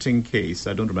interesting case,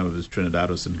 I don't remember if it's Trinidad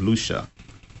or St. Lucia,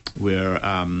 where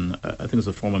I think it's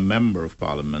a former member of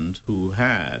parliament who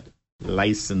had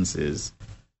licenses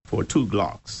for 2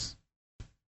 Glocks,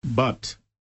 but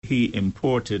he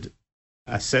imported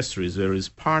accessories, various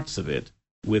parts of it,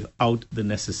 without the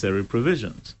necessary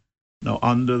provisions. Now,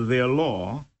 under their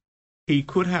law, he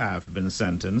could have been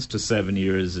sentenced to 7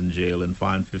 years in jail and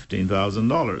fined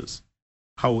 $15,000.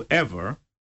 However,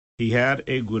 he had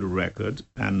a good record,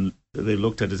 and they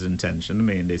looked at his intention. I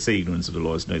mean, they say ignorance of the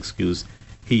law is no excuse.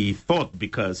 He thought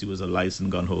because he was a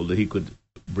licensed gun holder, he could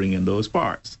bring in those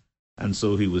parts. And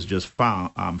so he was just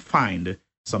fined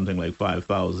something like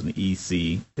 5,000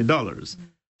 EC dollars.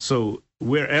 So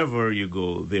wherever you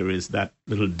go, there is that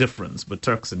little difference. But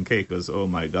Turks and Caicos, oh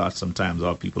my gosh, sometimes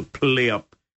our people play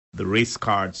up the race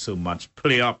card so much,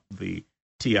 play up the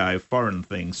TI foreign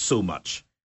thing so much.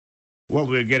 Well,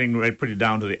 we're getting pretty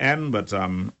down to the end, but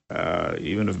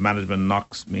even if management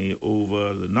knocks me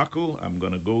over the knuckle, I'm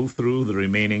going to go through the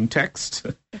remaining text.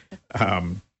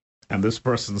 And this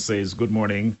person says, good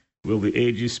morning. Will the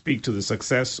AG speak to the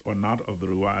success or not of the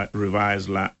revised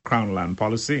Crown Land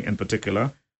policy? In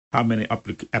particular, how many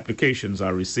applications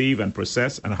are received and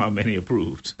processed, and how many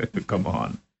approved? Come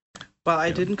on. Well,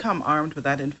 I didn't come armed with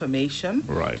that information.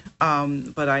 Right.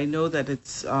 But I know that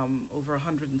it's over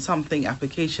 100 and something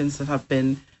applications that have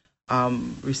been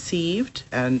received,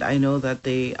 and I know that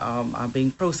they are being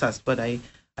processed, but I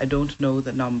don't know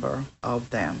the number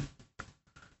of them.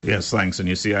 Yes, thanks. And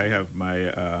you see, I have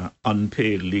my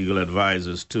unpaid legal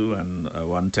advisors too, and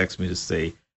one texted me to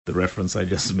say the reference I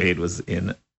just made was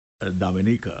in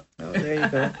Dominica. Oh, there you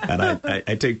go. And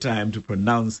I take time to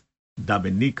pronounce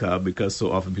Dominica because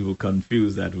so often people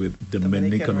confuse that with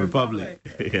Dominican Republic.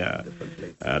 Yeah,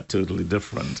 totally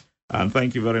different. And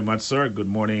thank you very much, sir. Good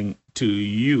morning to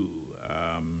you.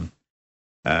 And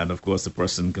of course, the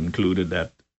person concluded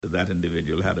that that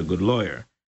individual had a good lawyer.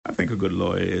 I think a good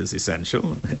lawyer is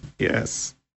essential.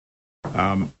 Yes.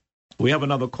 We have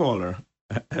another caller,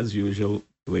 as usual.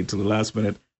 Wait till the last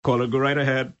minute. Caller, go right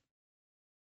ahead.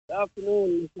 Good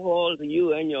afternoon, Mr. Hall, to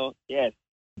you and your guests.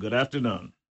 Good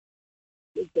afternoon.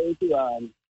 Just going to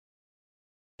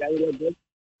Daniel Brooks,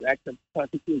 Director of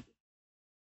Prosecution.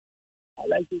 I'd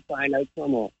like to find out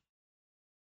from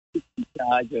who's in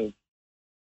charge of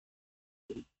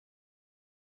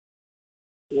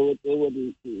over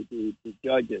the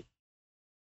judges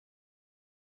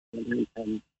and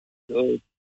those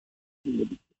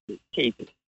in the cases.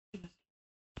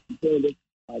 So this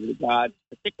regard,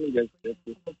 particularly the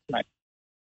trial.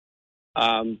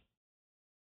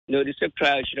 The strip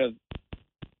trial should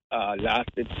have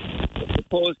lasted,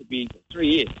 supposed to be 3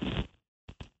 years.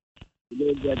 You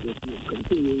know that this will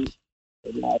continue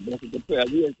for the 12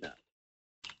 years now.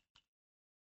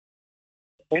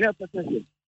 In a position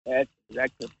as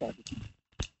director of prosecution,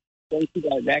 thank you to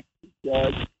elect the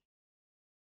judge,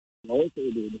 and also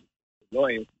the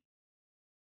lawyers.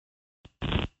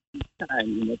 Time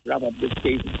you must wrap up this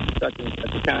case such and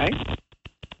such a time.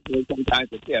 There's sometimes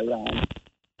to stay around.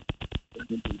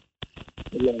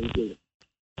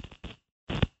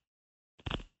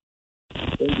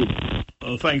 Thank you.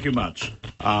 Well, thank you much.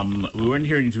 We weren't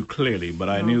hearing you too clearly, but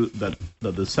I knew that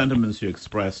the sentiments you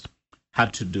expressed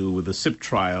had to do with the SIP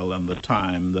trial and the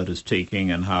time that is taking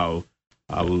and how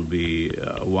I will be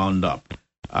wound up.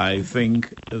 I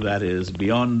think that is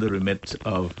beyond the remit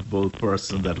of both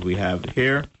persons that we have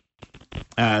here.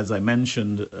 As I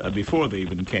mentioned before they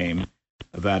even came,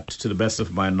 that to the best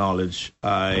of my knowledge,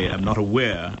 I am not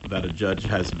aware that a judge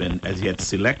has been as yet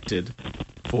selected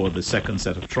for the second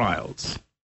set of trials.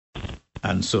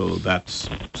 And so that's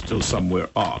still somewhere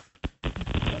off.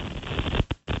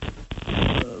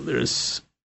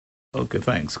 Okay,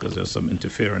 thanks, because there's some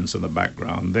interference in the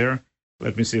background there.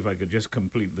 Let me see if I could just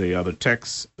complete the other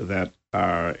texts that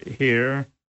are here.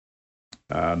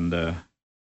 And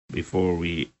before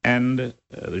we end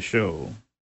the show,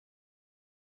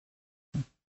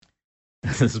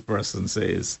 this person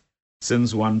says,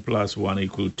 since 1 + 1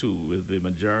 = 2, with the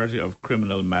majority of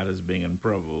criminal matters being in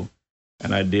Provo,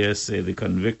 and I dare say the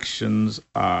convictions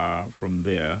are from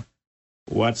there,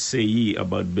 what say ye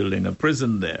about building a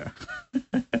prison there?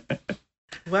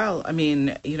 Well, I mean,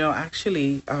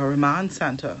 actually, a remand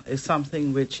center is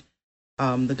something which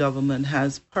the government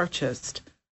has purchased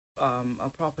a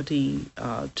property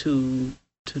to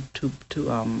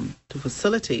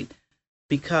facilitate,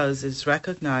 because it's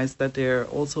recognized that there are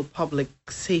also public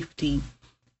safety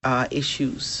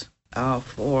issues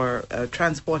for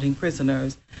transporting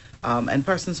prisoners and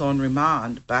persons on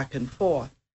remand back and forth.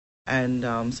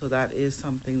 And so that is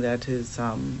something that is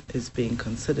being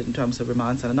considered in terms of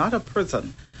remand center, not a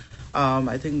prison.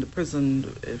 I think the prison,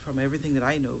 from everything that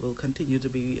I know, will continue to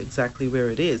be exactly where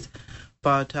it is,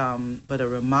 but a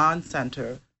remand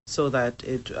center so that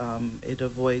it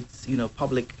avoids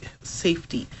public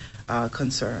safety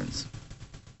concerns.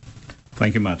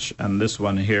 Thank you much. And this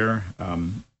one here,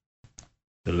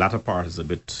 the latter part is a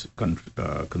bit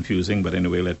confusing, but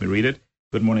anyway, let me read it.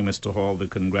 Good morning, Mr. Hall. The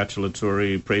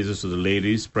congratulatory praises to the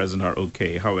ladies present are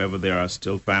okay. However, there are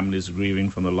still families grieving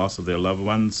from the loss of their loved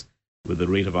ones with the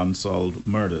rate of unsolved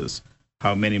murders.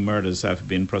 How many murders have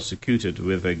been prosecuted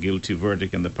with a guilty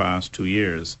verdict in the past 2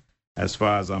 years? As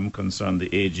far as I'm concerned,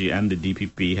 the AG and the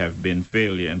DPP have been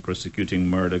failure in prosecuting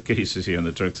murder cases here in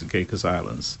the Turks and Caicos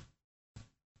Islands.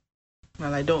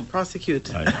 Well, I don't prosecute.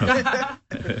 That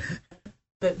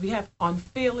we have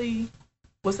unfairly,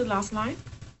 what's the last line?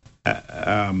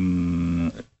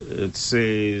 It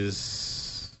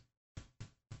says,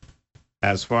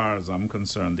 as far as I'm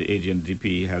concerned, the AG and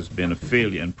DP has been a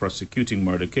failure in prosecuting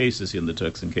murder cases in the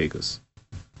Turks and Caicos.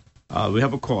 We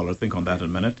have a caller. Think on that in a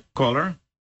minute. Caller,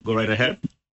 go right ahead.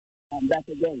 Back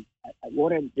again. I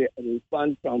wanted a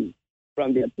response from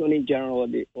the Attorney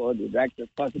General or the Director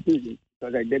of Prosecution,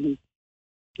 because I didn't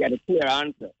get a clear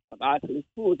answer. I'm asking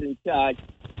who's in charge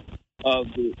of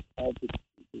the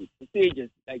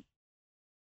procedures, like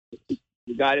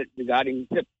regarding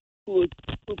who can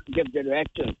give the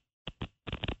direction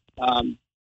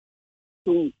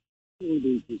to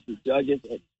the judges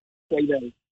and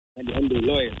traders and the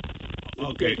lawyers.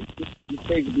 Okay.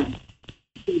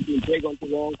 Take on too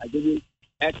long. I give you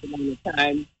X amount of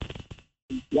time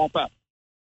to wrap up.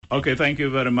 Okay, thank you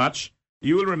very much.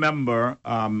 You will remember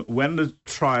when the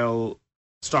trial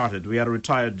started, we had a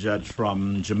retired judge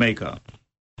from Jamaica.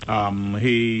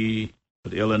 He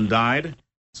was ill and died,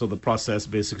 so the process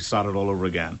basically started all over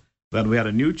again. Then we had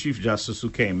a new Chief Justice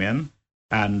who came in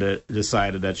and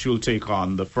decided that she'll take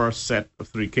on the first set of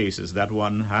 3 cases. That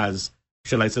one has,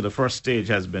 shall I say, the first stage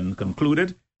has been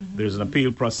concluded. There's an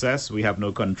appeal process. We have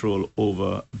no control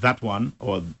over that one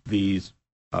or the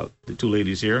two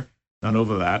ladies here, none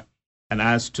over that. And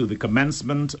as to the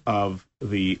commencement of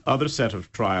the other set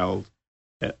of trials,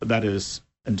 that is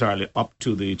entirely up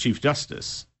to the Chief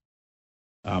Justice.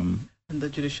 And the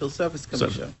Judicial Service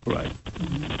Commission. Right.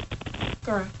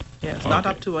 Correct. Yeah, it's not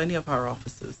up to any of our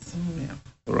offices. Yeah.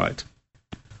 Right.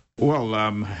 Well,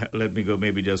 let me go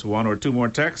maybe just one or two more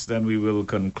texts, then we will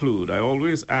conclude. I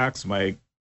always ask my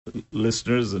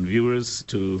listeners and viewers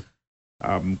to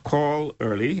call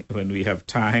early when we have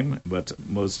time, but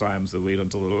most times they wait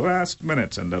until the last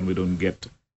minute, and then we don't get.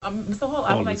 Mr. Hall,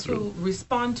 I would like to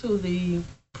respond to the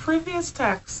previous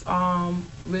text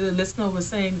where the listener was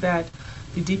saying that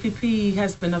the DPP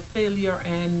has been a failure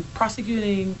in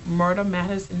prosecuting murder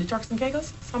matters in the Turks and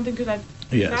Caicos. Something to that.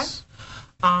 Yes.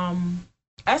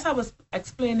 As I was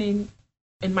explaining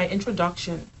in my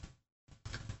introduction,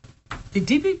 the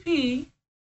DPP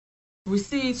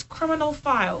receives criminal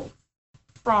files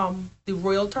from the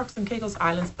Royal Turks and Caicos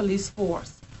Islands Police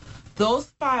Force. Those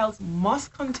files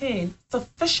must contain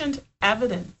sufficient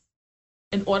evidence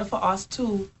in order for us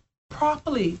to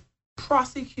properly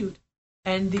prosecute,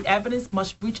 and the evidence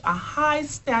must reach a high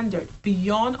standard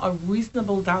beyond a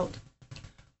reasonable doubt.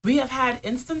 We have had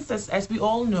instances, as we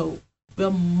all know,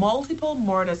 where multiple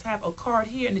murders have occurred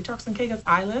here in the Turks and Caicos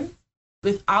Islands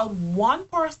without one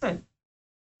person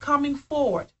coming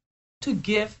forward to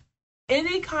give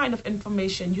any kind of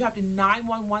information. You have the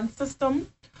 911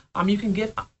 system. You can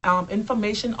give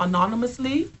information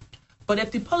anonymously. But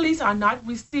if the police are not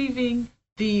receiving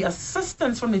the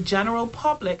assistance from the general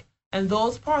public and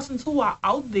those persons who are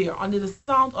out there under the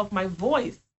sound of my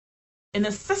voice in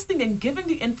assisting and giving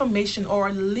the information or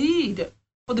a lead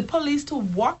for the police to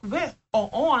work with or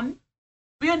on,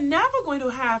 we are never going to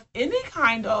have any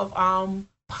kind of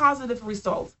positive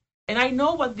results. And I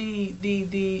know what the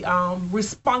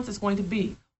response is going to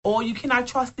be. Or you cannot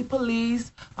trust the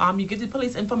police. You give the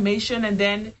police information, and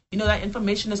then that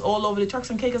information is all over the Turks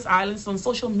and Caicos Islands on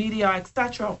social media,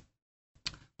 etc.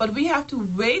 But we have to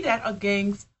weigh that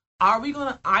against: are we going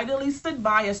to idly sit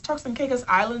by as Turks and Caicos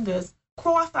Islanders,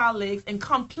 cross our legs, and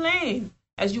complain,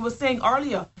 as you were saying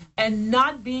earlier, and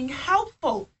not being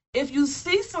helpful? If you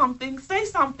see something, say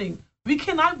something. We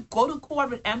cannot go to court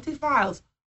with empty files.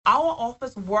 Our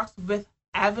office works with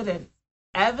evidence.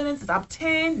 Evidence is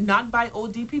obtained not by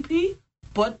ODPP,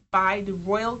 but by the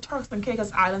Royal Turks and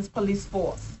Caicos Islands Police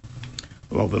Force.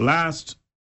 Well, the last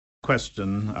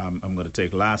question, I'm going to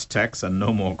take last text and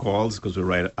no more calls because we're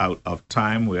right out of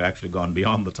time. We're actually gone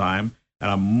beyond the time. And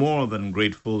I'm more than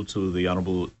grateful to the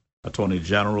Honorable Attorney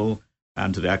General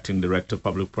and to the Acting Director of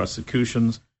Public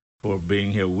Prosecutions for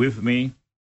being here with me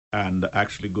and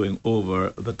actually going over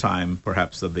the time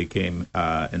perhaps that they came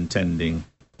intending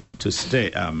to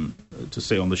stay on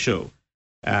the show.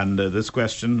 And this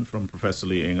question from Professor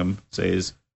Lee Ingham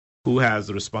says, who has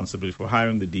the responsibility for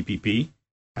hiring the DPP?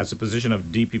 Has the position of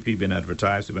DPP been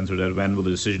advertised? We went through that. When will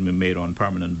the decision be made on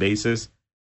permanent basis?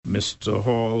 Mr.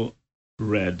 Hall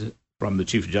read from the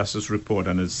Chief Justice report,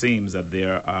 and it seems that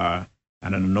there are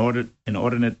an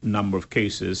inordinate number of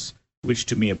cases, which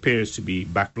to me appears to be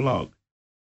backlog.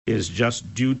 Is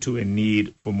just due to a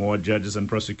need for more judges and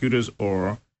prosecutors,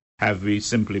 or have we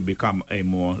simply become a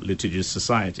more litigious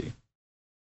society?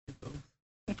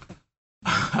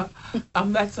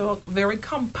 That's a very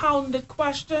compounded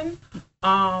question.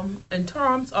 In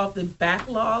terms of the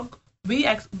backlog, we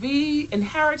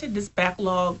inherited this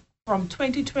backlog from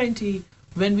 2020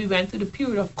 when we went through the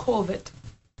period of COVID.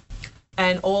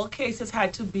 And all cases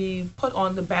had to be put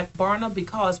on the back burner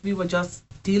because we were just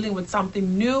dealing with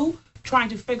something new, trying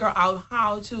to figure out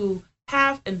how to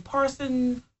have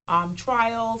in-person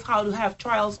trials, how to have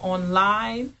trials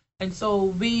online. And so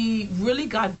we really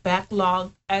got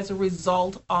backlogged as a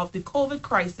result of the COVID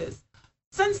crisis.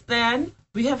 Since then,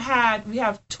 we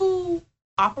have 2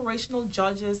 operational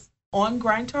judges on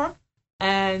Grand Turk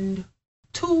and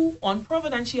 2 on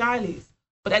Providencia Isles.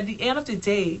 But at the end of the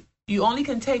day, you only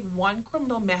can take 1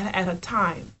 criminal matter at a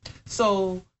time.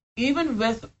 So even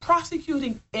with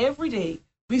prosecuting every day,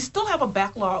 we still have a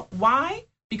backlog. Why?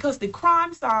 Because the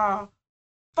crimes are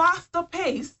faster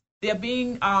paced. They're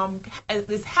being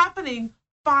it's happening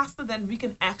faster than we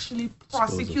can actually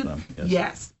prosecute.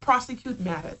 Yes, prosecute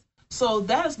matters. So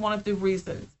that is one of the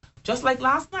reasons. Just like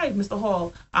last night, Mr.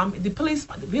 Hall, the police,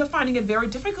 we are finding it very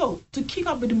difficult to keep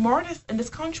up with the murders in this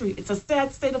country. It's a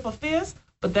sad state of affairs,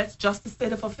 but that's just the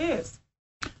state of affairs.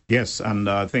 Yes, and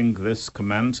I think this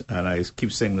comment, and I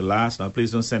keep saying the last, now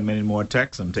please don't send many more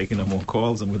texts. I'm taking no more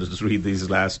calls. I'm going to just read these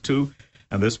last 2.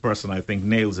 And this person, I think,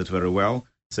 nails it very well.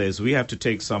 says we have to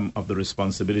take some of the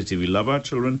responsibility. We love our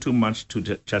children too much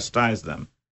to chastise them.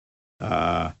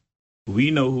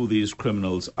 We know who these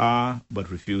criminals are,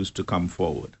 but refuse to come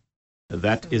forward.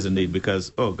 That is indeed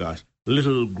because, oh gosh,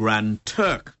 little Grand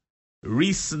Turk,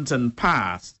 recent and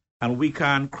past, and we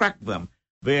can't crack them.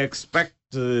 They expect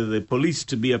the police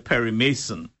to be a Perry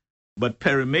Mason, but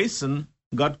Perry Mason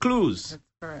got clues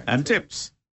and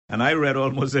tips. And I read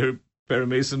almost every Perry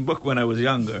Mason book when I was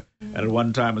younger, and at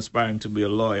one time aspiring to be a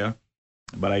lawyer.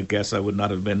 But I guess I would not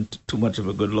have been too much of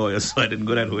a good lawyer, so I didn't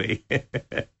go that way.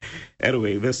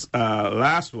 Anyway, this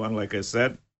last one, like I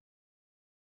said,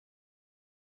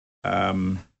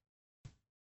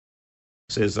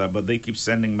 says, but they keep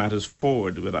sending matters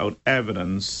forward without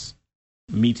evidence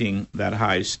meeting that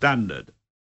high standard.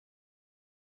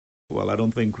 Well, I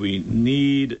don't think we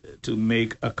need to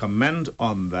make a comment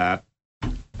on that.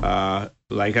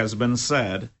 Like has been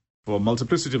said, for a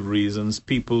multiplicity of reasons,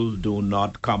 people do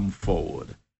not come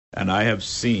forward. And I have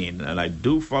seen, and I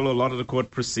do follow a lot of the court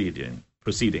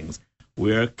proceedings,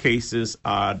 where cases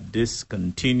are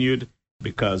discontinued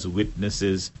because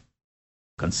witnesses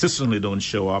consistently don't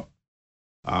show up,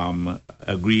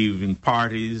 aggrieving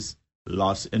parties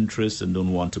lost interest and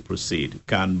don't want to proceed.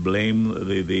 Can't blame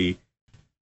the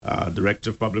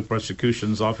Director of Public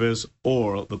Prosecution's Office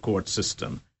or the court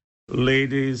system.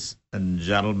 Ladies and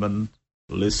gentlemen,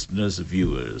 listeners,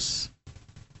 viewers,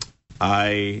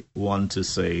 I want to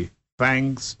say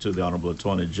thanks to the Honorable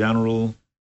Attorney General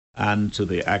and to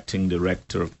the Acting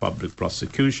Director of Public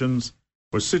Prosecutions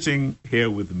for sitting here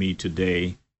with me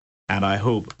today, and I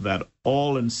hope that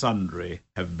all and sundry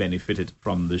have benefited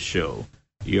from the show.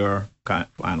 Your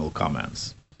final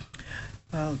comments.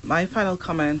 Well, my final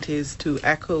comment is to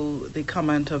echo the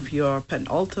comment of your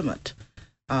penultimate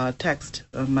text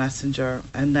messenger,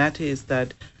 and that is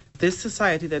that this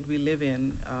society that we live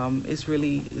in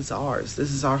is ours.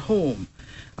 This is our home.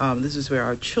 This is where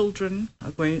our children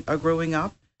are growing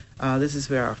up. This is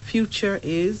where our future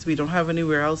is. We don't have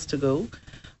anywhere else to go.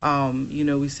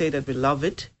 We say that we love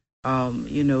it,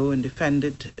 and defend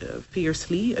it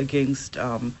fiercely against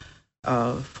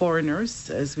foreigners,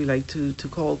 as we like to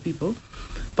call people.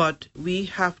 But we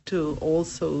have to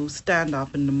also stand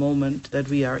up in the moment that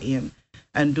we are in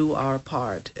and do our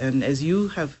part. And as you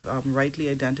have rightly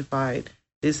identified,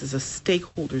 this is a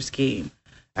stakeholders game.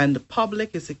 And the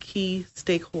public is a key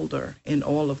stakeholder in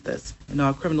all of this, in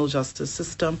our criminal justice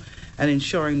system, and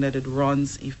ensuring that it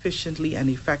runs efficiently and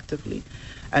effectively.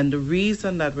 And the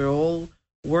reason that we're all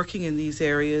working in these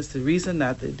areas, the reason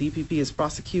that the DPP is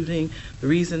prosecuting, the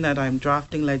reason that I'm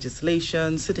drafting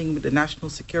legislation, sitting with the National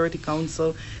Security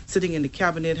Council, sitting in the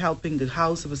cabinet, helping the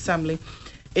House of Assembly,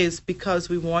 is because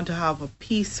we want to have a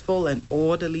peaceful and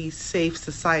orderly, safe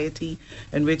society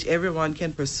in which everyone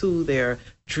can pursue their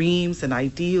dreams and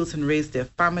ideals and raise their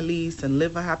families and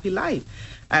live a happy life.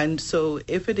 And so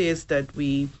if it is that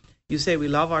you say we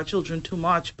love our children too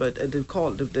much, but the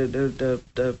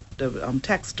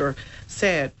texter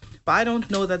said, but I don't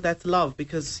know that that's love,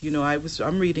 because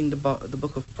I'm reading the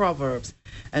book of Proverbs,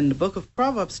 and the book of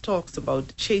Proverbs talks about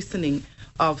the chastening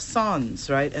of sons,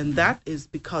 right? And that is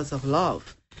because of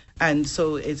love. And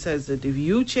so it says that if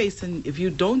you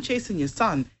don't chasten your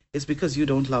son, it's because you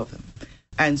don't love him.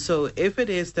 And so if it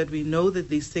is that we know that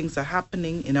these things are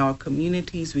happening in our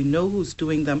communities, we know who's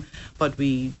doing them, but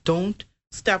we don't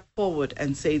step forward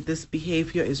and say this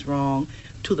behavior is wrong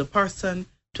to the person,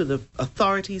 to the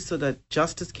authorities, so that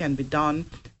justice can be done,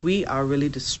 we are really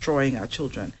destroying our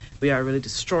children. We are really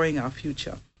destroying our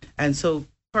future. And so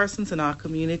persons in our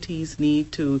communities need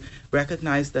to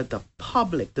recognize that the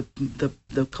public,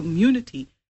 the community,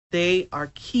 they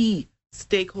are key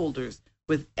stakeholders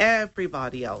with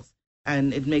everybody else.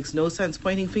 And it makes no sense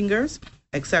pointing fingers,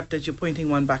 except that you're pointing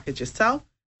one back at yourself.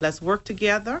 Let's work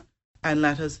together and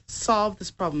let us solve this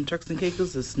problem. Turks and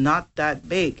Caicos is not that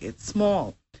big. It's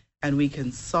small. And we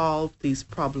can solve these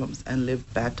problems and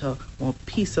live better, more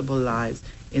peaceable lives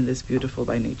in this beautiful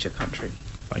by nature country.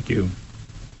 Thank you.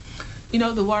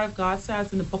 The Word of God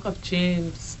says in the book of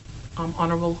James,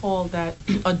 Honorable Hall, that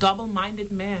a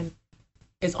double-minded man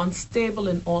is unstable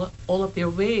in all of their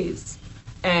ways.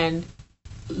 And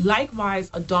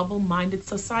likewise, a double-minded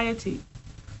society.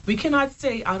 We cannot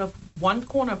say out of one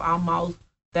corner of our mouth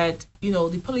that,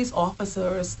 the police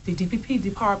officers, the DPP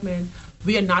department,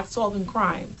 we are not solving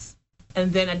crimes.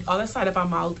 And then at the other side of our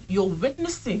mouth, you're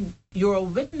a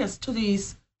witness to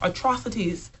these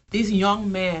atrocities, these young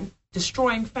men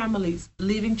destroying families,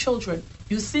 leaving children.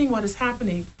 You're seeing what is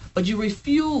happening, but you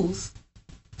refuse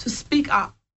to speak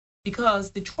up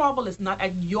because the trouble is not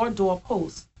at your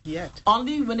doorpost. Yet.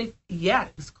 Only when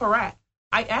it's correct.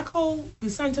 I echo the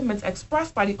sentiments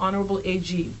expressed by the Honorable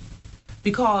AG,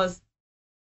 because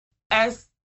as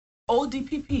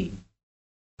ODPP,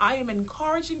 I am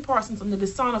encouraging persons under the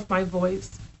sound of my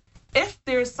voice. If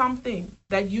there's something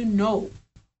that you know,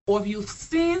 or if you've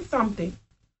seen something,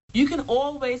 you can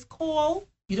always call.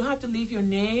 You don't have to leave your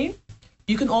name.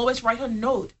 You can always write a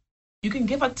note. You can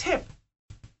give a tip.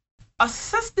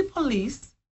 Assist the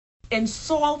police in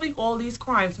solving all these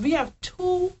crimes. We have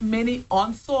too many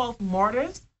unsolved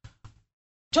murders.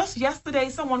 Just yesterday,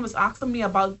 someone was asking me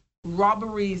about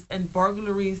robberies and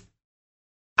burglaries.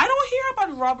 I don't hear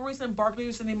about robberies and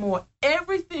burglaries anymore.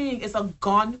 Everything is a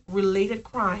gun-related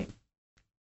crime.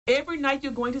 Every night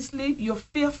you're going to sleep, you're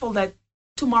fearful that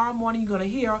tomorrow morning you're going to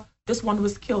hear this one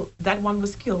was killed, that one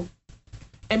was killed.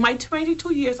 In my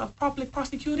 22 years of public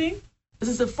prosecuting, this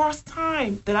is the first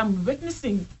time that I'm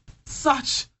witnessing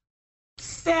such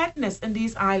sadness in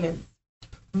these islands.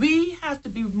 We have to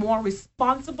be more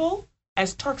responsible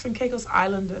as Turks and Caicos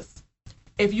Islanders.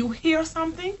 If you hear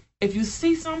something, if you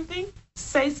see something,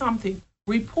 say something,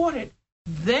 report it.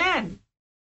 Then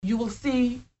you will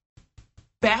see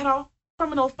better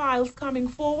criminal files coming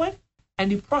forward,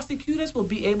 and the prosecutors will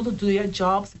be able to do their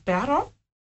jobs better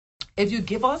if you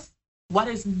give us what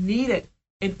is needed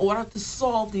in order to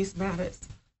solve these matters.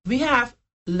 We have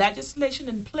legislation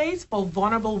in place for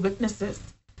vulnerable witnesses.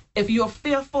 If you're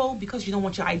fearful because you don't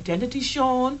want your identity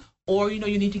shown, or you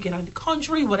need to get out of the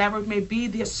country, whatever it may be,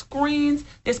 there's screens,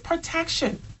 there's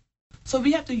protection. So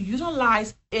we have to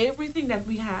utilize everything that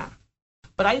we have.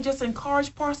 But I just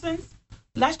encourage persons,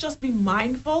 let's just be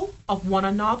mindful of one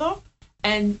another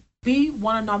and be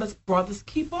one another's brother's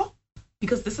keeper,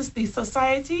 because this is the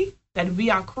society that we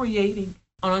are creating.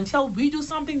 And until we do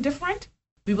something different,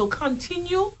 we will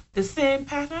continue the same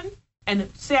pattern, and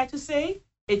sad to say,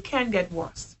 it can get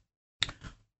worse.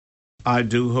 I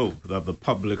do hope that the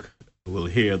public will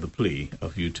hear the plea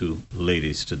of you two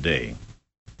ladies today.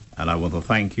 And I want to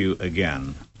thank you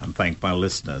again and thank my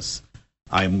listeners.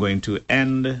 I am going to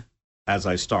end as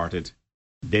I started,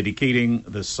 dedicating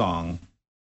the song,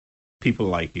 People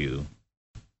Like You,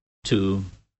 to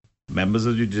members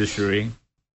of the judiciary,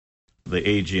 the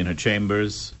AG in her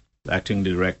chambers, the acting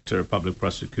director of public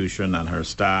prosecution and her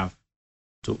staff,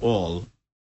 to all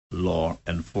law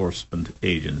enforcement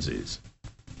agencies.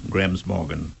 Grams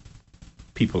Morgan,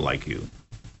 People Like You.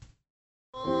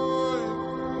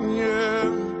 Yeah.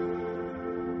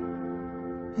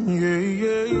 Yeah,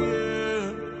 yeah,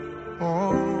 yeah.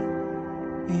 Oh,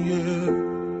 yeah.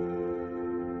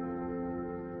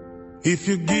 If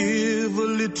you give a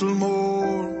little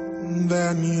more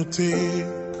than you take,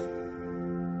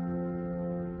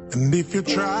 and if you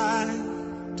try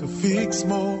to fix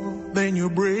more than you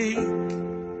break,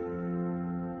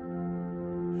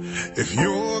 if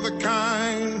you're the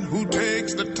kind who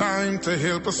takes the time to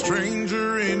help a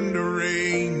stranger in the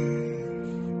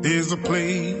rain, there's a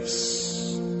place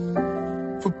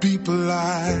for people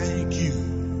like you.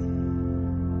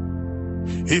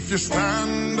 If you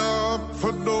stand up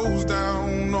for those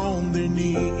down on their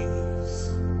knees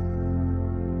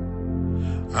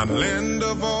and lend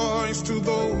a voice to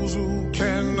those who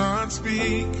cannot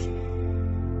speak,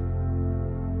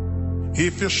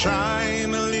 if you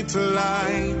shine a little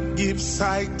light, give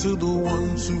sight to the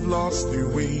ones who've lost their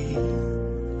way,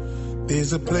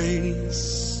 there's a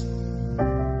place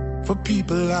for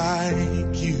people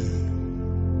like you.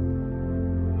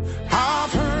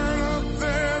 I've heard up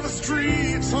there the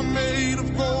streets are made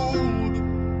of gold,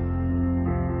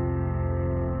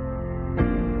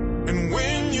 and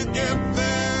when you get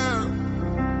there,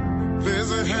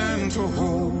 there's a hand to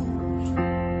hold.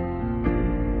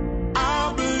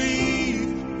 I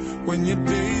believe when your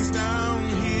days down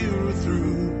here are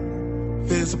through,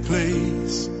 there's a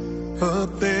place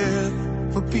up there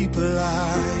for people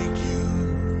like you.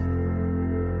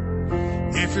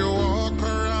 If you walk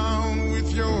around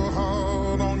with your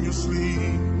heart on your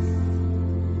sleeve,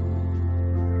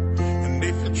 and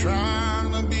if you're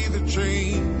trying to be the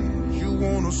change you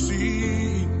want to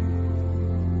see,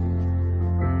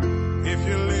 if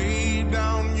you lay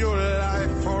down your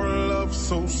life for love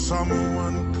so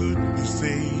someone could be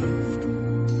saved,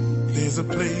 there's a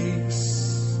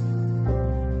place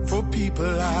for people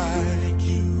like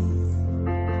you.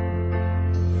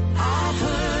 I've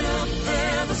heard up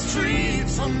there the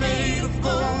streets are made of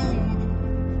gold,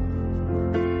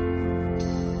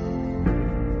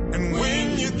 and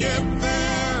when you get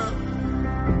there,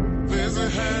 there's a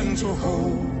hand to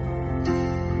hold.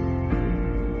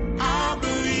 I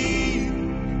believe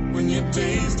when your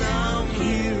days down